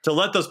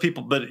let those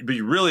people, but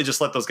you really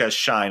just let those guys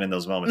shine in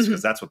those moments,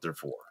 because that's what they're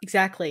for.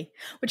 Exactly.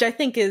 Which I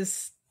think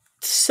is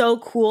so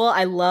cool.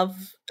 I love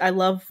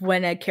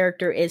when a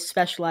character is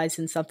specialized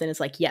in something. It's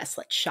like, yes,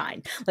 let's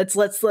shine.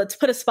 Let's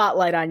put a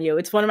spotlight on you.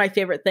 It's one of my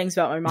favorite things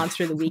about my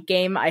Monster of the Week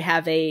game. I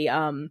have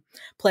a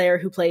player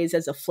who plays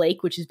as a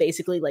flake, which is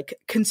basically like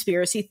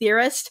conspiracy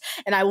theorist,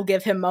 and I will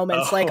give him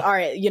moments like, all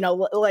right,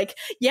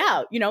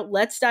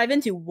 let's dive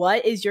into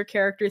what is your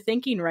character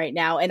thinking right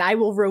now, and I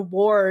will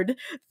reward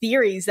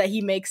theories that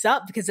he makes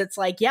up, because it's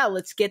like, yeah,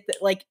 let's get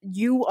like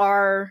you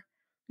are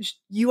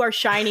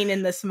shining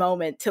in this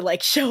moment to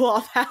like show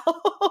off how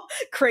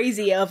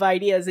crazy of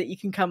ideas that you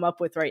can come up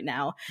with right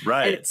now.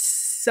 Right. And it's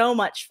so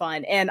much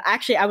fun. And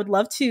actually, I would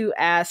love to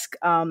ask,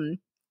 would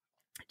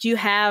you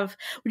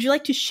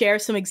like to share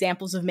some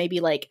examples of maybe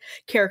like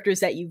characters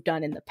that you've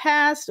done in the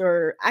past?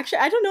 Or actually,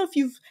 I don't know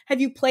if have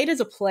you played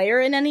as a player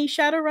in any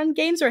Shadowrun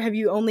games, or have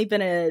you only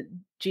been a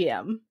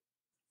GM?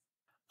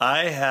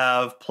 I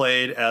have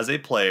played as a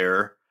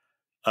player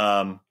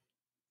in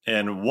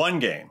one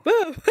game.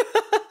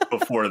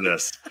 Before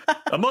this,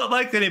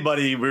 like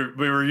anybody, we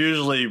were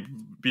usually,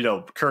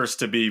 cursed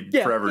to be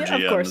forever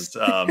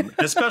GMs,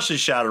 especially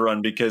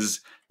Shadowrun, because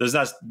there's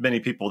not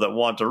many people that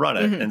want to run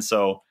it. And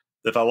so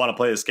if I want to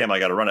play this game, I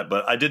got to run it.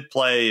 But I did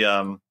play,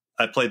 I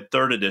played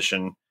 3rd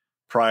edition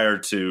prior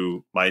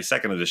to my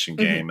 2nd edition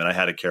game. And I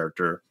had a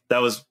character that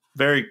was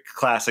very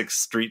classic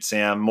Street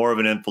Sam, more of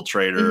an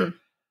infiltrator,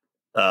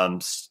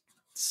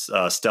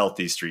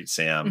 stealthy Street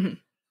Sam.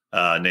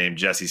 Named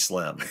Jesse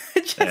Slim.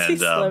 Jesse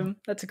Slim.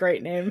 That's a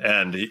great name.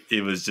 And he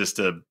was just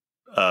a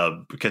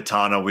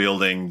katana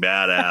wielding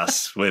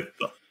badass with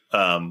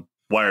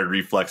wired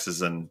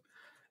reflexes and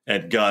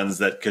guns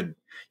that could,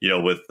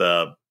 with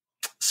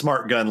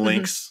smart gun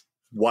links,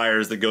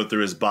 wires that go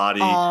through his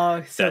body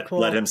that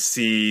let him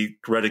see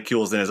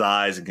reticules in his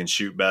eyes and can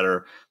shoot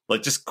better.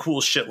 Like just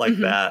cool shit like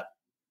that.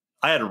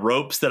 I had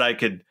ropes that I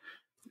could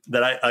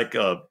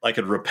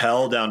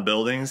rappel down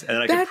buildings, and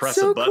then I could press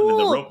a button and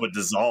the rope would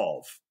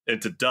dissolve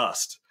into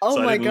dust.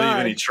 So I didn't leave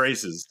any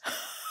traces.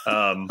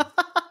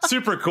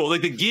 Super cool.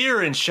 Like the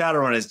gear in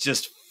Shadowrun is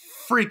just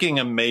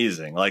freaking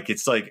amazing. Like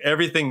it's like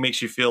everything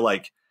makes you feel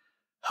like,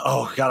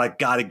 oh God, I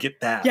gotta get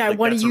that. Yeah, like, I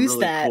want to use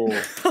really that.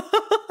 Cool.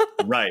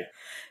 Right.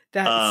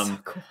 That's so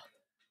cool.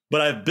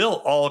 But I've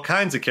built all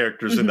kinds of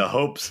characters in the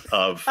hopes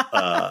of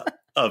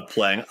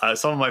playing.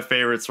 Some of my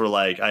favorites were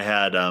like I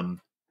had a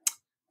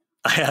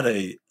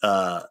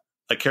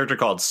character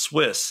called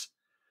Swiss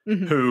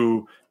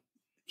who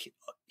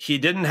he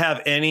didn't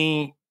have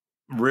any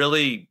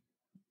really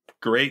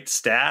great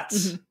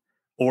stats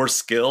or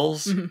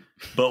skills,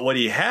 but what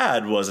he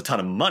had was a ton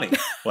of money.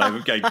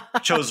 Well, I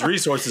chose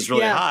resources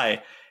really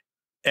high.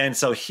 And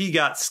so he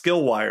got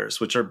skill wires,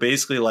 which are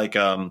basically like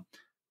a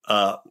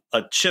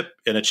chip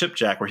in a chip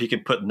jack where he can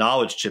put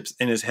knowledge chips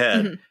in his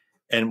head.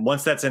 And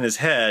once that's in his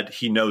head,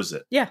 he knows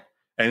it. Yeah.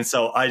 And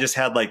so I just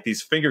had like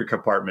these finger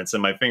compartments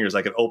in my fingers.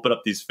 I could open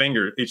up these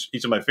fingers,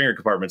 each of my finger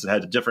compartments, and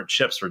had different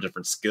chips for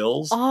different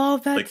skills. Oh,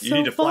 that's like you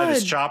need to fly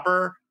this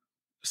chopper.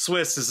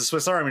 Swiss is a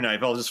Swiss Army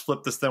knife. I'll just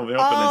flip this thing open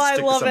and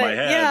stick this in my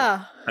head.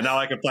 Yeah. And now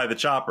I can fly the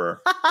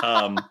chopper.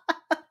 And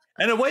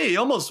in a way, he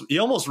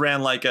almost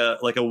ran like a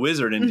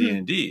wizard in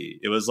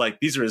D&D. It was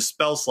like these are his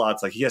spell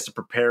slots. Like he has to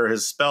prepare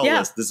his spell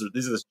list. These are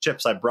the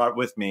chips I brought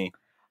with me.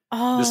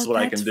 Oh, this is what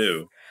I can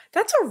do.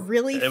 That's a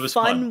really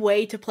fun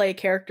way to play a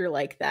character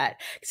like that.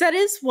 Because that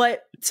is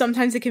what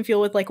sometimes it can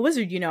feel with like a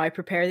wizard. I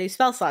prepare these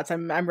spell slots.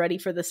 I'm ready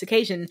for this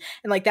occasion.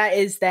 And like that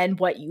is then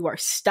what you are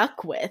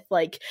stuck with.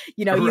 Like,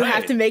 you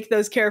have to make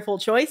those careful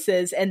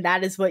choices. And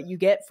that is what you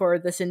get for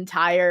this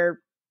entire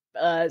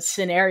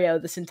scenario,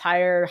 this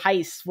entire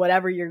heist,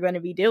 whatever you're going to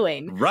be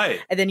doing.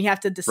 Right. And then you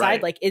have to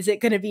decide like, is it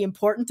going to be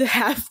important to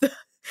have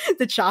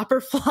the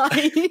chopper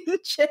flying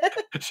shit?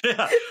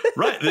 Yeah,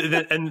 right.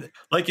 And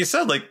like you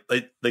said, like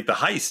the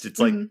heist, it's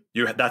like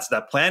that's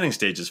that planning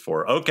stage is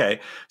for. Okay,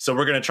 so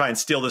we're gonna try and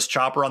steal this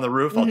chopper on the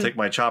roof. I'll take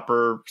my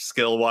chopper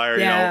skill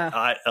wire.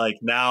 I like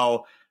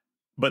now,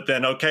 but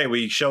then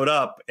we showed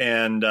up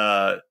and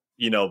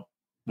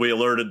we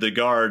alerted the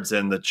guards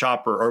and the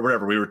chopper or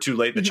whatever. We were too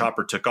late. The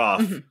chopper took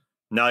off.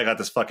 Now I got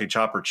this fucking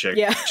chopper chip,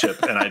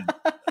 and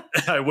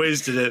I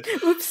wasted it.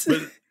 Oops.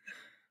 But,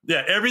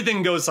 yeah,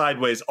 everything goes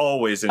sideways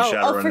always in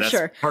Shadowrun.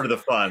 That's part of the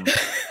fun.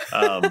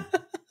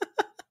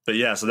 But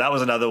yeah, so that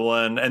was another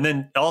one. And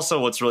then also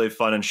what's really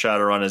fun in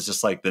Shadowrun is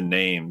just like the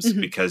names,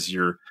 because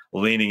you're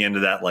leaning into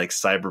that like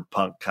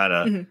cyberpunk kind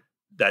of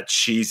that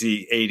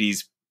cheesy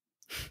 80s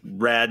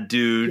rad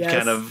dude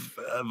kind of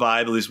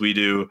vibe, at least we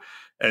do.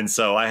 And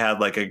so I had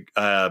like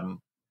I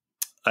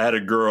had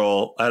a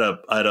girl,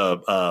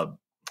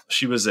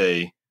 she was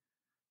a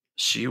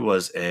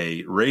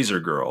razor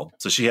girl.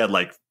 So she had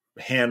like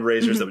hand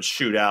razors that would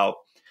shoot out,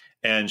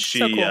 and she,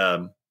 so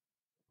cool.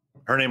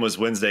 Her name was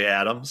Wednesday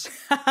Addams,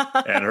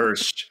 and her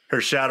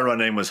Shadowrun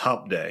name was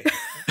Hump Day.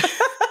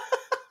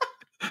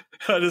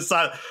 I just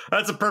thought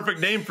that's a perfect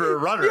name for a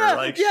runner.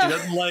 She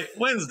doesn't like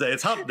Wednesday;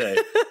 it's Hump Day.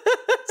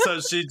 So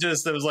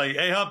it was like,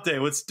 "Hey, Hump Day,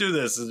 let's do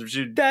this." And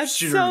she'd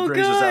shoot her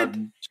razors out.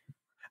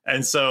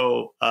 And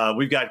so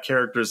we've got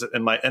characters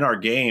in our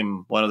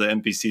game. One of the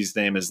NPCs'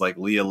 name is like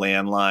Leah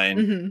Landline.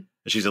 Mm-hmm.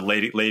 She's a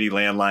lady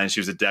Landline. She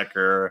was a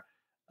decker.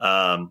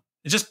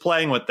 Just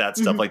playing with that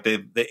stuff, like the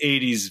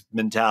 80s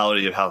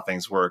mentality of how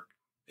things work,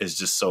 is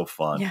just so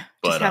fun. Yeah,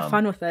 just have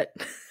fun with it.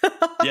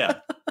 Yeah,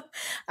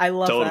 I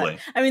love that.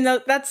 I mean,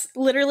 that's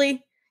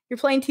literally, you're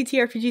playing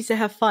TTRPGs to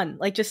have fun.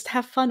 Like, just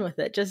have fun with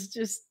it.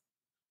 Just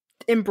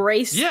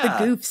embrace the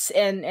goofs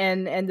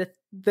and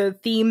the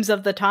themes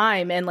of the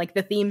time and like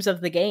the themes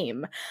of the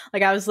game.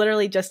 Like, I was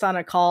literally just on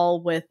a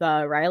call with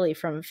Riley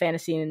from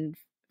Fantasy and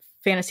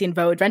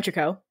Foe Adventure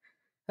Co.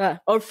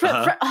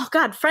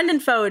 Friend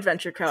and Foe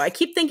Adventure Co. I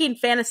keep thinking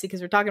fantasy because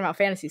we're talking about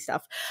fantasy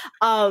stuff.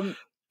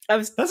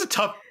 That's a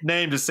tough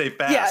name to say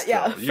fast.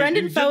 Yeah. Friend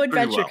and Foe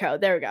Adventure Co.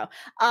 There we go.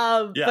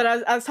 But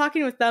I was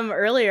talking with them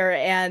earlier,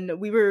 and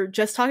we were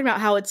just talking about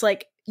how it's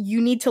like,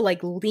 you need to like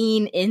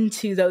lean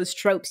into those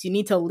tropes. You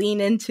need to lean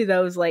into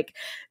those like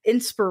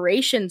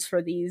inspirations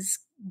for these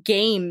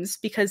games,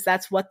 because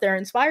that's what they're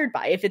inspired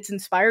by. If it's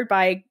inspired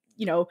by,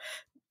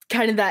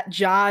 kind of that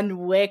John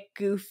Wick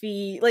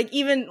goofy, like,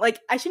 even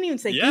like, I shouldn't even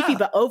say goofy,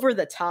 but over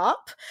the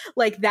top,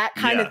 like that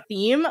kind of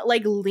theme,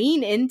 like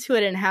lean into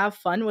it and have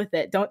fun with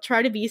it. Don't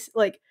try to be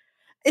like,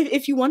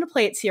 if you want to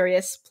play it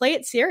serious,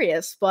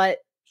 but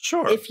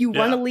if you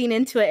want to lean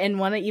into it and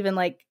want to even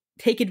like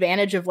take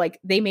advantage of, like,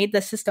 they made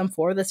the system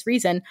for this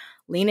reason,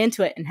 lean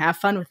into it and have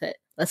fun with it.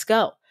 Let's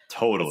go.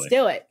 Totally. Let's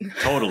do it.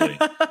 Totally.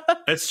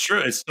 It's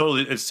true. It's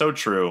so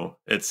true.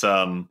 It's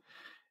and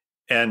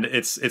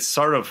it's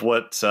sort of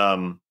what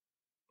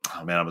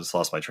oh man, I just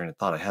lost my train of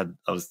thought.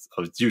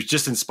 You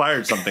just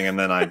inspired something, and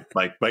then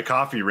my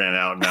coffee ran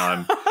out, and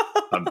now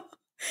I'm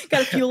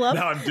gotta fuel up.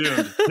 Now I'm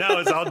doomed. Now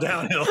it's all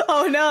downhill.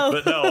 Oh no.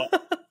 But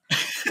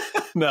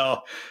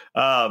no.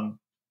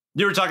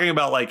 You were talking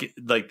about like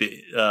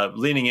the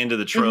leaning into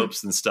the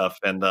tropes and stuff,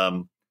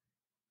 and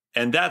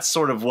that's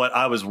sort of what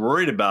I was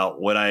worried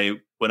about when I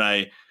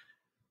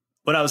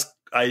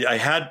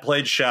had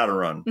played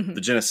Shadowrun,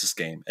 the Genesis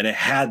game, and it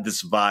had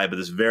this vibe of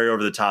this very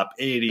over the top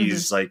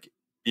 80s, like,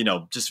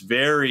 just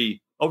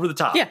very over the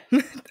top. Yeah,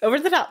 over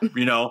the top.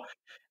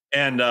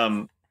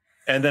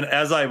 And then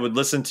as I would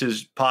listen to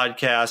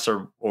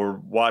podcasts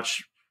or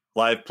watch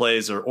live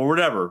plays or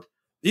whatever,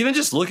 even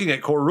just looking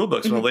at core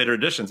rulebooks from the later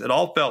editions, it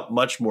all felt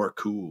much more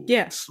cool.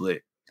 Yeah.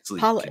 Slick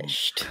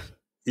polished.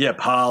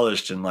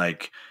 Polished and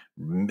like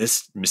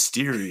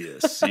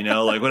mysterious,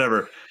 like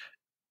whatever.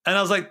 And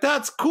I was like,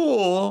 that's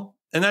cool.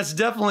 And that's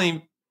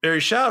definitely very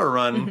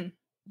Shadowrun,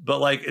 but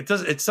like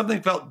it's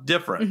something felt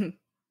different.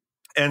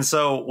 And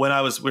so when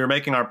we were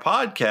making our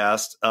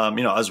podcast, I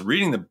was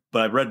reading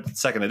when I read the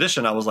second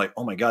edition, I was like,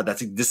 oh my God,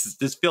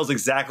 this feels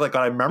exactly like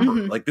what I remember.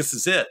 Like, this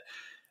is it.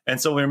 And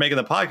so when we were making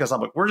the podcast,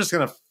 I'm like, we're just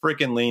going to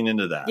freaking lean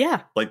into that.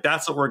 Yeah. Like,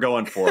 that's what we're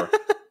going for.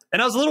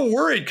 And I was a little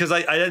worried because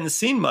I hadn't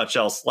seen much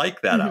else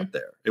like that out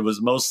there. It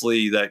was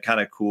mostly that kind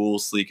of cool,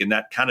 sleek, and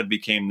that kind of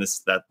became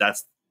that's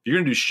if you're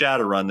going to do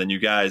Shadowrun, then you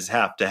guys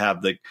have to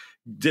have the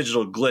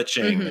digital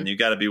glitching, and you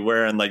got to be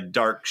wearing like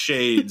dark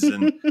shades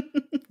and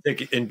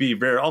be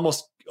very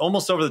almost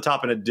over the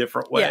top in a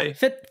different way. Yeah,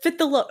 fit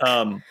the look.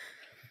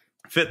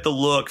 Fit the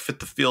look, fit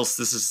the feels.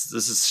 This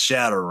is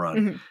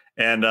Shadowrun.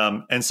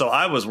 And so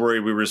I was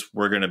worried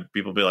we're going to,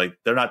 people be like,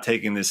 they're not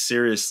taking this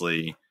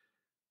seriously.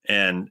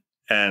 And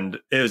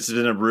it's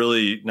been a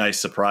really nice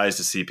surprise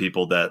to see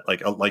people that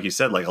like you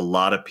said, like a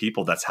lot of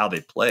people, that's how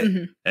they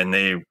play. And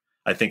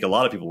I think a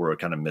lot of people were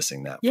kind of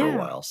missing that for a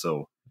while.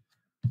 So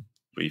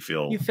you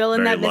fill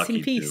in that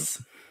missing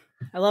piece.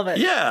 I love it.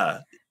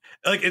 Yeah.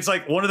 Like, it's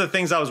like one of the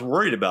things I was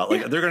worried about,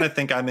 like they're going to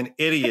think I'm an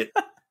idiot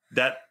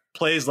that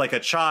plays like a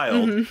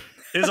child.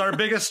 Is our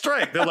biggest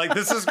strength. They're like,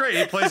 this is great.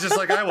 He plays just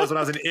like I was when I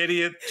was an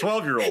idiot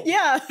 12-year-old.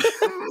 Yeah.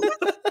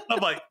 I'm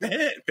like,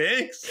 hey,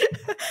 thanks.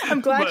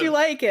 I'm glad you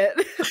like it.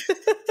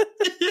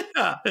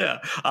 Yeah.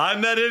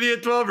 I'm that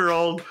idiot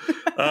 12-year-old.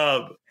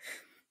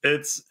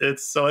 It's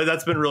so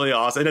that's been really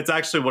awesome. And it's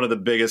actually one of the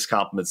biggest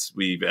compliments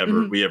we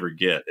ever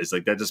get. Is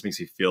like, that just makes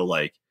me feel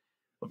like,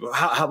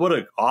 what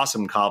an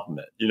awesome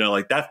compliment.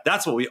 Like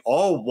that's what we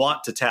all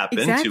want to tap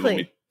into when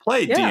we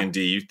play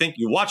D&D. You think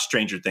you watch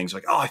Stranger Things,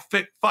 like, oh,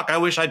 I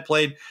wish I'd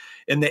played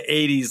in the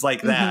 80s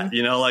like that,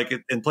 like,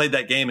 and played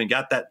that game and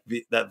got that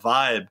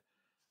vibe.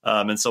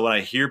 And so when I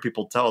hear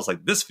people tell us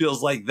like, this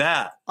feels like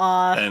that,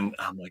 and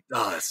I'm like,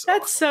 oh, that's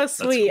awesome. So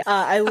sweet.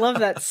 I love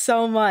that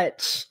so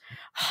much.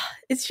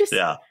 It's just,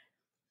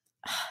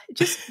 It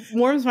just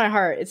warms my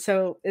heart. It's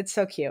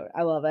so cute.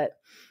 I love it.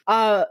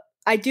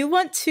 I do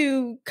want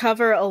to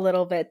cover a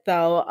little bit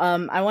though.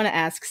 I want to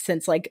ask,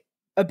 since like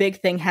a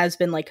big thing has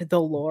been like the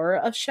lore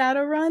of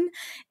Shadowrun,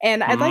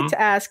 and I'd like to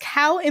ask,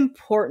 how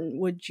important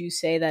would you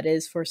say that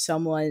is for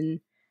someone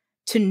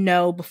to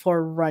know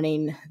before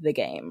running the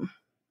game?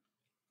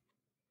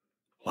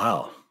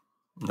 Wow,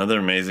 another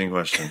amazing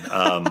question.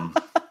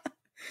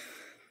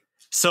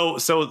 So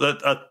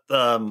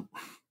that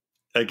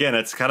again,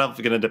 it's kind of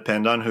going to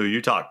depend on who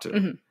you talk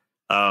to.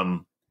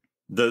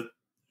 The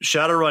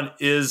Shadowrun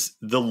is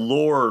the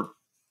lore.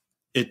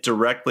 It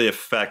directly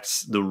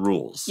affects the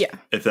rules. Yeah.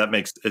 If that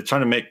makes, it's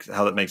trying to make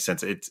how that makes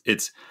sense.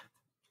 It's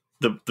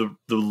the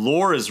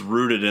lore is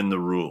rooted in the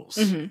rules,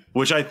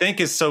 which I think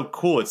is so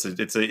cool. It's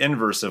the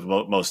inverse of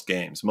most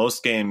games.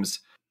 Most games,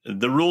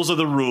 the rules are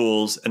the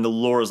rules and the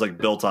lore is like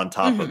built on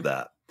top of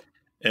that.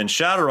 In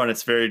Shadowrun,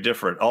 it's very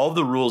different. All of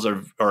the rules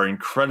are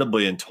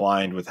incredibly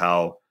entwined with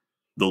how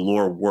the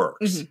lore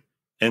works.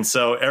 And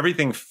so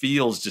everything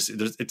feels just,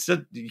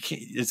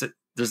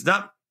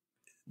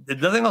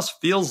 nothing else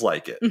feels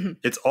like it.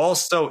 It's all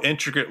so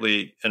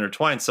intricately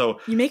intertwined. So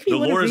you make me the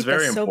lore is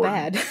very so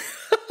important. Bad.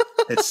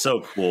 It's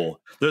so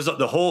cool. There's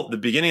the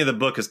beginning of the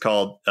book is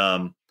called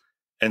And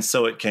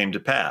So It Came to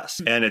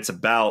Pass. And it's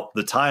about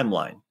the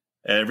timeline.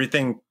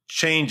 Everything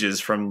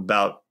changes from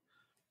about,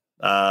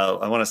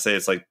 I want to say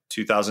it's like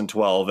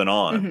 2012 and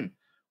on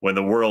when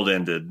the world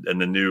ended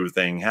and the new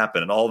thing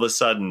happened. And all of a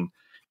sudden,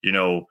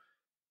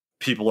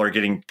 people are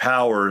getting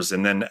powers,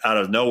 and then out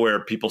of nowhere,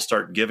 people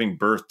start giving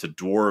birth to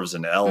dwarves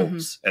and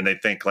elves, and they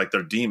think like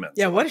they're demons.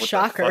 Yeah, what like, a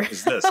shocker! The fuck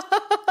is this?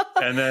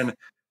 and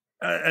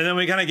then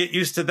we kind of get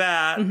used to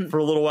that for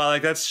a little while.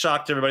 Like that's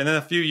shocked everybody. And then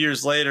a few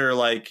years later,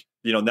 like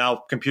now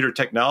computer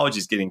technology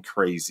is getting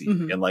crazy,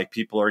 and like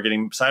people are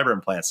getting cyber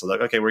implants. So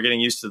like, okay, we're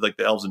getting used to like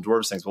the elves and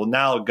dwarves things. Well,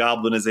 now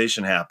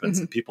goblinization happens,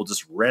 and people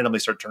just randomly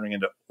start turning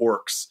into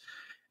orcs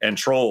and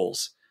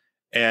trolls.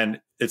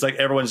 And it's like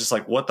everyone's just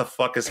like, what the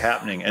fuck is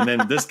happening? And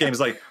then this game is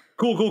like,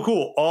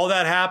 cool. All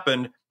that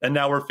happened. And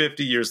now we're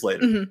 50 years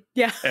later.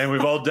 Yeah. And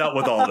we've all dealt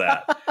with all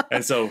that.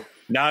 And so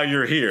now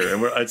you're here.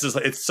 And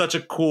it's such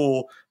a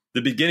cool,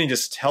 the beginning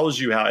just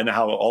tells you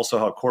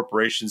how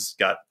corporations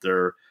got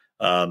their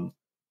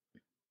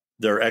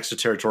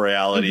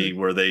extraterritoriality,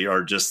 where they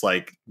are just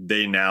like,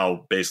 they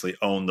now basically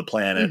own the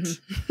planet,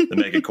 the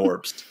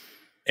megacorps.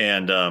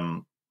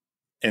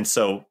 And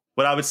so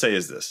what I would say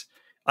is this.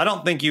 I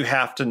don't think you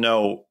have to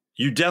know.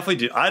 You definitely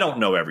do. I don't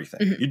know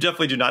everything. You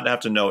definitely do not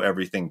have to know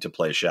everything to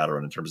play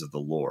Shadowrun in terms of the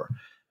lore.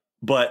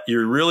 But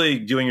you're really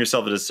doing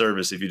yourself a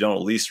disservice if you don't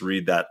at least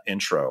read that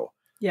intro.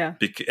 Yeah.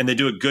 And they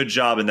do a good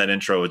job in that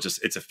intro. It's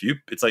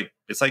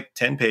like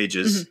 10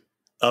 pages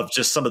of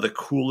just some of the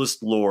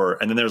coolest lore.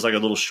 And then there's like a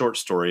little short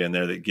story in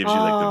there that gives you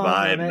like the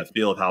vibe and the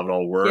feel of how it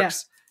all works. Yeah.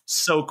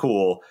 So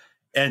cool.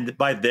 And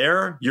by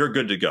there, you're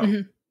good to go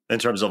in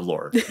terms of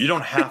lore. You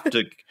don't have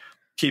to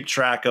keep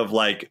track of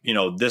like,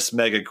 this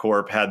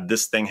megacorp had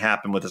this thing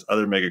happen with this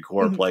other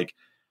megacorp. Like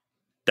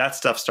that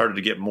stuff started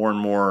to get more and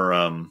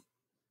more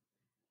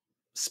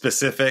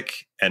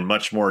specific and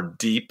much more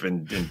deep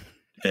and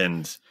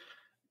as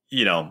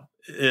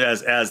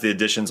the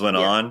editions went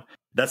on.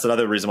 That's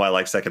another reason why I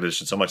like second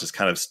edition so much. It's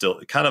kind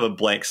of a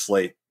blank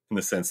slate in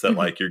the sense that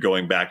like you're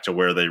going back to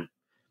where they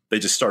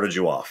just started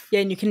you off. Yeah,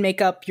 and you can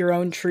make up your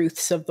own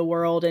truths of the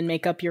world and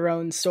make up your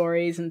own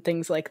stories and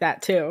things like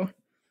that too.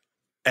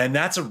 And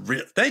that's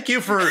thank you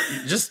for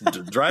just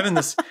driving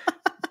this.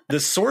 The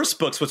source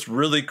books, what's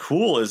really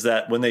cool is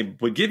that when they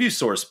would give you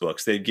source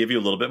books, they'd give you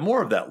a little bit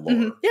more of that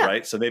lore,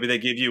 right? So maybe they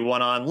give you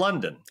one on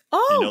London.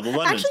 Oh, the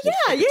London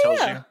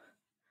actually,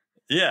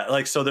 yeah.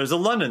 Like, so there's a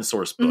London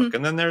source book,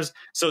 and then there's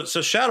so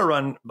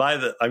Shadowrun.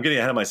 I'm getting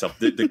ahead of myself.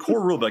 The core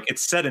rulebook,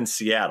 it's set in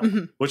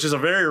Seattle, which is a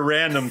very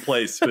random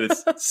place, but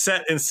it's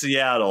set in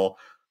Seattle.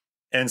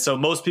 And so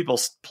most people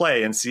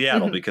play in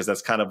Seattle because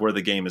that's kind of where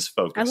the game is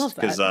focused. I love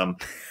that. Because,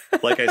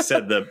 like I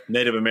said, the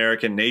Native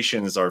American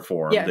nations are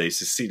formed. Yeah. They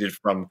seceded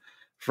from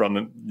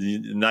the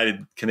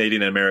United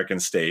Canadian and American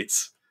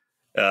States.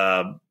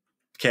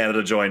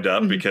 Canada joined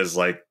up because,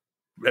 like,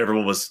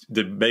 everyone was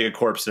the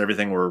megacorps and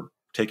everything were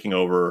taking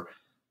over.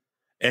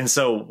 And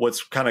so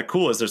what's kind of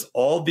cool is there's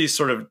all these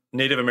sort of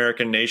Native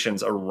American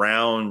nations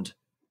around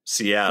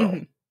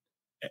Seattle.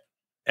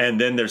 And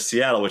then there's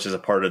Seattle, which is a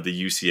part of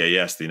the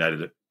UCAS, the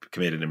United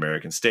Canadian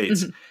American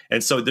States.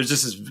 And so there's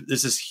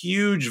this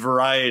huge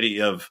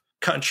variety of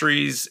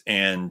countries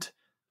and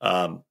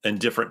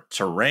different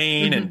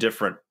terrain and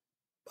different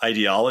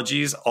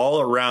ideologies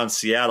all around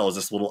Seattle is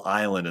this little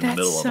island in the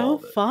middle of all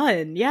of it. So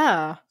fun.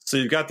 Yeah. So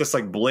you've got this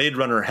like Blade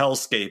Runner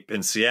hellscape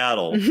in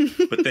Seattle,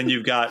 but then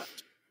you've got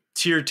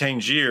Tir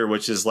Tanger,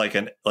 which is like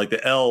the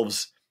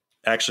elves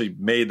actually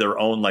made their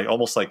own, like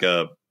almost like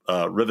a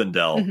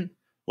Rivendell,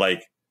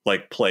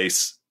 like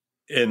place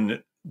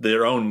in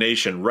their own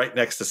nation right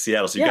next to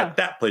Seattle. So you got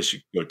that place you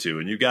can go to,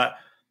 and you got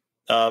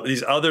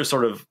these other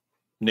sort of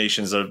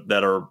nations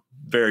that are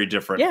very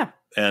different. Yeah.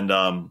 And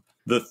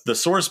the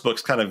source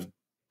books kind of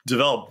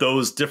develop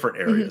those different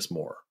areas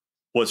more.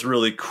 what's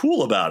really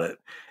cool about it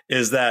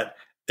is that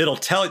it'll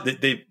tell you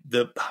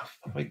that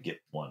let me get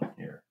one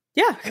here.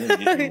 Yeah.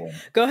 One.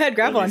 Go ahead,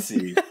 grab one.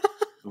 See.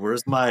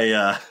 Where's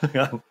my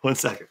 1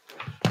 second.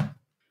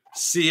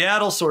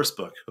 Seattle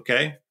Sourcebook.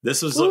 Okay.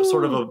 This was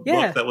sort of a book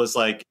that was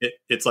like,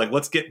 it's like,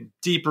 let's get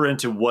deeper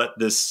into what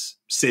this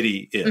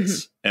city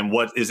is and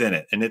what is in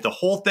it. And the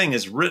whole thing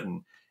is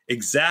written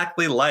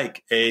exactly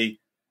like a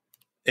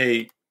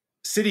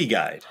city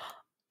guide.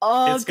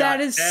 Oh,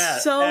 that is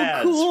so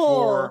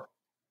cool.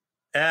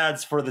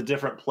 Ads for the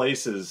different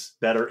places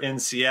that are in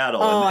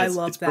Seattle. Oh, and I love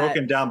that. It's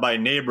broken down by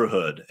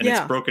neighborhood, and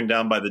it's broken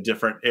down by the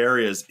different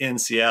areas in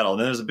Seattle.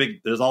 And then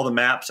there's all the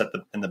maps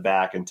in the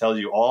back and tells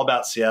you all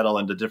about Seattle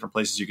and the different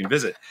places you can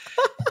visit.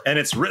 And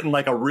it's written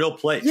like a real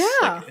place.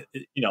 Yeah. Like,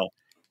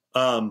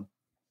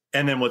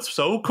 and then what's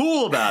so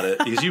cool about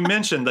it is you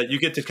mentioned that you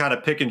get to kind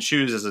of pick and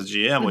choose as a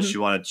GM what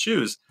you want to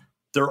choose.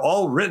 They're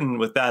all written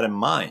with that in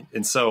mind.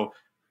 And so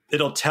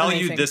it'll tell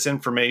you this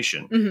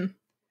information.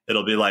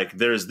 It'll be like,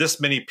 there's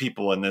this many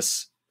people in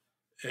this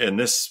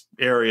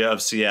area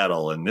of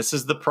Seattle, and this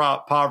is the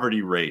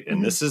poverty rate,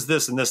 and this is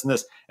this and this and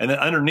this. And then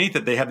underneath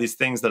it, they have these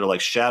things that are like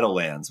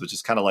Shadowlands, which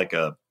is kind of like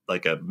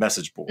a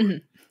message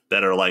board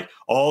that are like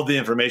all the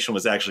information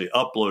was actually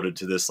uploaded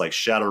to this like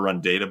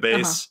Shadowrun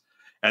database.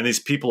 And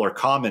these people are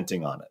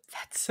commenting on it.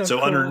 That's so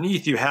cool.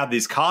 Underneath, you have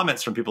these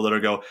comments from people that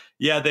are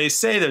yeah, they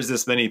say there's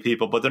this many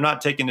people, but they're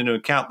not taking into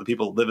account the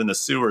people that live in the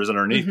sewers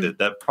underneath it.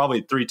 That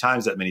probably 3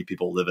 times that many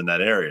people live in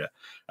that area.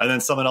 And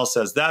then someone else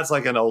says, that's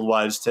like an old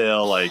wives'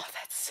 tale. Like,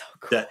 that's so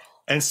cool.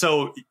 And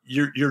so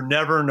you're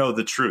never know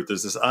the truth.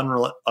 There's this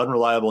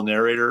unreliable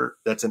narrator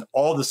that's in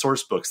all the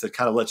source books that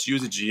kind of lets you,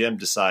 the GM,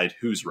 decide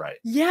who's right.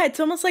 Yeah,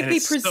 it's almost like they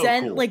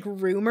present like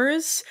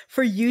rumors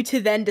for you to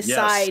then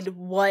decide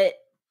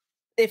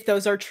if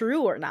those are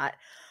true or not.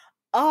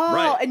 Oh,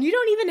 right. And you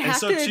don't even have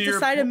to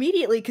decide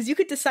immediately, because you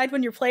could decide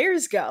when your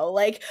players go.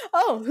 Like,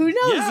 oh, who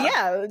knows?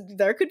 Yeah,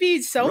 there could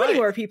be so many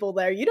more people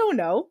there. You don't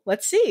know.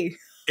 Let's see.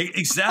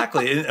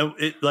 Exactly.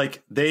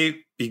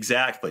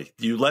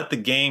 You let the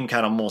game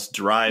kind of almost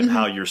drive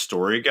how your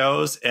story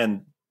goes,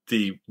 and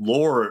the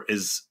lore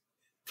is,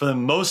 for the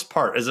most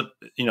part, is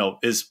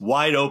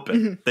wide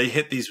open. They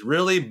hit these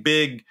really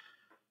big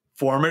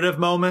formative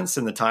moments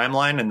in the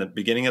timeline and the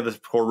beginning of the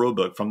core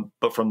rulebook.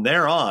 But from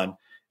there on,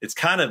 it's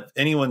kind of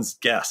anyone's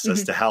guess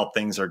as to how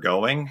things are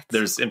going.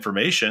 There's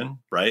information,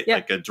 right? Yeah.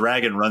 Like a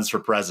dragon runs for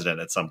president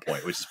at some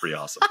point, which is pretty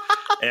awesome.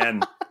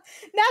 And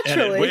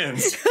naturally, and it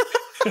wins.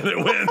 And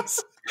it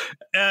wins.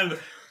 And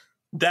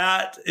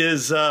that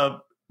is,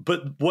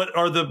 but what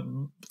are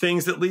the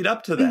things that lead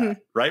up to that,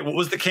 right? What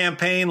was the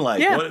campaign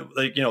like? Yeah.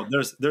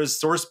 There's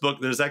source book.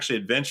 There's actually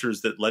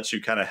adventures that lets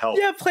you kind of help.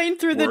 Yeah, playing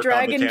through the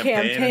dragon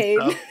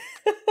campaign.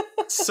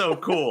 So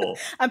cool.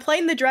 I'm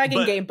playing the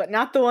dragon game, but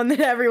not the one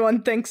that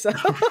everyone thinks of.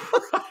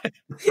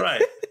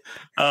 Right.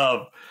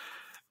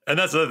 And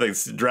that's the other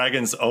thing.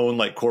 Dragons own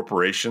like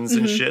corporations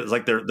and shit. It's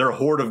like their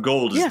hoard of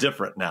gold is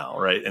different now,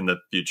 right? In the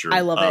future.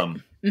 I love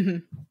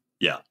it.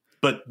 Yeah.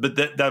 But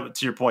that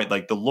to your point,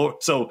 like the lore.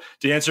 So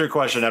to answer your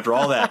question, after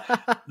all that,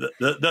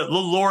 the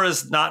lore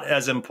is not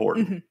as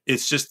important.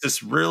 It's just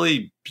this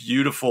really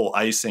beautiful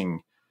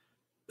icing.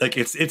 Like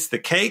it's the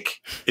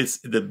cake. It's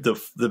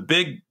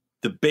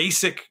the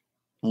basic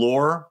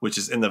lore, which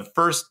is in the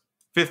first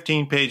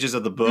 15 pages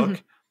of the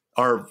book,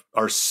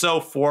 are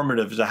so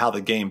formative to how the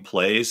game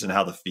plays and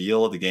how the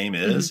feel of the game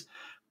is.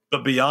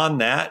 But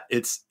beyond that,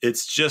 it's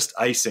just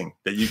icing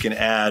that you can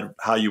add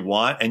how you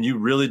want, and you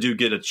really do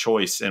get a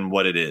choice in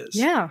what it is.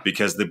 Yeah,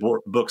 because the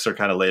books are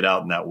kind of laid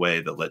out in that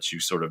way that lets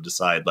you sort of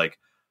decide like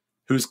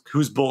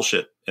who's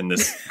bullshit in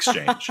this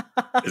exchange.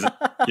 Is it,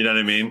 you know what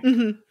I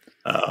mean?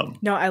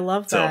 No, I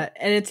love that.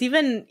 And it's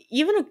even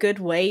a good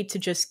way to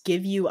just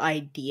give you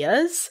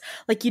ideas.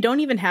 Like, you don't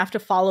even have to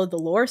follow the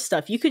lore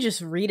stuff. You could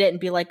just read it and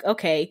be like,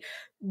 okay,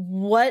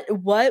 what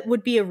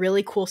would be a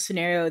really cool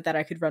scenario that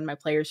I could run my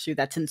players through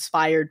that's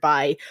inspired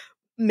by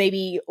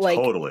maybe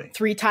like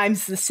 3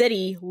 times the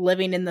city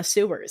living in the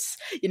sewers?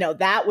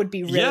 That would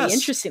be really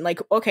interesting. Like,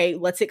 okay,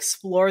 let's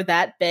explore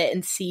that bit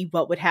and see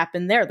what would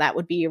happen there. That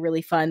would be a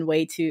really fun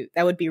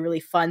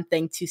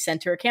thing to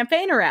center a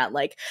campaign around.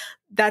 Like,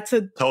 that's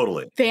a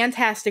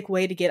fantastic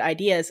way to get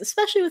ideas,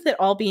 especially with it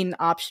all being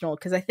optional.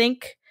 Because I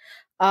think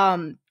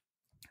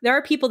there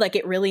are people that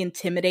get really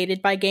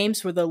intimidated by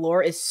games where the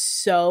lore is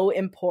so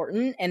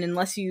important, and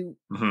unless you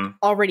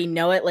already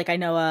know it, like I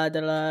know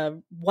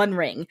the One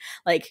Ring,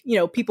 like,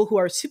 people who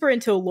are super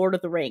into Lord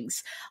of the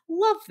Rings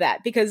love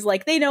that because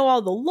like they know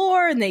all the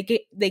lore and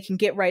they can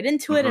get right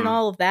into it and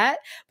all of that.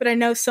 But I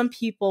know some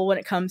people, when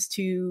it comes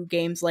to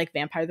games like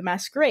Vampire the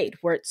Masquerade,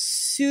 where it's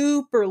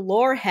super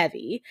lore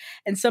heavy,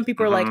 and some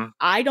people are like,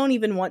 I don't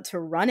even want to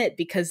run it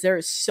because there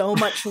is so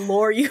much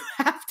lore you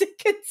have to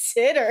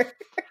consider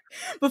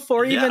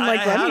before even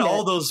like running it. I had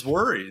all those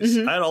worries.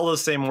 I had all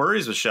those same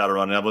worries with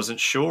Shadowrun, and I wasn't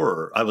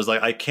sure. I was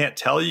like, I can't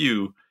tell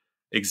you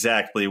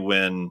exactly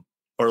when,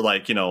 or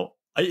like,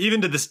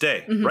 even to this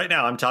day, right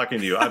now I'm talking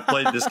to you. I've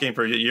played this game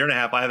for a year and a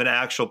half. I have an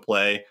actual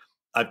play.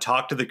 I've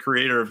talked to the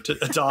creator of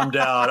Tom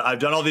Dowd. I've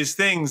done all these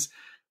things,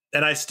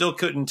 I still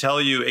couldn't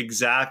tell you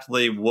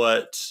exactly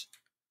what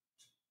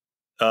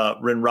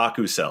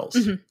Renraku sells,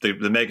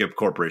 the mega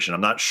corporation.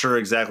 I'm not sure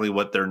exactly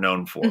what they're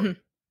known for.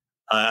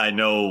 I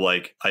know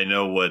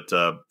what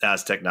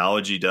As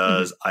Technology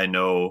does. I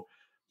know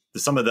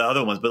some of the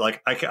other ones, but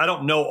like I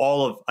don't know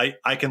all of.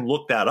 I can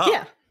look that up.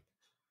 Yeah.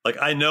 Like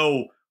I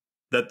know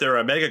that they're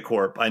a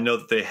megacorp. I know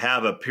that they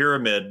have a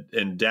pyramid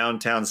in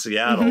downtown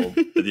Seattle,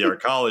 the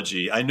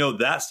arcology. I know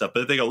that stuff.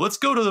 But if they go, let's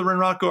go to the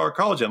Renraku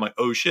arcology, I'm like,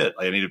 oh shit!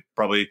 I need to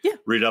probably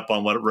read up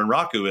on what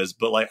Renraku is.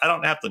 But like, I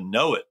don't have to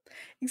know it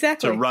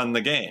exactly to run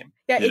the game.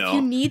 Yeah, if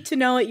you need to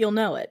know it, you'll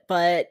know it.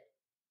 But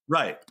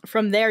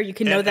from there, you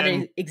can know that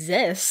it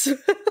exists.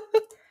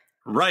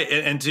 Right.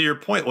 And to your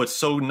point, what's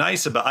so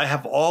nice about I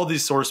have all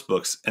these source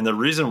books, and the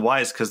reason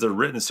why is because they're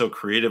written so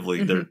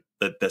creatively.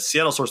 The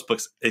Seattle source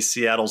book's a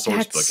Seattle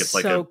source book. It's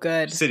like a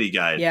good city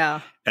guide.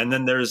 Yeah. And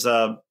then there's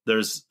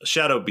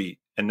Shadow Beat,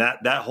 and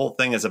that whole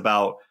thing is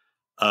about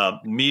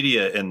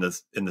media in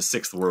the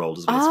sixth world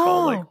is what it's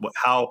called.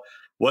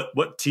 Like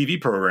what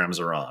TV programs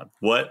are on,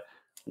 what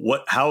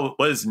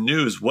is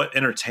news, what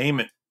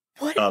entertainment.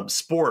 What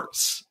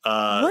sports?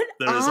 What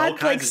there's odd all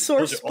kinds of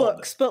source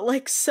books, but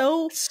like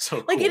so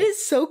cool. Like it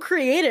is so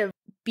creative.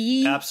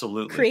 Be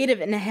absolutely creative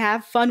and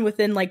have fun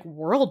within like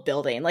world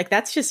building. Like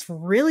that's just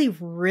really,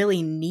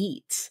 really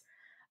neat.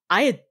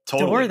 I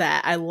adore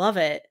that. I love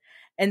it.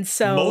 And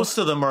so most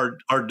of them are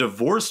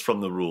divorced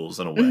from the rules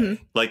in a way.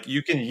 Like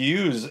you can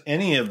use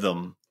any of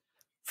them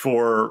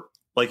for,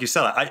 like you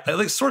said, I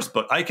like source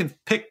book. I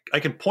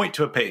can point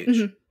to a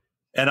page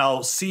and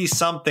I'll see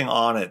something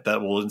on it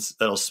that'll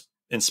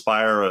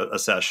inspire a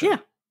session. Yeah.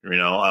 You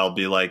know, I'll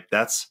be like,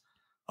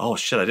 oh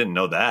shit, I didn't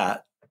know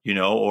that, you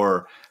know,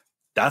 or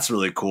that's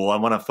really cool. I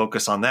want to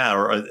focus on that.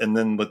 And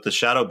then with the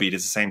Shadow Beat,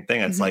 it's the same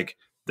thing. It's like,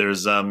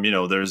 there's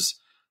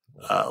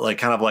like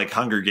kind of like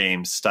Hunger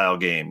Games style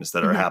games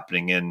that are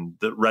happening in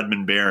the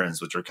Redmond Barrens,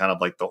 which are kind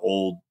of like the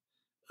old,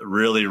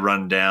 really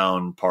run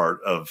down part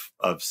of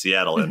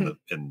Seattle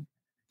in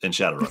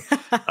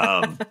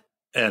Shadowrun.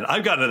 And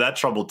I've gotten into that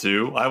trouble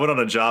too. I went on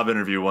a job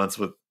interview once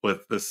with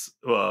this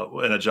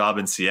in a job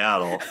in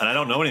Seattle, and I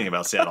don't know anything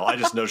about Seattle. I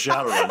just know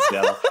Shadowrun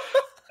Seattle.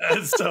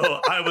 And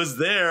so I was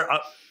there,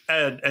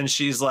 and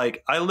she's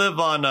like, "I live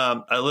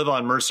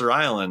on Mercer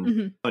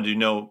Island. Do you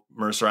know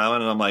Mercer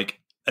Island?" And I'm like,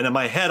 and in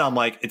my head, I'm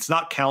like, "It's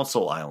not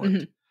Council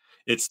Island.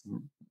 It's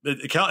in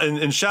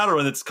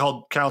Shadowrun. It's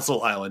called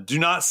Council Island. Do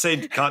not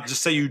say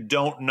just say you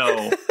don't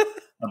know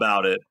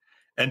about it."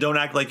 And don't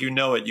act like you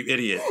know it, you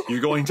idiot.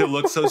 You're going to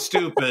look so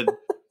stupid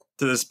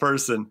to this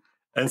person.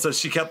 And so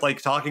she kept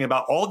like talking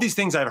about all these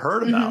things I've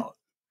heard about.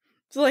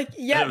 It's like,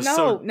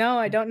 no,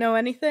 I don't know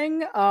anything.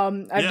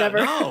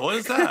 What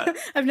is that?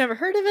 I've never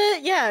heard of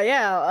it.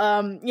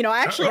 Yeah. You know,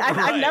 actually,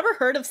 I've never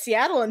heard of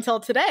Seattle until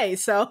today.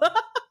 So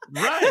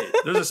right.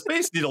 There's a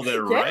Space Needle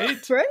there,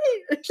 right? Right.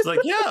 She's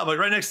like, yeah, I'm like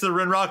right next to the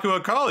Renraku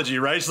ecology,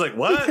 right? She's like,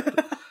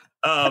 what?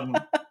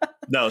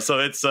 No, so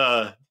it's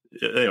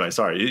anyway,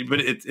 sorry,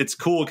 but it's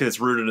cool because it's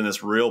rooted in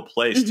this real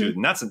place too,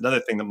 and that's another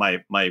thing that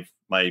my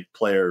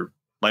players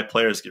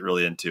get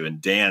really into.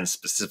 And Dan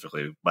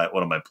specifically,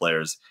 one of my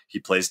players, he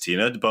plays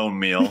Tina Bone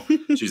Meal.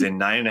 She's a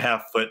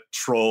 9.5-foot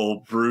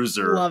troll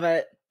bruiser. Love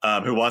it.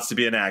 Who wants to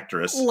be an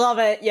actress. Love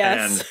it.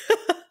 Yes.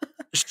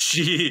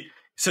 And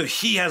so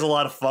he has a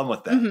lot of fun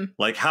with that.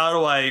 Like, how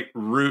do I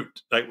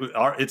root? Like,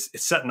 it's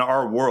set in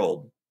our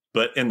world,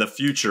 but in the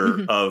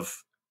future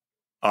of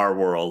our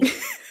world.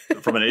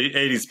 From an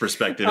 80s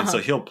perspective. And so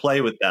he'll play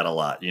with that a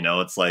lot. You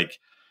know, it's like,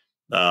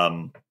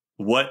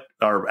 what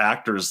our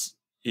actors,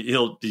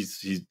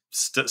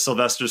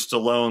 Sylvester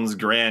Stallone's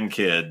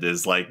grandkid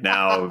is like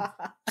now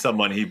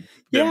someone he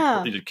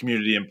did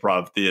community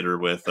improv theater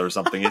with or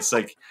something. It's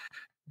like,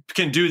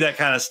 can do that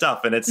kind of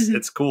stuff. And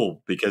it's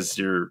cool because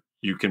you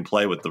can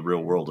play with the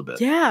real world a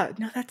bit. Yeah.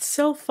 No, that's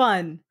so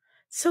fun.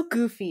 So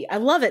goofy. I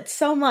love it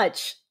so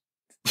much.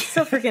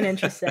 So freaking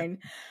interesting.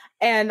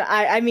 And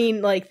I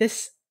mean, like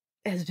this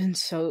has been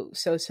so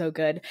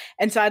good.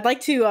 And so I'd like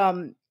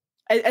to,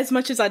 as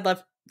much as I'd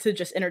love to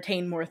just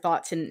entertain more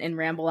thoughts and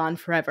ramble on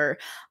forever,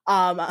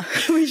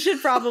 we should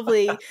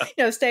probably,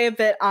 stay a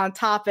bit on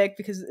topic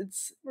because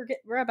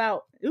we're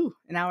about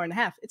an hour and a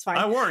half. It's fine.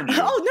 I warned you.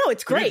 Oh no,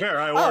 it's great. To be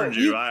fair, I warned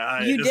you.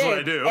 You this did, is what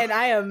I do. and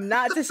I am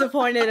not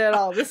disappointed at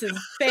all. This is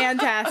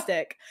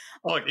fantastic.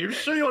 Oh, you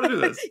sure you want to do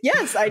this?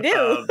 Yes, I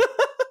do.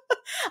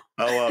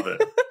 I love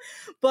it.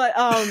 But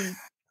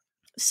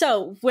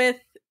so with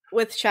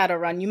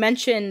Shadowrun, you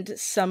mentioned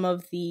some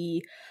of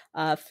the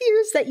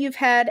fears that you've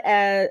had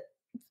as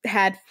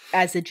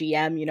a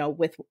GM,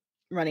 with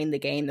running the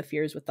game, the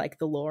fears with like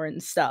the lore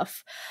and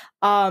stuff.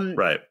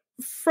 Right.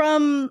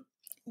 From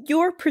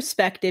your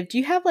perspective, do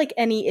you have like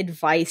any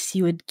advice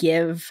you would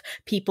give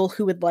people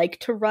who would like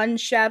to run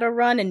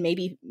Shadowrun and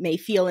maybe may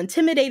feel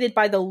intimidated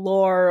by the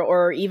lore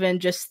or even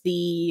just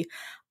the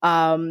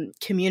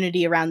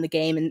community around the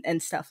game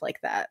and stuff like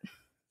that?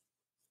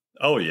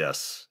 Oh,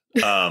 yes.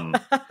 And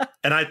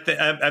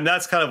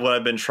that's kind of what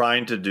I've been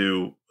trying to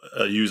do.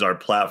 Use our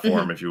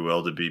platform, if you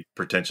will, to be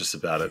pretentious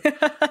about it.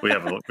 We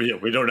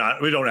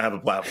don't have a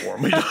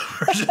platform. We're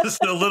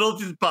just a little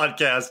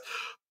podcast.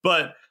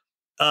 But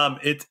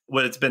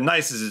what's been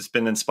nice is it's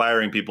been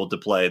inspiring people to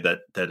play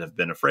that have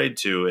been afraid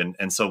to,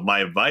 and so my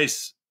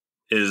advice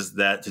is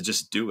that to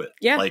just do it.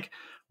 Yeah, like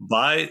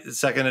buy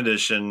second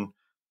edition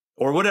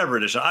or whatever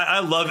edition. I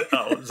love it.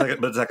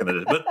 Second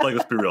edition. But like,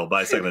 let's be real,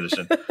 buy second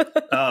edition.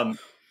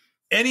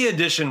 Any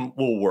edition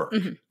will work,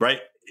 right?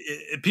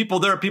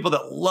 There are people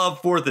that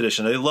love fourth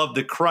edition. They love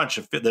the crunch.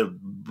 They're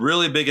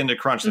really big into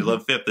crunch. They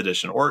love fifth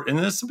edition. And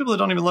there's some people that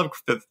don't even love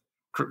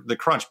the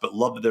crunch, but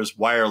love that there's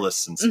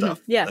wireless and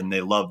stuff. Yeah. And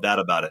they love that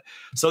about it.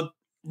 So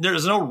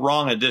there's no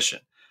wrong edition.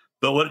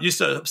 But what used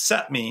to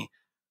upset me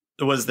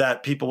was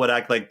that people would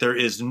act like there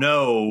is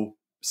no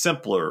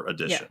simpler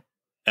edition.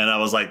 Yeah. And I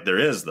was like, there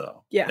is,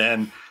 though. Yeah.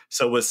 And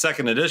so with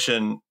second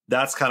edition,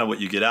 that's kind of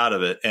what you get out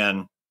of it.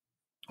 And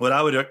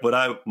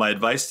my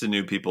advice to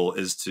new people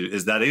is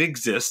that it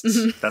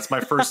exists. That's my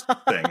first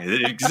thing.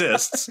 It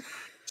exists.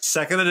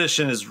 Second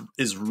edition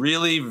is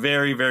really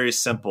very, very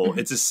simple.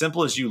 It's as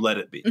simple as you let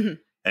it be.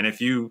 And if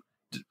you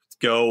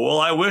go, well,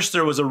 I wish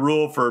there was a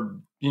rule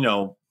for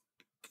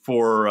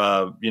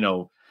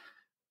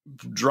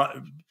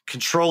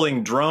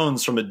controlling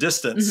drones from a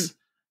distance.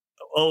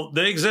 Oh,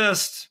 they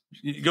exist.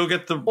 You go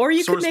get the or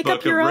you source could make book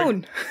up your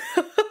own.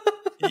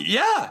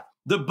 Yeah,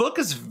 the book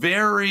is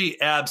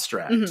very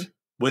abstract.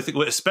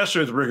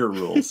 Especially with rigor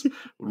rules.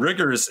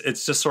 Rigors,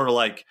 it's just sort of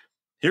like,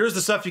 here's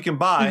the stuff you can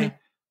buy.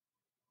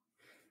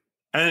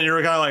 And then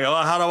you're kind of like,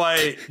 oh, how do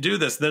I do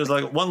this? And there's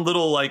like one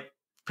little like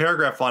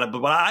paragraph on it.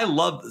 But what I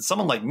love,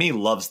 someone like me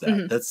loves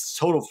that. That's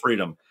total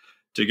freedom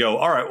to go,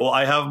 all right, well,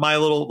 I have my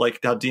little, like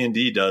how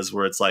D&D does,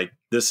 where it's like,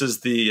 this is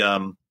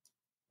the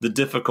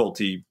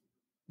difficulty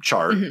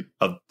chart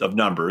of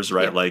numbers,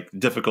 right? Like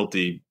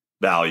difficulty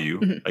value.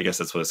 I guess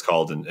that's what it's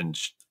called in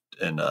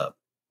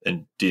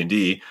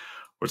D&D.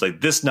 Where it's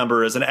like, this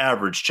number is an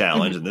average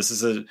challenge and this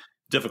is a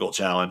difficult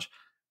challenge.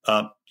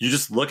 You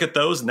just look at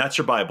those and that's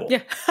your Bible.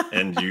 Yeah.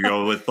 And you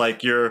go with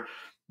like your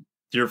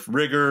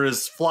rigor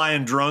is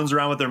flying drones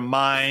around with their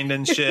mind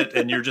and shit.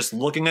 And you're just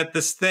looking at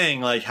this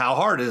thing like, how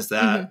hard is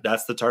that?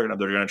 That's the target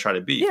number they're going to try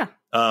to beat.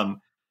 Yeah.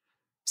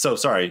 So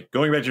sorry,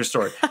 going back to your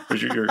story,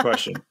 your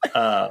question,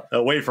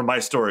 away from my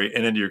story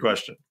and into your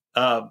question.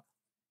 My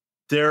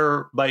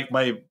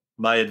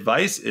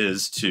advice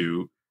is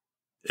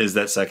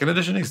that second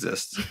edition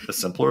exists, the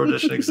simpler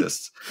edition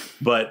exists,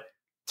 but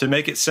to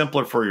make it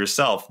simpler for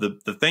yourself,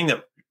 the thing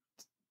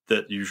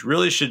that you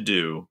really should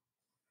do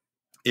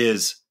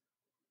is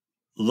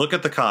look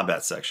at the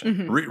combat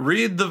section,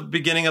 read the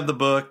beginning of the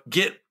book,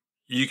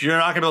 you're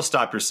not going to be able to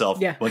stop yourself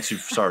once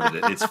you've started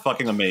it. It's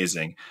fucking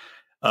amazing.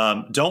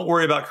 Don't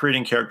worry about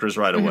creating characters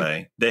right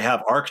away. They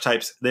have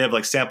archetypes. They have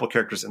like sample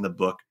characters in the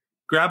book.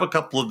 Grab a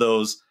couple of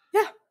those.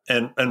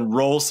 And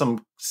roll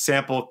some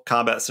sample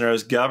combat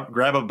scenarios,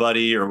 grab a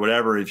buddy or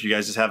whatever. If you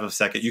guys just have a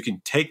second, you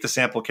can take the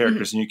sample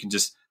characters and you can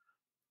just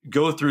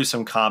go through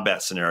some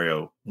combat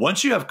scenario.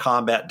 Once you have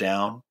combat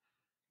down,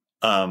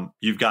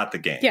 you've got the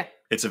game. Yeah.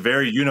 It's a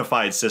very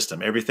unified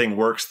system. Everything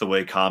works the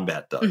way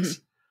combat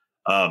does.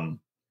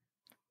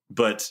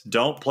 But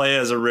don't play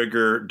as a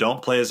rigger.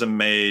 Don't play as a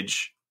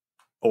mage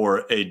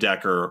or a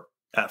decker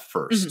at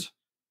first.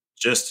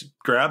 Just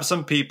grab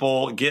some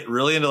people, get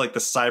really into like the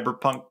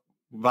cyberpunk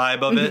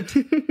vibe of it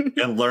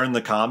and learn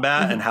the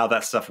combat and how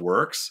that stuff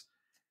works.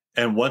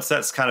 And once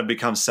that's kind of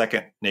becomes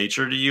second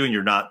nature to you and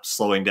you're not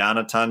slowing down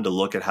a ton to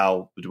look at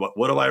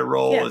what do I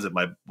roll? Is it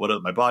my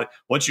body?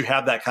 Once you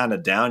have that kind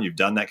of down, you've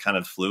done that kind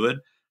of fluid,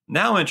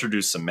 now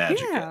introduce some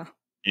magic in,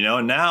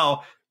 and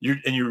now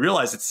you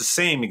realize it's the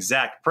same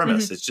exact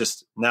premise. It's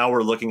just now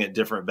we're looking at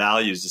different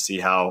values to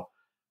see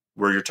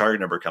where your target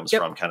number comes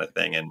from, kind of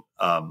thing.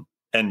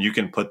 And you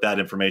can put that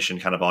information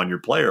kind of on your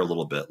player a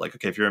little bit. Like,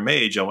 okay, if you're a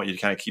mage, I want you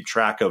to kind of keep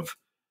track of,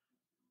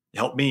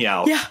 help me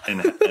out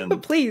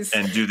and please,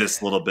 and do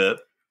this a little bit.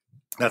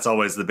 That's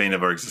always the bane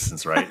of our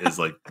existence, right? Is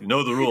like,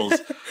 know the rules.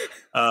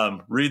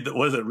 Read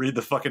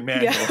the fucking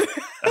manual.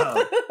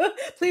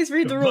 Please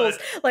read the rules.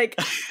 Like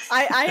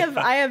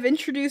I have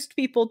introduced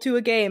people to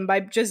a game by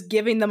just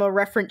giving them a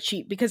reference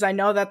sheet because I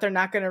know that they're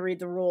not going to read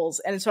the rules.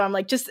 And so I'm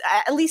like, just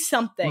at least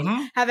something,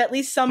 have at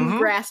least some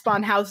grasp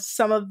on how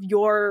some of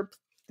your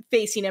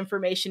facing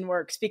information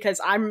works,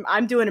 because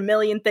I'm doing a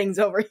million things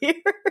over here.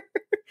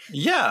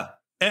 Yeah.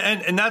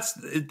 And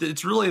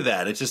it's really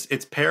that.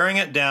 It's paring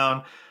it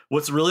down.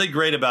 What's really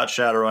great about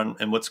Shadowrun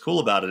and what's cool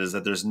about it is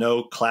that there's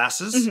no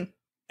classes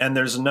and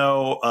there's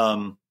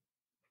no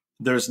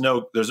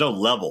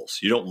levels.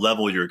 You don't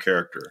level your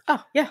character.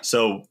 Oh, yeah.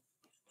 So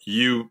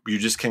you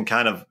just can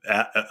kind of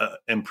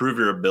improve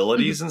your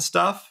abilities and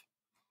stuff.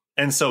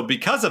 And so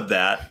because of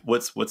that,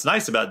 what's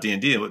nice about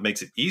D&D and what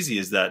makes it easy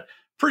is that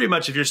pretty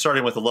much if you're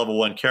starting with a level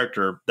 1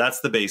 character,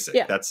 that's the basic.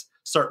 Yeah.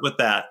 Start with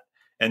that.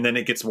 And then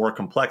it gets more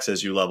complex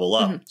as you level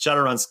up.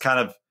 Shadowrun's kind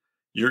of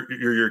you're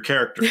your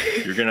character.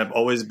 You're going to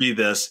always be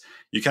this.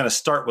 You kind of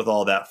start with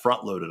all that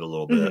front loaded a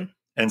little bit.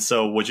 And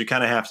so what you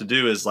kind of have to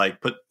do is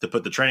like put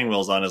the training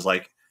wheels on is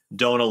like,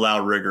 don't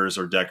allow riggers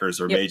or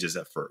deckers or mages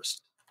at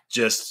first.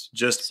 Just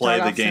play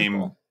the game.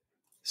 Simple.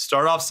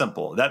 Start off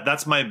simple.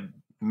 That's my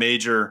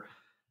major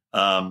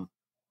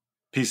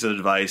piece of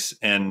advice.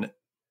 And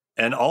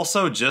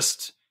also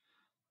just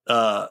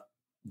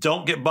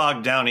don't get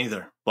bogged down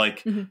either.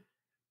 Like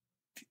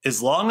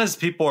as long as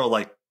people are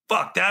like,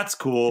 fuck, that's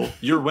cool,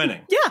 you're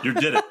winning. Yeah. You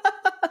did it.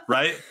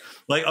 Right?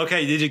 Like,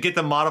 okay, did you get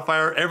the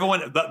modifier?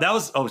 Everyone, that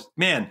was, oh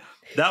man,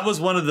 that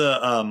was one of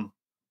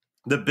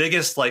the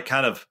biggest like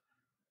kind of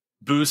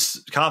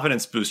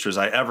confidence boosters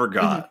I ever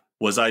got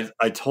was I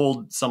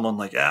told someone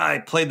like, I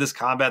played this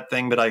combat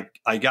thing, but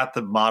I got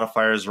the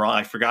modifiers wrong.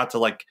 I forgot to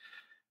like,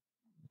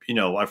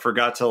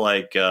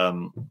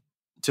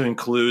 to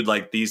include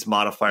like these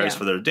modifiers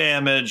for their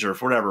damage or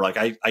for whatever. Like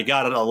I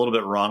got it a little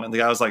bit wrong. And the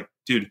guy was like,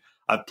 dude,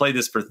 I've played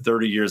this for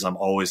 30 years. I'm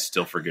always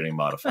still forgetting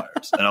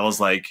modifiers. And I was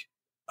like,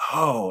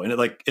 oh, and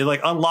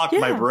it unlocked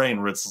my brain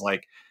where it's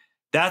like,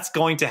 that's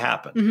going to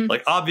happen.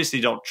 Like,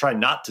 obviously don't try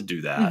not to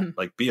do that.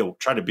 Like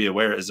try to be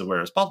as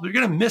aware as possible. You're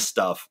going to miss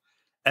stuff.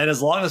 And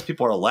as long as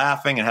people are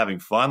laughing and having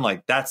fun,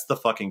 like that's the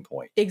fucking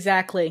point.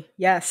 Exactly.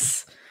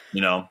 Yes.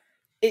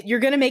 You're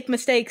going to make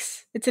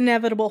mistakes. It's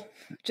inevitable.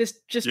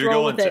 Just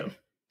roll with it.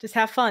 Just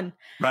have fun.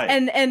 Right.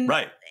 And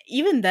right.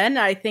 Even then,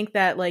 I think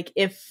that like,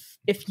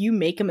 if you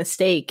make a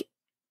mistake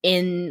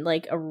in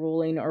like a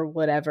ruling or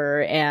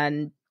whatever,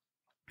 and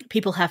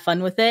people have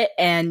fun with it,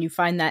 and you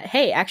find that,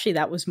 hey, actually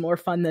that was more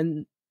fun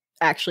than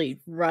actually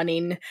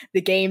running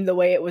the game the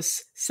way it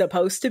was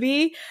supposed to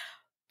be,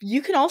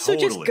 you can also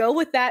just go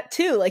with that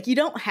too. Like, you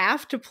don't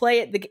have to play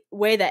it the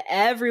way that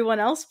everyone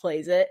else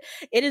plays it.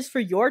 It is for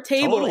your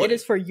table. It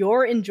is for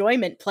your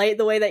enjoyment. Play it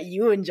the way that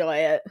you enjoy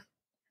it.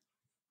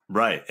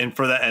 Right. And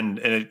for that, and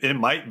it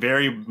might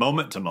vary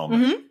moment to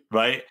moment,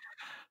 right?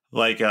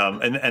 Like,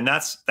 and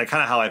that's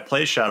kind of how I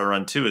play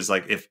Shadowrun too, is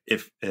like,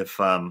 if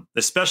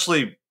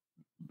especially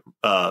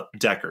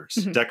deckers.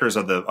 Deckers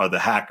are the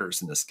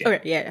hackers in this game.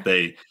 Okay, yeah.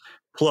 They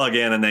plug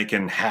in and they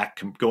can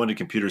go into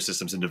computer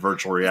systems into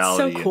virtual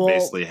reality and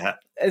basically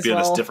be on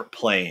this different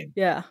plane.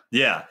 Yeah.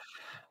 Yeah.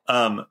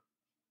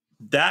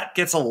 That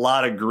gets a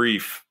lot of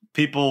grief.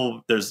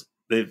 People,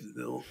 they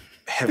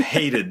have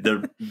hated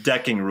the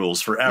decking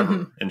rules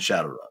forever in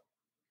Shadowrun.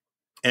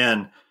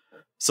 And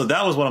so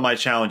that was one of my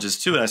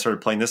challenges too. And I started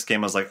playing this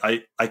game. I was like,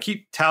 I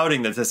keep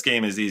touting that this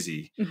game is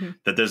easy,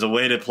 that there's a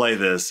way to play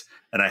this.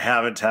 And I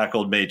haven't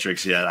tackled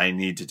Matrix yet. I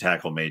need to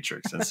tackle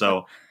Matrix. And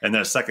so in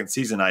the second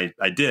season, I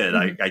did.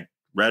 I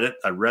read it.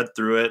 I read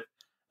through it.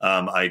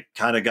 I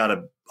kind of got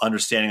an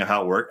understanding of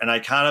how it worked. And I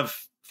kind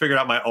of figured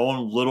out my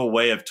own little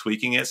way of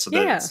tweaking it so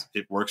that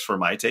it works for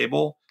my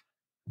table.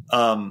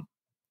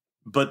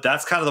 But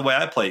that's kind of the way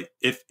I play.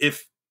 If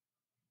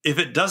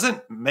it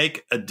doesn't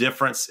make a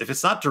difference, if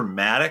it's not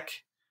dramatic,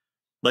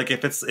 like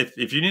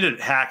if you need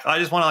to hack, I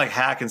just want to like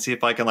hack and see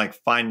if I can like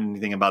find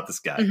anything about this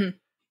guy.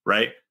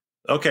 Right.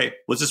 Okay,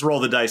 let's just roll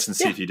the dice and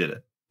see if you did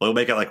it. We'll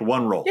make it like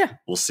one roll. Yeah.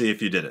 We'll see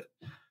if you did it.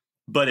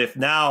 But if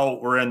now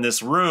we're in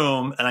this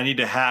room and I need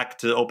to hack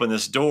to open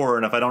this door,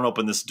 and if I don't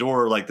open this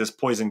door, like this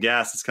poison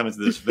gas that's coming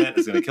through this vent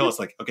is going to kill us.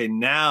 Like, okay,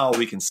 now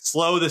we can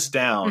slow this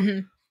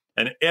down,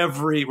 and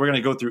we're going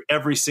to go through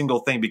every single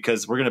thing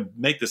because we're going to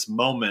make this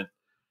moment,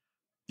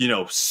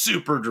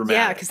 super dramatic.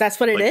 Yeah, because that's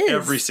what it is.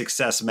 Every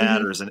success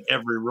matters and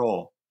every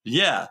roll.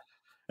 Yeah,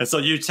 and so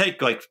you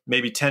take like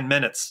maybe 10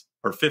 minutes.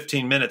 Or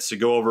 15 minutes to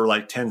go over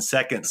like 10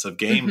 seconds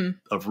of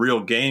of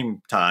real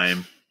game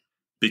time,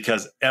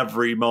 because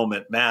every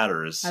moment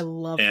matters. I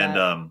love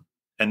that.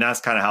 And that's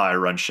kind of how I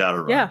run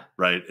Shadowrun. Yeah.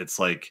 Right. It's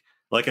like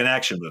an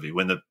action movie.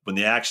 When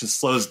the action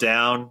slows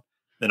down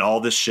and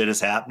all this shit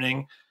is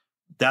happening,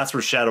 that's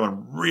where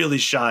Shadowrun really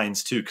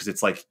shines too. Cause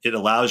it's like, it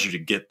allows you to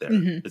get there.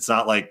 It's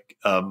not like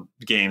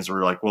games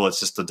where like, well, it's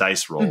just a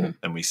dice roll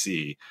and we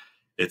see.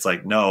 It's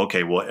like, no,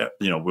 okay, well,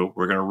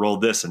 we're going to roll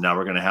this and now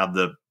we're going to have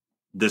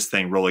this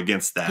thing roll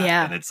against that.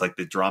 Yeah. And it's like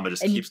the drama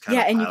just keeps kind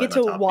of and you get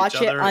to watch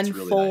it unfold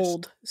really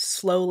nice.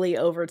 Slowly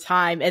over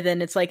time. And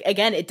then it's like,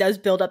 again, it does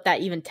build up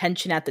that even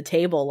tension at the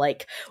table.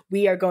 Like,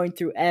 we are going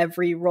through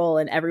every roll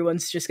and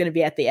everyone's just going to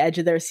be at the edge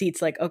of their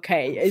seats. Like,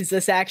 okay, is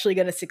this actually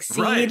going to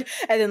succeed? Right.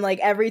 And then like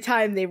every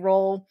time they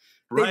roll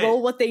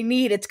what they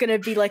need, it's going to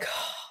be like,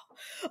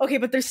 okay,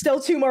 but there's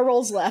still 2 more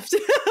rolls left.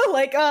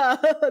 Like,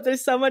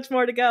 there's so much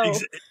more to go.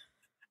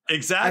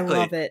 Exactly. I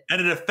love it.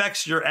 And it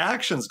affects your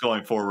actions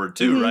going forward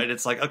too, right?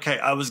 It's like, okay,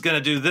 I was going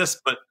to do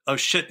this, but oh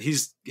shit,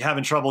 he's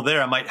having trouble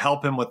there. I might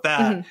help him with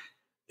that.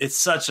 It's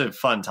such a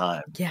fun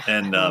time. Yeah.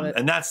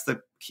 And that's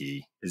the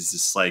key, is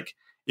just like,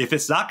 if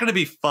it's not going to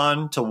be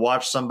fun to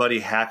watch somebody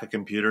hack a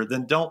computer,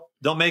 then don't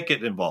make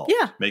it involved.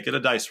 Yeah. Make it a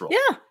dice roll.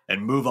 Yeah.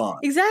 And move on.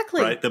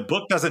 Exactly. Right. The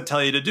book doesn't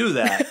tell you to do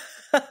that,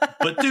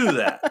 but do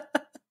that.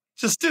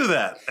 Just do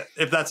that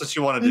if that's what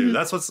you want to do.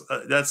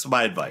 That's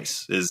my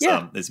advice is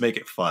make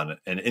it fun.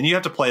 And you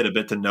have to play it a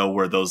bit to know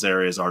where those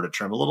areas are to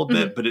trim a little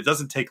bit, but it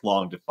doesn't take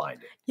long to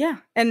find it. Yeah.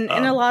 And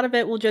a lot of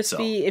it will just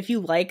be, if you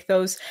like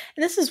those,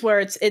 and this is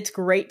where it's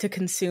great to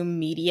consume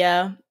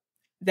media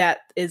that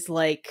is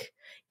like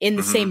in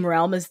the same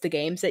realm as the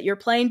games that you're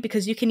playing,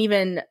 because you can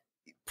even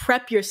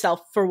prep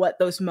yourself for what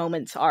those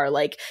moments are.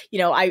 Like, you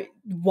know, I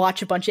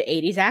watch a bunch of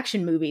 80s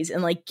action movies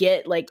and like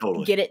get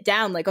it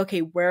down. Like, okay,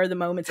 where are the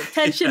moments of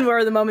tension? Where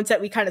are the moments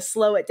that we kind of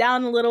slow it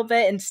down a little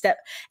bit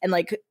and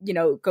like, you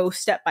know, go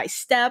step by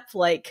step?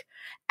 Like,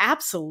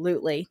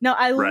 absolutely. No,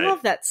 I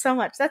love that so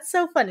much. That's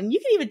so fun. And you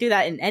can even do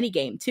that in any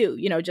game too,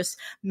 you know, just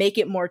make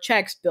it more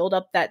checks, build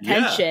up that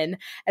tension,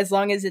 as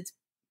long as it's,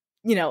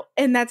 you know,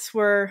 and that's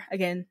where,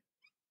 again,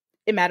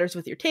 it matters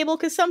with your table,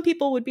 because some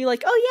people would be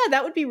like, oh yeah,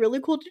 that would be really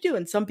cool to do,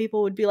 and some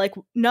people would be like,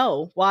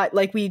 no, why?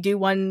 Like, we do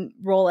one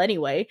roll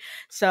anyway.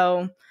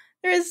 So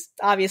there is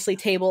obviously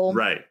table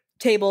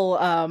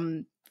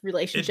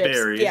relationships. It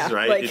varies,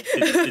 right? Like,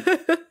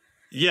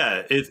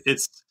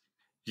 it's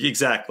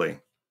exactly.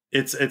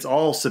 It's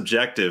all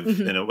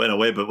subjective in a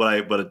way. But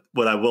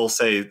what I will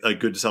say, a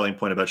good selling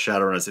point about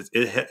Shadowrun is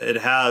it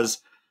has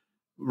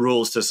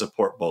rules to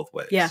support both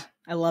ways. Yeah,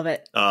 I love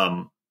it.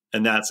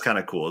 And that's kind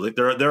of cool. Like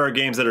there are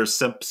games that are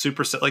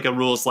super like a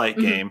rules light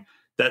game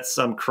that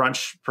some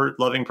crunch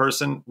loving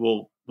person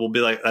will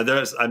be like,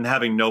 I'm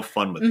having no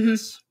fun with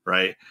this,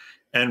 right?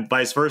 And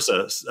vice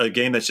versa. A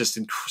game that's just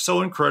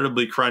so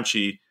incredibly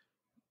crunchy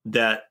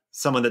that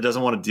someone that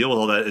doesn't want to deal with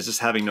all that is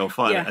just having no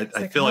fun. Yeah,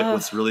 I feel like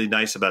what's really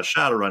nice about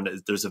Shadowrun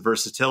is there's a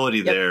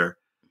versatility there.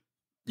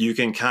 You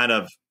can kind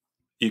of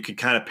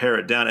pare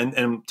it down.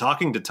 And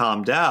talking to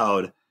Tom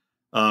Dowd,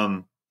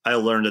 I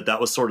learned that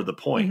was sort of the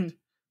point.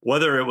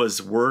 Whether it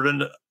was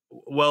worded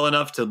well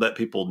enough to let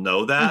people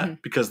know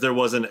that, because there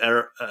was an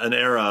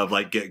era of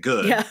like, get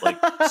good. Yeah. Like,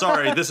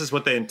 sorry, this is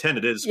what they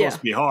intended. It's supposed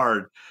to be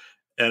hard,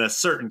 and a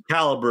certain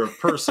caliber of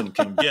person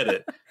can get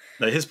it.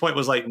 Now, his point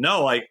was like,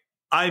 no, like,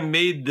 I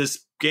made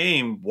this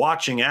game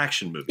watching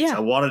action movies. Yeah. I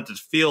wanted it to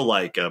feel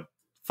like a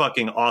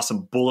fucking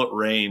awesome bullet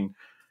rain,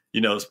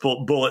 you know,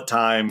 bullet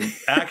time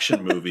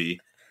action movie.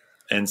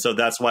 And so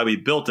that's why we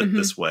built it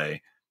this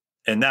way.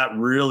 And that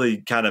really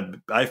kind of,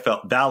 I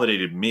felt,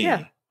 validated me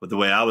with the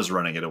way I was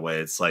running it away.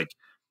 It's like,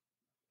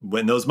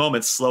 when those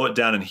moments, slow it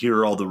down, and here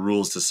are all the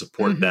rules to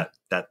support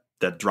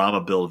that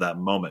drama build of that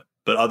moment.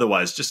 But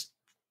otherwise, just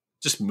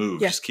move,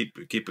 just keep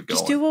it going.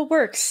 Just do what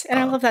works. And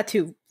I love that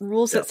too.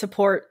 Rules that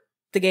support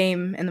the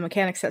game and the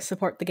mechanics that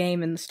support the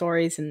game and the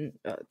stories and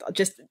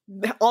just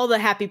all the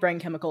happy brain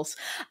chemicals.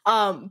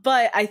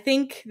 But I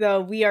think,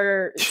 though, we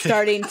are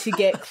starting to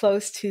get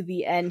close to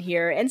the end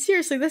here. And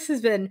seriously, this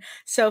has been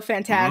so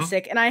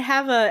fantastic. And I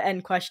have an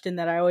end question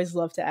that I always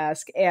love to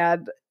ask.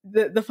 And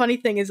the funny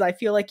thing is, I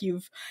feel like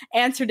you've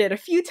answered it a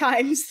few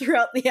times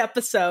throughout the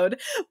episode,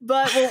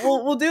 but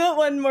we'll do it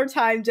one more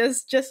time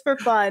just for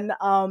fun,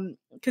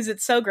 because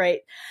it's so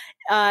great.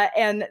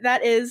 And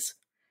that is,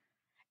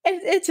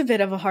 it's a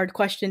bit of a hard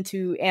question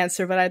to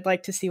answer, but I'd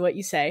like to see what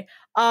you say.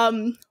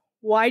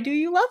 Why do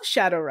you love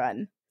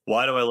Shadowrun?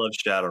 Why do I love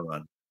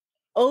Shadowrun?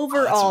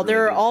 Overall,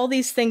 there are all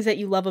these things that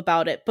you love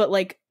about it, but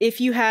like, if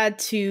you had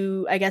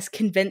to, I guess,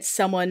 convince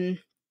someone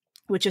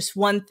with just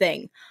one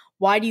thing,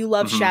 why do you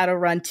love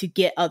Shadowrun to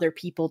get other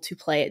people to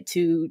play it,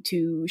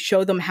 to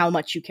show them how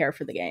much you care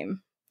for the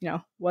game? You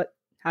know, what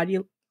do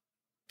you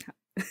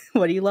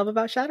love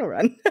about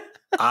Shadowrun?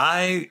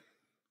 I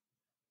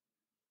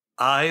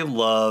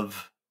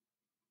love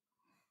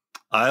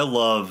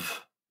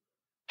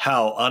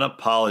how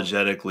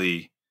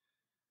unapologetically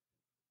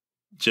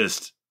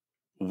just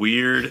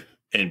weird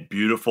and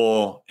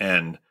beautiful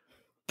and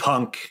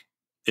punk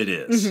it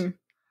is.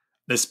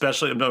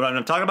 Especially,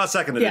 I'm talking about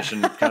second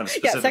edition, kind of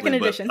specifically. Second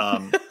edition.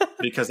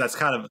 Because that's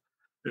kind of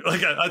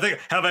like, I think,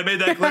 have I made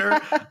that clear?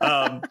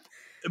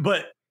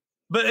 But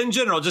in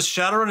general, just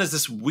Shadowrun is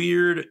this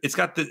weird. It's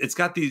got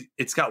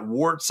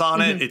warts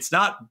on it. It's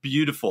not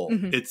beautiful.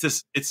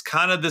 It's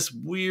kind of this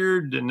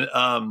weird and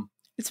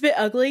it's a bit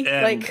ugly,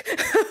 and like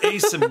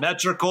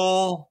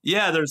asymmetrical.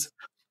 Yeah, there's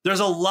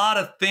a lot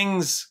of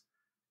things.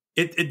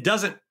 It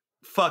doesn't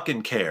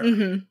fucking care.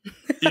 You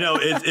know,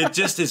 it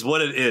just is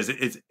what it is.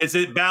 Is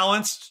it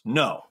balanced?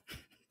 No.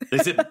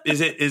 Is it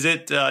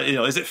you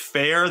know, is it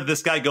fair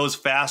this guy goes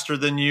faster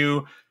than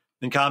you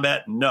in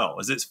combat? No.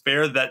 Is it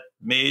fair that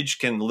mage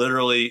can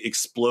literally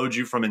explode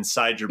you from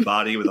inside your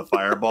body with a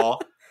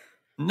fireball?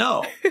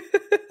 No.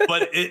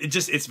 But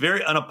it's very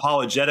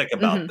unapologetic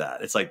about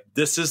that. It's like,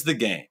 this is the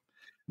game.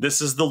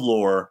 This is the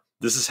lore.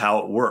 This is how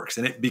it works.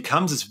 And it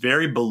becomes this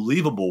very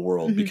believable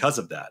world because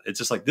of that. It's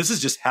just like, this is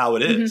just how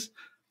it is.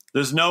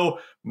 There's no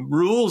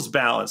rules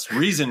balance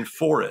reason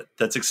for it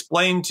that's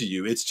explained to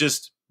you. It's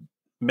just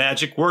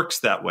magic works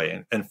that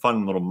way. And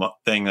fun little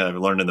thing that I've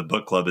learned in the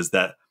book club is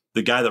that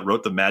the guy that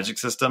wrote the magic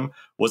system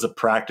was a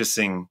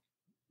practicing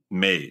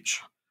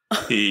mage.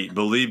 He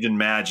believed in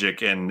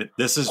magic, and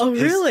this is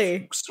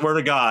really? Swear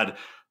to God,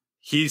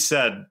 he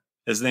said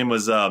his name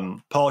was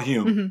Paul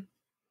Hume,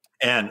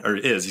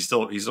 he's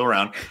still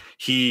around.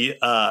 He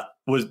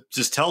would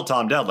just tell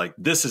Tom Dowd, like,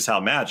 this is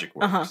how magic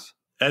works.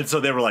 And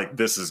so they were like,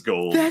 this is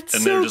gold. That's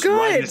and they're so just good.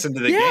 writing this into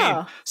the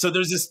game. So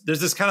there's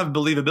this kind of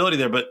believability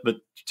there. But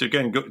to,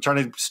 again,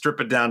 trying to strip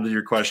it down to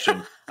your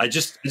question, I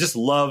just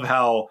love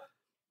how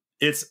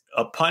it's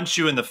a punch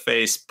you in the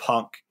face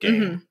punk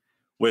game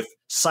with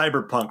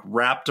cyberpunk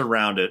wrapped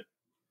around it,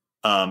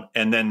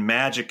 and then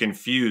magic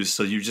infused.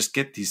 So you just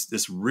get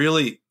this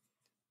really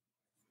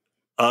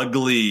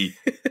ugly,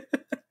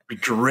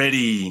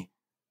 gritty,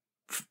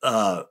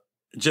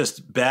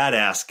 just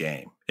badass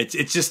game.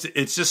 It's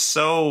just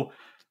so.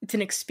 It's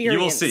an experience.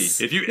 You will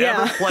see if you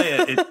ever play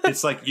it.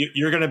 It's like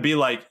you're going to be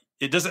like.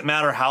 It doesn't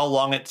matter how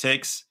long it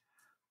takes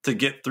to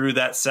get through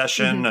that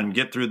session and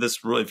get through this.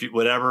 If you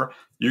whatever,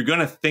 you're going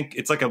to think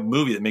it's like a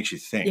movie that makes you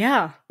think.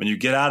 Yeah. When you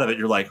get out of it,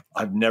 you're like,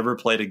 I've never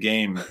played a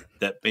game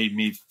that made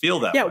me feel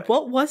that. Yeah. way.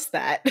 What was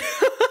that?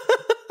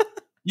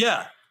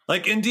 Yeah.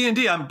 Like in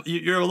D&D,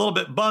 you're a little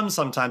bit bummed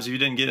sometimes if you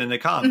didn't get into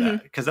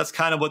combat because that's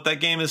kind of what that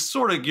game is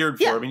sort of geared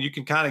for. Yeah. I mean, you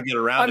can kind of get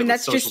around. I mean,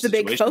 that's just the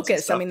big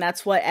focus. I mean,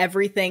 that's what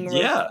everything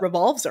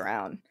revolves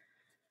around.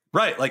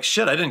 Right. Like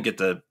shit. I didn't get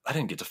to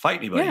fight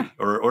anybody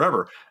or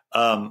whatever.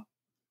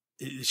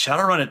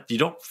 Shadowrun, you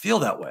don't feel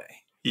that way.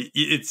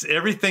 It's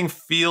everything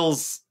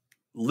feels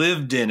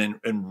lived in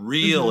and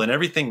real, and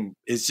everything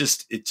is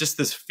just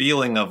this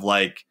feeling of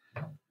like,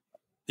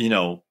 you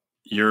know,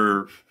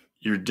 you're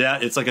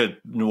down. It's like a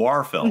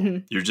noir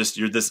film.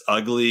 You're this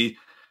ugly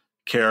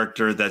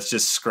character that's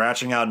just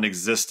scratching out an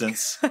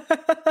existence.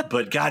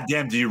 But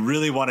goddamn, do you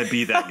really want to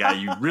be that guy?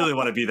 You really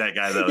want to be that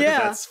guy though. Yeah.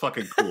 That's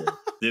fucking cool.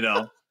 You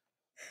know.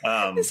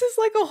 This is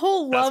like a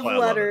whole love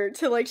letter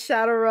to like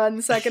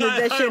Shadowrun second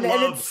edition,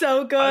 and it's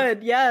so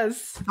good.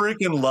 Yes,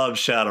 freaking love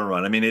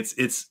Shadowrun. I mean,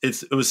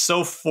 it was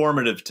so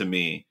formative to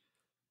me,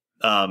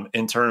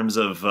 in terms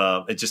of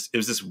it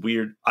was this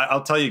weird.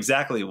 I'll tell you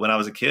exactly. When I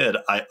was a kid,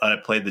 I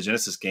played the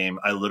Genesis game.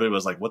 I literally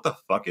was like, "What the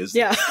fuck is this?"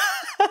 Yeah.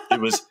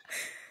 It was.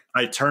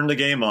 I turned the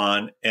game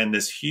on, and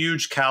this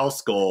huge cow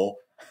skull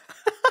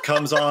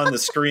comes on the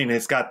screen.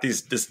 It's got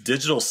this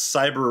digital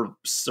cyber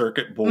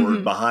circuit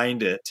board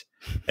behind it.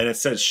 And it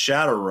says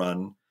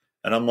Shadowrun,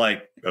 and I'm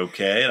like,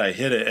 okay, and I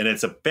hit it, and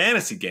it's a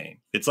fantasy game.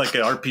 It's like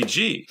an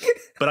RPG,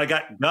 but I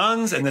got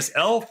guns, and this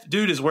elf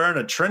dude is wearing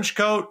a trench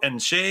coat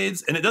and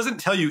shades, and it doesn't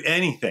tell you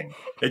anything.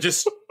 It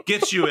just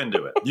gets you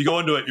into it. You go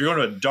into it. You're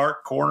going to a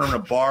dark corner in a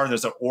bar, and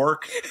there's an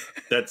orc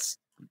that's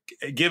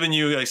giving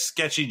you a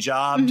sketchy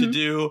job to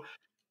do,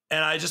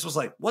 and I just was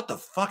like, what the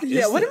fuck is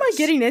this? What am I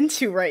getting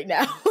into right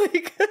now?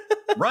 Like,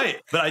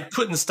 right, but I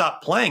couldn't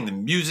stop playing. The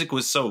music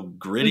was so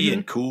gritty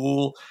and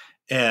cool.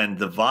 And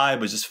the vibe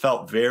just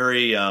felt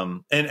very,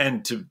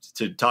 and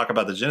to talk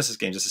about the Genesis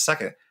game just a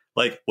second,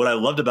 like what I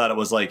loved about it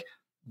was like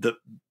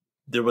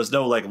there was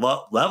no like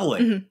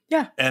leveling.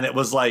 Yeah. And it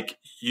was like,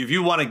 if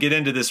you want to get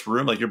into this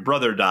room, like your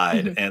brother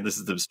died, and this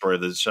is the story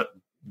of the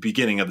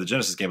beginning of the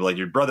Genesis game, but like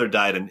your brother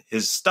died and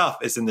his stuff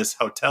is in this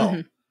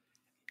hotel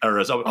or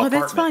his apartment.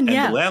 That's fun.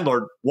 And the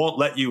landlord won't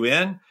let you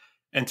in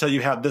until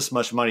you have this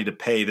much money to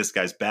pay this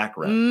guy's back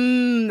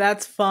rent.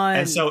 That's fun.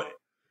 And so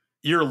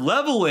you're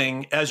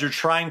leveling as you're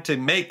trying to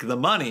make the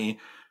money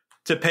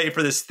to pay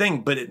for this thing,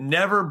 but it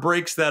never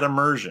breaks that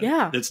immersion.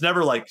 Yeah. It's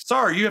never like,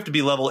 sorry, you have to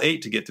be level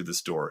 8 to get through the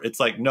store. It's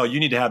like, no, you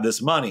need to have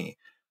this money.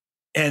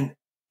 And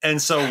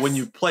so when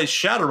you play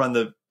Shadowrun,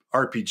 the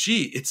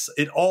RPG,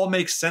 it all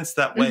makes sense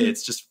that way. It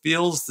just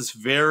feels this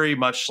very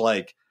much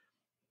like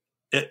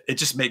it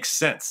just makes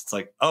sense. It's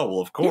like, oh,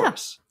 well, of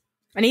course.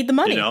 I need the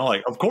money. You know,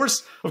 like of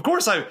course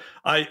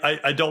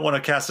I don't want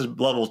to cast a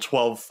level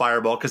 12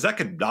 fireball because that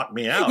could knock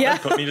me out.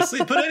 That'd put me to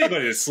sleep, put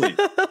anybody to sleep.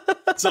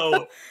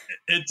 So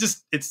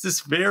it's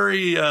this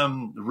very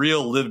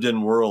real lived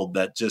in world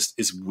that just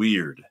is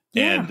weird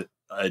and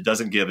it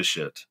doesn't give a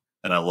shit.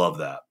 And I love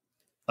that.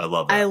 I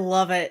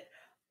love it.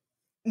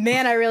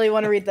 Man, I really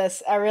want to read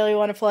this. I really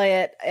want to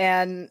play it.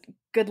 And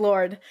good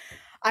Lord.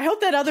 I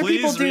hope that other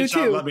people do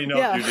too. Let me know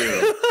if you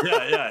do.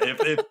 Yeah.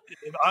 If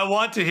I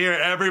want to hear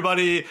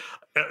everybody,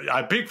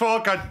 Pink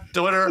FoHawk on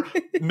Twitter,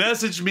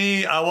 message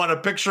me. I want a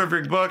picture of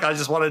your book. I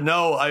just want to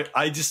know.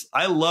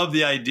 I love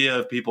the idea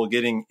of people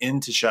getting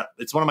into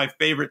It's one of my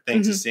favorite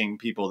things is seeing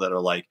people that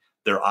are like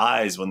their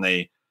eyes when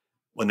they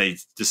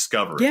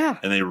discover it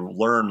and they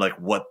learn like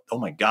what. Oh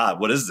my God,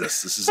 what is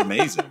this? This is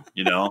amazing.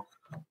 You know.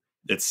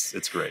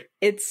 It's great.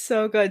 It's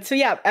so good. So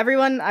yeah,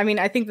 everyone, I mean,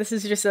 I think this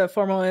is just a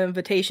formal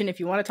invitation. If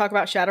you want to talk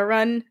about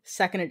Shadowrun,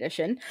 second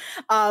edition,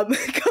 go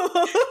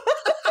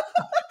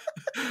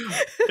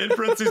in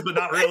parentheses, but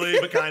not really,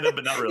 but kind of,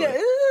 but not really.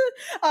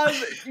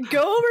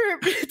 Go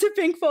over to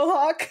Pink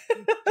FoHawk,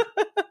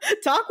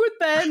 talk with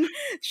Ben,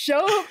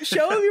 show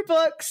him your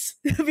books,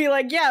 be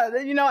like, yeah,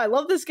 you know, I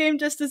love this game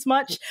just as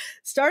much.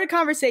 Start a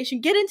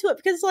conversation, get into it,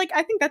 because like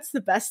I think that's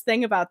the best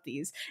thing about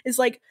these is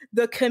like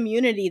the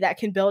community that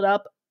can build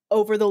up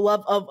over the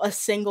love of a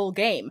single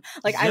game.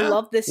 Like I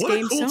love this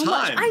game so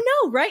much. I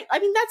know, right? I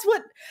mean, that's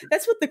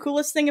what the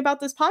coolest thing about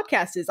this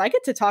podcast is. I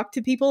get to talk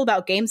to people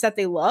about games that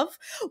they love.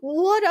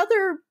 What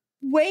other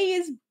way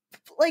is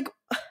like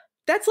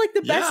that's like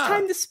the best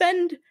time to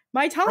spend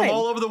my time. From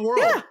all over the world.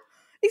 Yeah.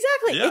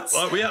 Exactly. Yeah,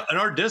 well, we have in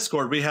our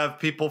Discord. We have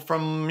people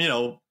from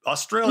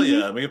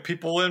Australia. We have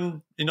people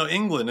in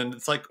England, and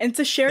it's like it's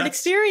a shared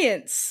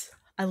experience.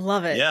 I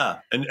love it. Yeah.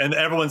 And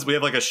we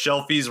have like a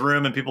shelfies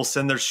room and people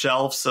send their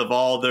shelves of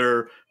all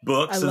their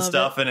books and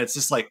stuff. And it's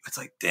just like,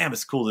 damn,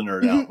 it's cool to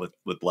nerd out with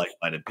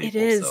like-minded people.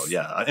 It is. So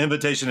yeah,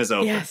 invitation is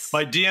open. Yes.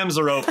 My DMs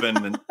are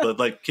open, but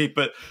like keep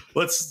it.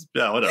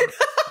 Whatever.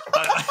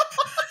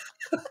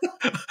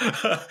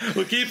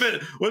 We'll keep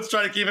it. Let's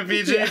try to keep it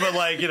PG, but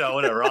like,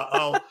 whatever.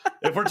 I'll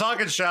if we're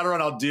talking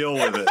Shadowrun, I'll deal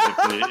with it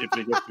if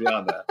it gets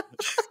beyond that.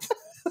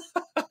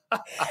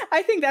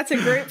 I think that's a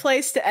great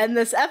place to end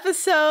this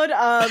episode.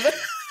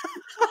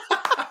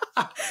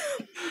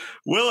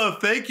 Willow,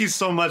 thank you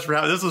so much for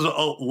having. This was a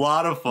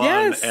lot of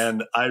fun,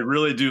 and I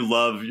really do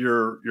love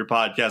your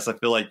podcast. I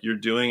feel like you're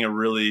doing a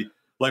really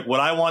like what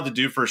I want to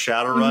do for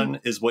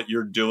Shadowrun is what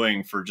you're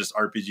doing for just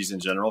RPGs in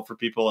general for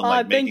people, and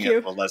like making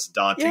it a less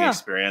daunting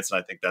experience. And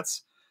I think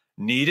that's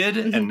needed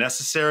and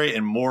necessary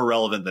and more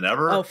relevant than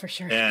ever. Oh, for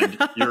sure. And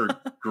you're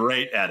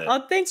great at it.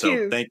 Oh, thank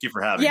you. Thank you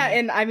for having me. Yeah,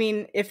 and I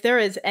mean, if there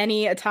is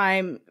a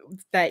time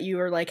that you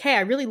were like, hey,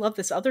 I really love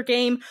this other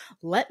game,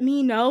 let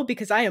me know,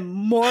 because I am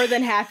more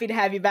than happy to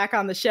have you back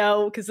on the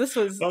show, because this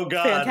was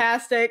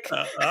fantastic.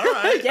 All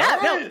right.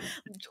 No,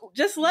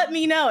 just let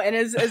me know. And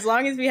as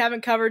long as we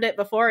haven't covered it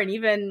before, and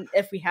even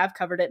if we have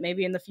covered it,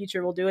 maybe in the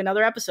future we'll do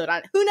another episode on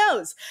it. Who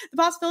knows? The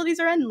possibilities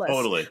are endless.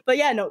 Totally. But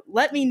yeah, no,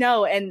 let me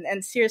know.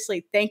 And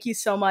seriously, thank you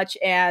so much.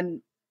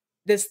 And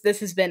this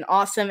has been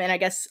awesome. And I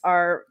guess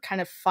our kind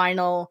of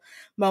final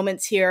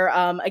moments here,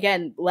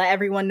 again, let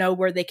everyone know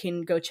where they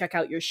can go check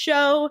out your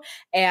show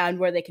and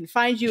where they can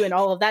find you and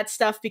all of that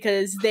stuff,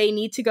 because they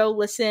need to go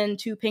listen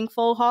to Pink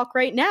FoHawk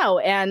right now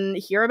and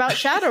hear about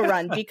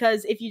Shadowrun.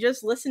 Because if you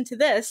just listen to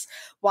this,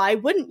 why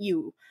wouldn't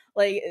you?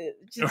 Like,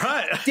 just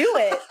do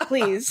it,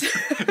 please.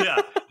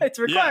 Yeah. It's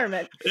a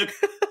requirement. Yeah.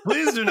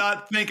 Please do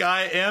not think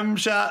I am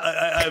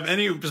I have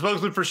any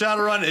spokesman for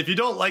Shadowrun. If you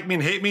don't like me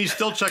and hate me,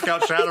 still check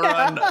out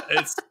Shadowrun.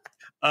 It's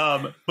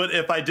but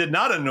if I did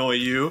not annoy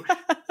you,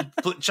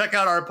 check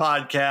out our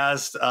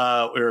podcast.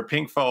 We're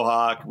Pink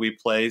FoHawk. We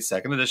play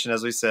second edition,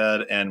 as we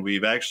said, and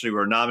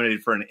we're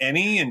nominated for an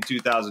Emmy in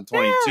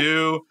 2022.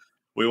 Yeah.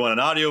 We won an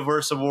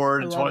Audioverse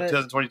Award in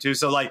 2022.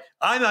 So like,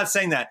 I'm not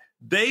saying that.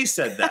 They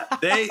said that.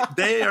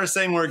 They are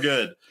saying we're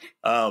good.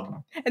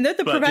 And they're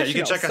the professionals. Yeah, you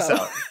can check us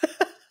out.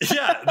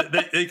 Yeah,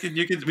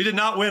 we did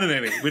not win an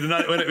Emmy. We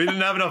didn't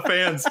have enough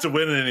fans to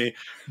win an Emmy,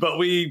 but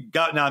we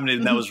got nominated,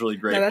 and that was really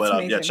great.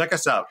 But check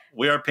us out.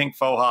 We are Pink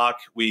FoHawk.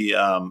 We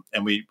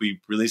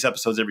release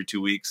episodes every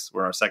 2 weeks.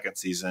 We're in our second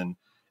season.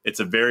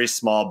 It's a very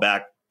small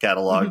back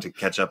catalog to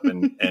catch up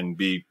and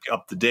be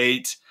up to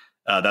date.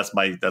 That's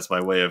my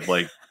way of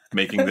like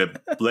making the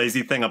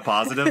lazy thing a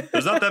positive.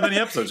 There's not that many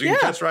episodes. You can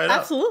catch right up.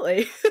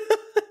 Absolutely.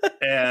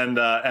 And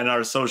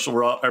our social,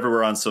 we're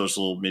everywhere on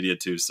social media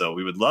too. So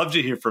we would love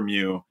to hear from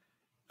you,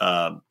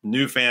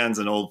 new fans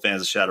and old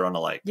fans of Shadowrun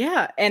alike.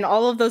 Yeah. And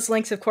all of those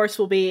links, of course,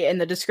 will be in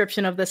the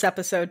description of this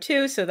episode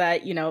too, so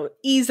that,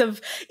 ease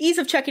of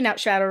checking out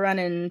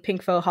Shadowrun and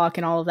Pink FoHawk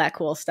and all of that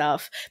cool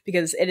stuff,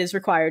 because it is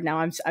required now.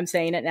 I'm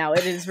saying it now.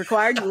 It is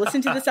required. You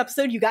listen to this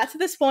episode, you got to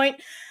this point,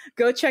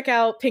 go check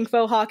out Pink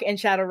FoHawk and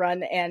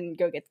Shadowrun and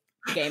go get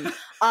the game.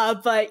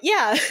 But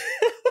yeah.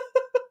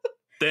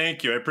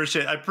 Thank you. I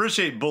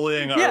appreciate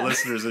bullying our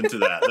listeners into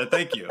that.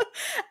 Thank you.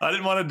 I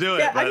didn't want to do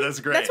it, but that's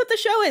great. That's what the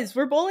show is.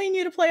 We're bullying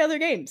you to play other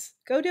games.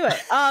 Go do it.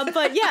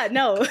 But yeah,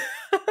 no.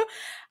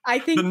 I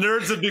think the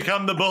nerds have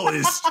become the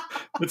bullies.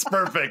 It's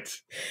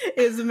perfect.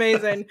 It's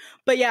amazing.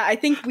 But yeah, I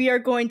think we are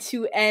going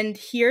to end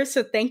here.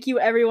 So thank you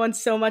everyone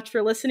so much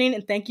for listening.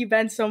 And thank you,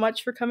 Ben, so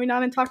much for coming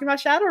on and talking about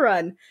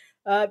Shadowrun.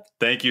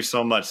 Thank you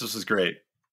so much. This was great.